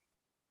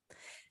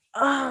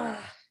 Do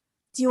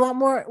you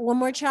want one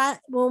more chance?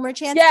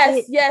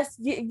 Yes.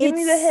 Give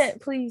me the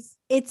hint, please.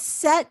 It's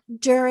set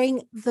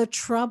during the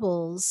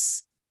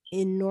Troubles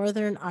in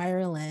Northern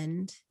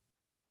Ireland.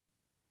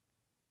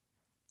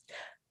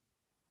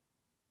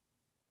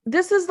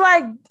 This is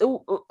like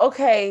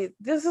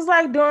This is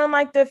like during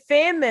like the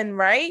famine,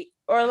 right?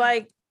 Or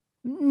like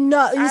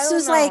no, this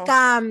was like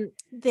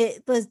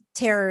the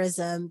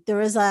terrorism. There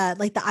was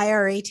like the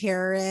IRA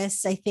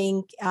terrorists, I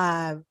think.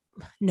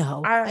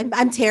 No,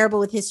 I'm terrible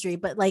with history,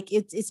 but like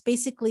it's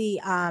basically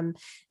I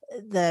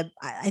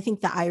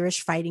think the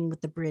Irish fighting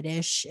with the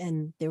British,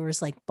 and there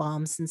was like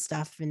bombs and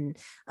stuff, and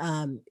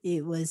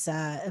it was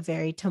a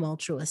very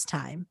tumultuous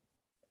time,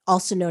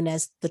 also known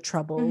as the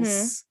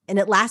Troubles, and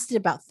it lasted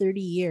about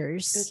 30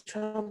 years. The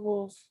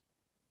Troubles.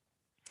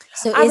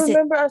 So I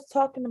remember us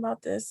talking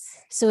about this.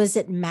 So is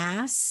it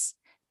Mass,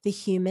 The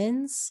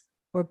Humans,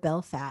 or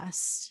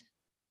Belfast?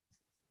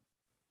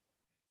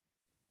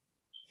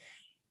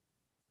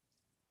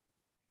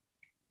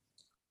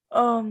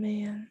 Oh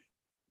man,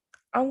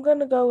 I'm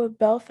gonna go with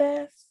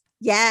Belfast.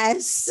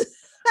 Yes.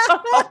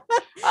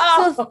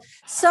 Oh.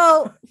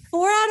 So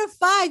 4 out of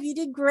 5, you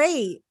did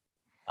great.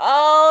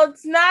 Oh,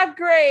 it's not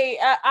great.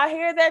 I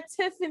hear that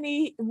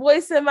Tiffany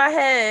voice in my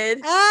head.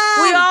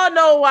 We all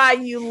know why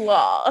you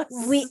lost.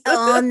 We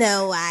all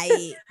know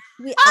why.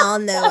 We all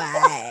know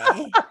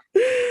why.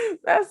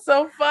 That's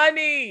so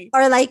funny.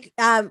 Or like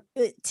to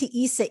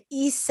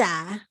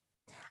Issa,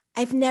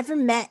 I've never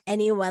met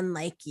anyone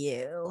like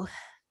you.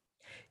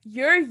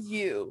 You're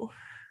you.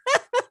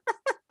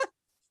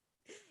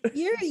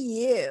 You're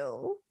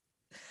you.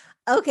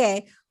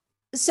 Okay.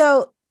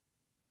 So,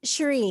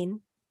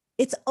 Sherean,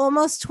 it's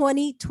almost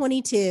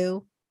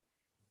 2022.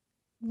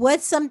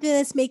 What's something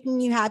that's making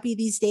you happy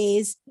these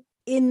days?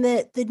 In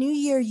the new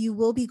year, you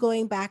will be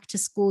going back to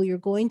school. You're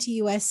going to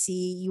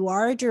USC. You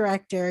are a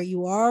director.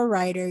 You are a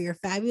writer. You're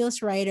a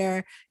fabulous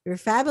writer. You're a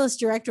fabulous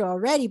director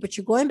already, but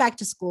you're going back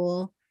to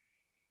school.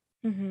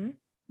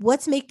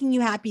 What's making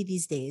you happy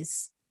these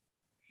days?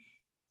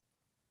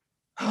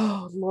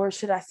 Oh, Lord,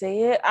 should I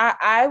say it?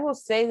 I will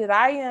say that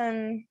I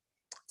am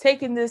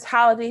taking this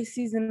holiday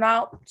season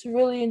out to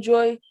really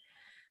enjoy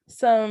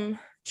some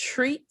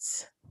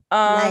treats.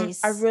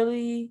 Nice. I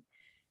really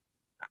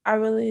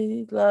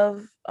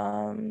love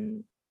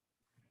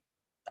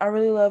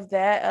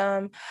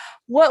that.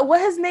 What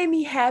has made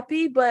me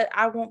happy, but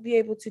I won't be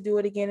able to do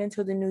it again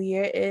until the new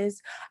year, is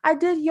I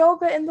did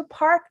yoga in the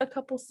park a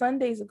couple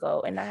Sundays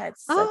ago, and I had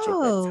such a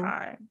good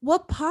time.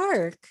 What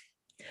park?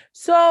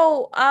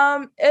 So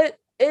it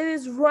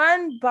is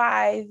run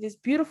by this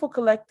beautiful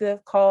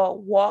collective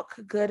called Walk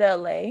Good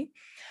LA.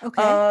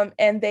 Okay.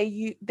 And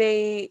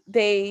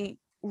they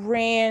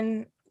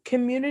ran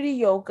community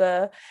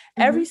yoga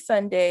every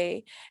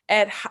Sunday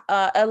at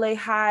LA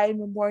High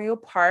Memorial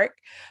Park.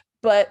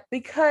 But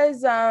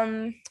because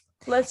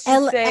let's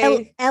just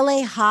say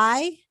LA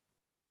High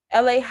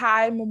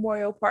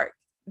Memorial Park,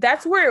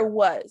 that's where it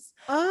was.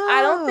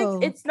 I don't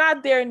think it's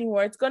not there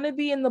anymore. It's going to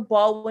be in the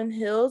Baldwin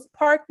Hills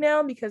Park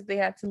now because they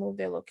had to move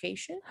their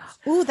location.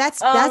 Ooh,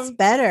 that's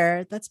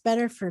better. That's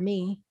better for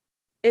me.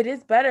 It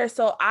is better.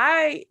 So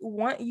I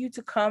want you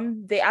to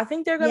come. I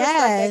think they're going to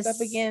start back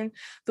up again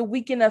the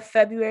weekend of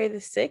February the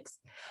 6th.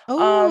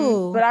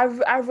 But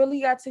I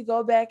really got to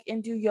go back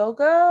and do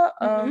yoga.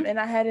 And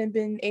I hadn't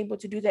been able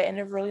to do that in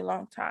a really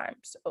long time.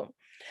 So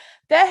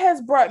that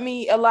has brought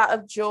me a lot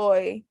of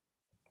joy.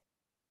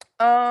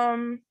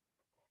 Yeah.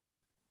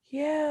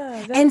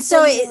 And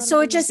so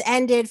it just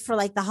ended for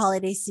like the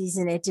holiday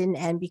season. It didn't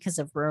end because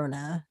of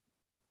Rona.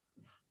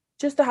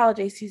 Just the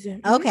holiday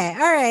season. Okay. All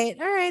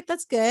right.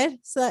 That's good.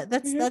 So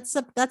that's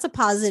a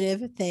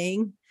positive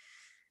thing,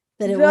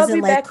 that it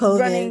wasn't like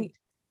COVID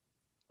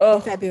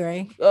in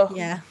February.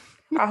 Yeah.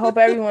 I hope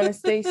everyone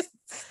stays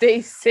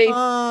safe.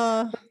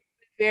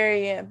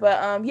 Variant.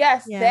 But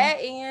yes, that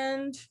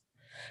and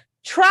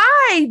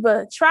Tribe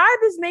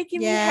is making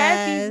me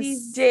happy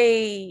these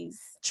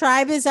days.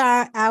 Tribe is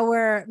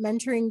our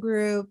mentoring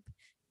group.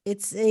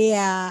 It's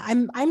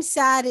I'm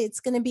sad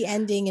it's going to be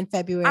ending in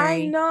February.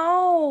 I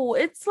know.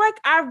 It's like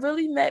I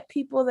really met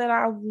people that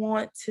I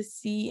want to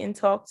see and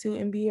talk to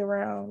and be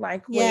around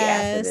like way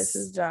after this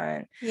is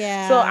done.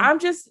 Yeah. So I'm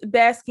just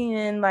basking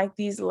in like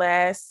these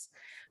last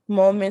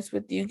moments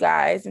with you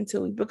guys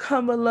until we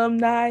become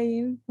alumni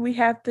and we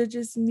have to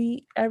just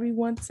meet every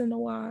once in a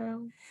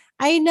while.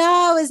 I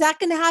know. Is that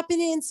going to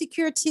happen in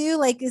Insecure too?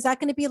 Like, is that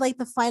going to be like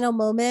the final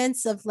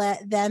moments of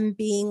them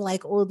being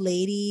like old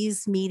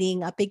ladies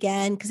meeting up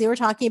again? Because they were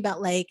talking about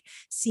like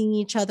seeing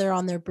each other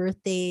on their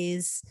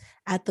birthdays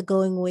at the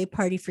going away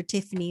party for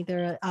Tiffany.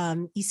 There,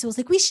 Issa was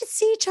like, we should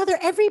see each other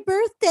every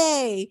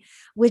birthday.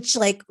 Which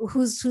like,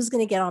 who's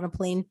going to get on a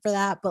plane for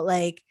that? But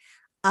like,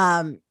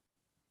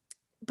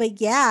 but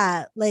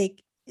yeah,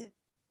 like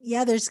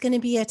yeah, there's going to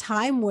be a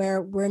time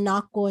where we're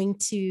not going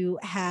to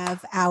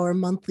have our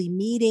monthly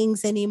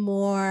meetings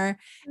anymore.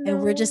 No.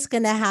 And we're just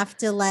going to have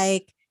to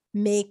like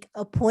make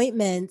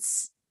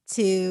appointments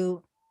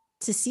to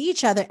see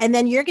each other. And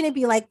then you're going to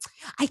be like,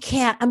 I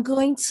can't, I'm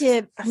going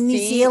to New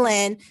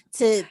Zealand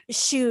to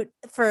shoot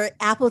for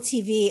Apple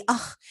TV.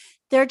 Oh,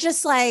 they're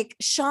just like,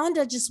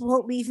 Shonda just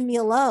won't leave me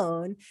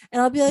alone.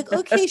 And I'll be like,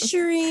 okay,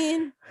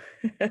 Sherean.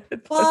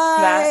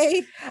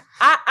 Bye.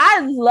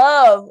 I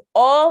love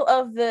all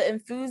of the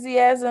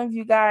enthusiasm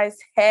you guys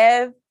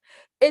have.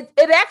 It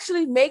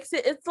actually makes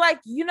it, it's like,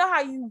 you know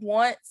how you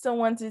want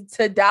someone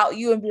to doubt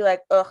you and be like,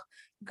 ugh,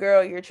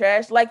 girl, you're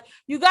trash. Like,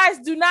 you guys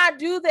do not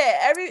do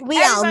that.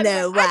 We all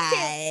know like,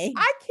 why.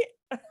 I can't.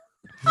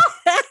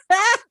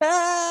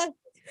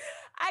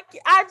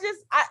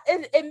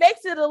 It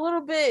makes it a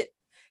little bit,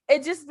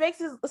 it just makes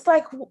it, it's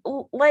like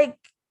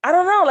I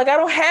don't know, like I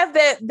don't have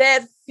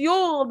that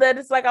fuel that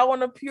it's like I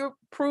want to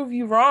prove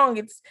you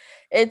wrong.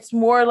 It's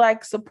more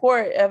like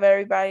support of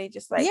everybody,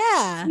 just like,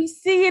 yeah, we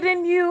see it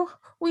in you,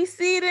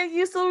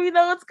 so we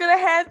know it's gonna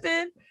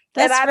happen.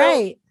 That's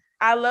right.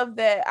 I love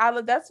that.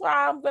 That's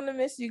why I'm gonna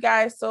miss you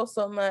guys so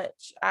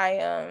much.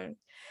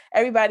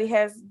 Everybody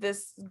has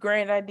this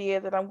grand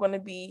idea that I'm gonna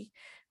be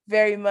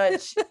very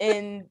much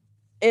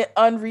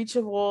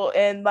unreachable,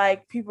 and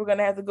like people are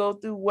gonna have to go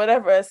through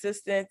whatever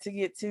assistant to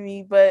get to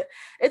me, but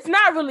it's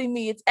not really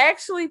me. It's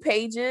actually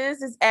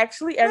Pages. It's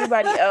actually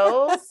everybody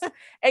else,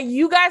 and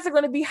you guys are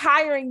gonna be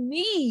hiring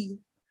me.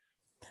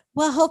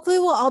 Well, hopefully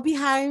we'll all be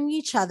hiring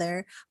each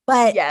other.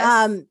 But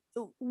yes.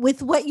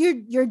 With what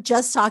you're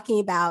just talking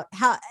about,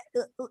 how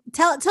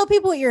tell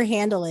people what your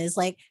handle is.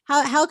 Like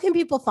how can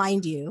people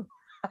find you?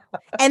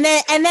 and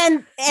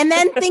then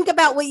think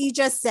about what you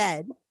just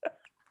said.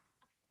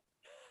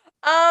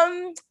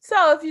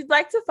 So if you'd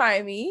like to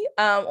find me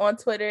on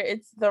Twitter,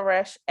 it's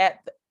at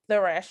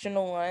the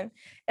rational one,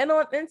 and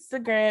on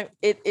Instagram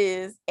it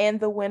is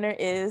and the winner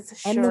is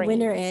Sherean. And the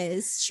winner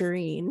is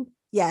Sherean.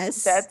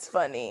 Yes, that's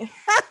funny.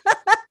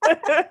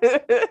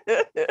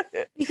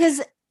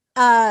 Because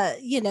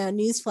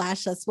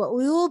newsflash, that's what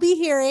we will be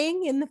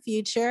hearing in the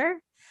future.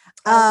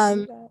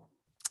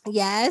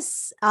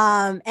 Yes.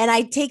 And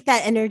I take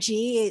that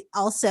energy.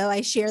 Also,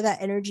 I share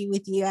that energy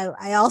with you.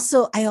 I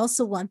also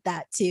want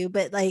that too.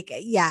 But like,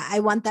 yeah, I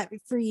want that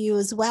for you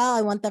as well.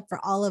 I want that for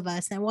all of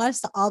us. And I want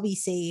us to all be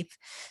safe.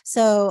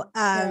 So,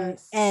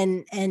 yes.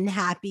 and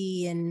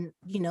happy and,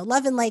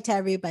 love and light to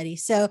everybody.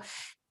 So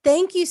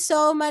thank you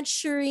so much,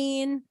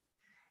 Sherean.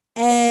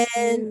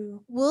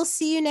 And we'll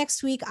see you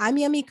next week. I'm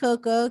Yummy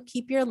Coco.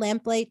 Keep your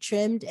lamplight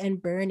trimmed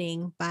and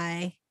burning.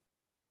 Bye.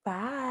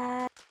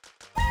 Bye.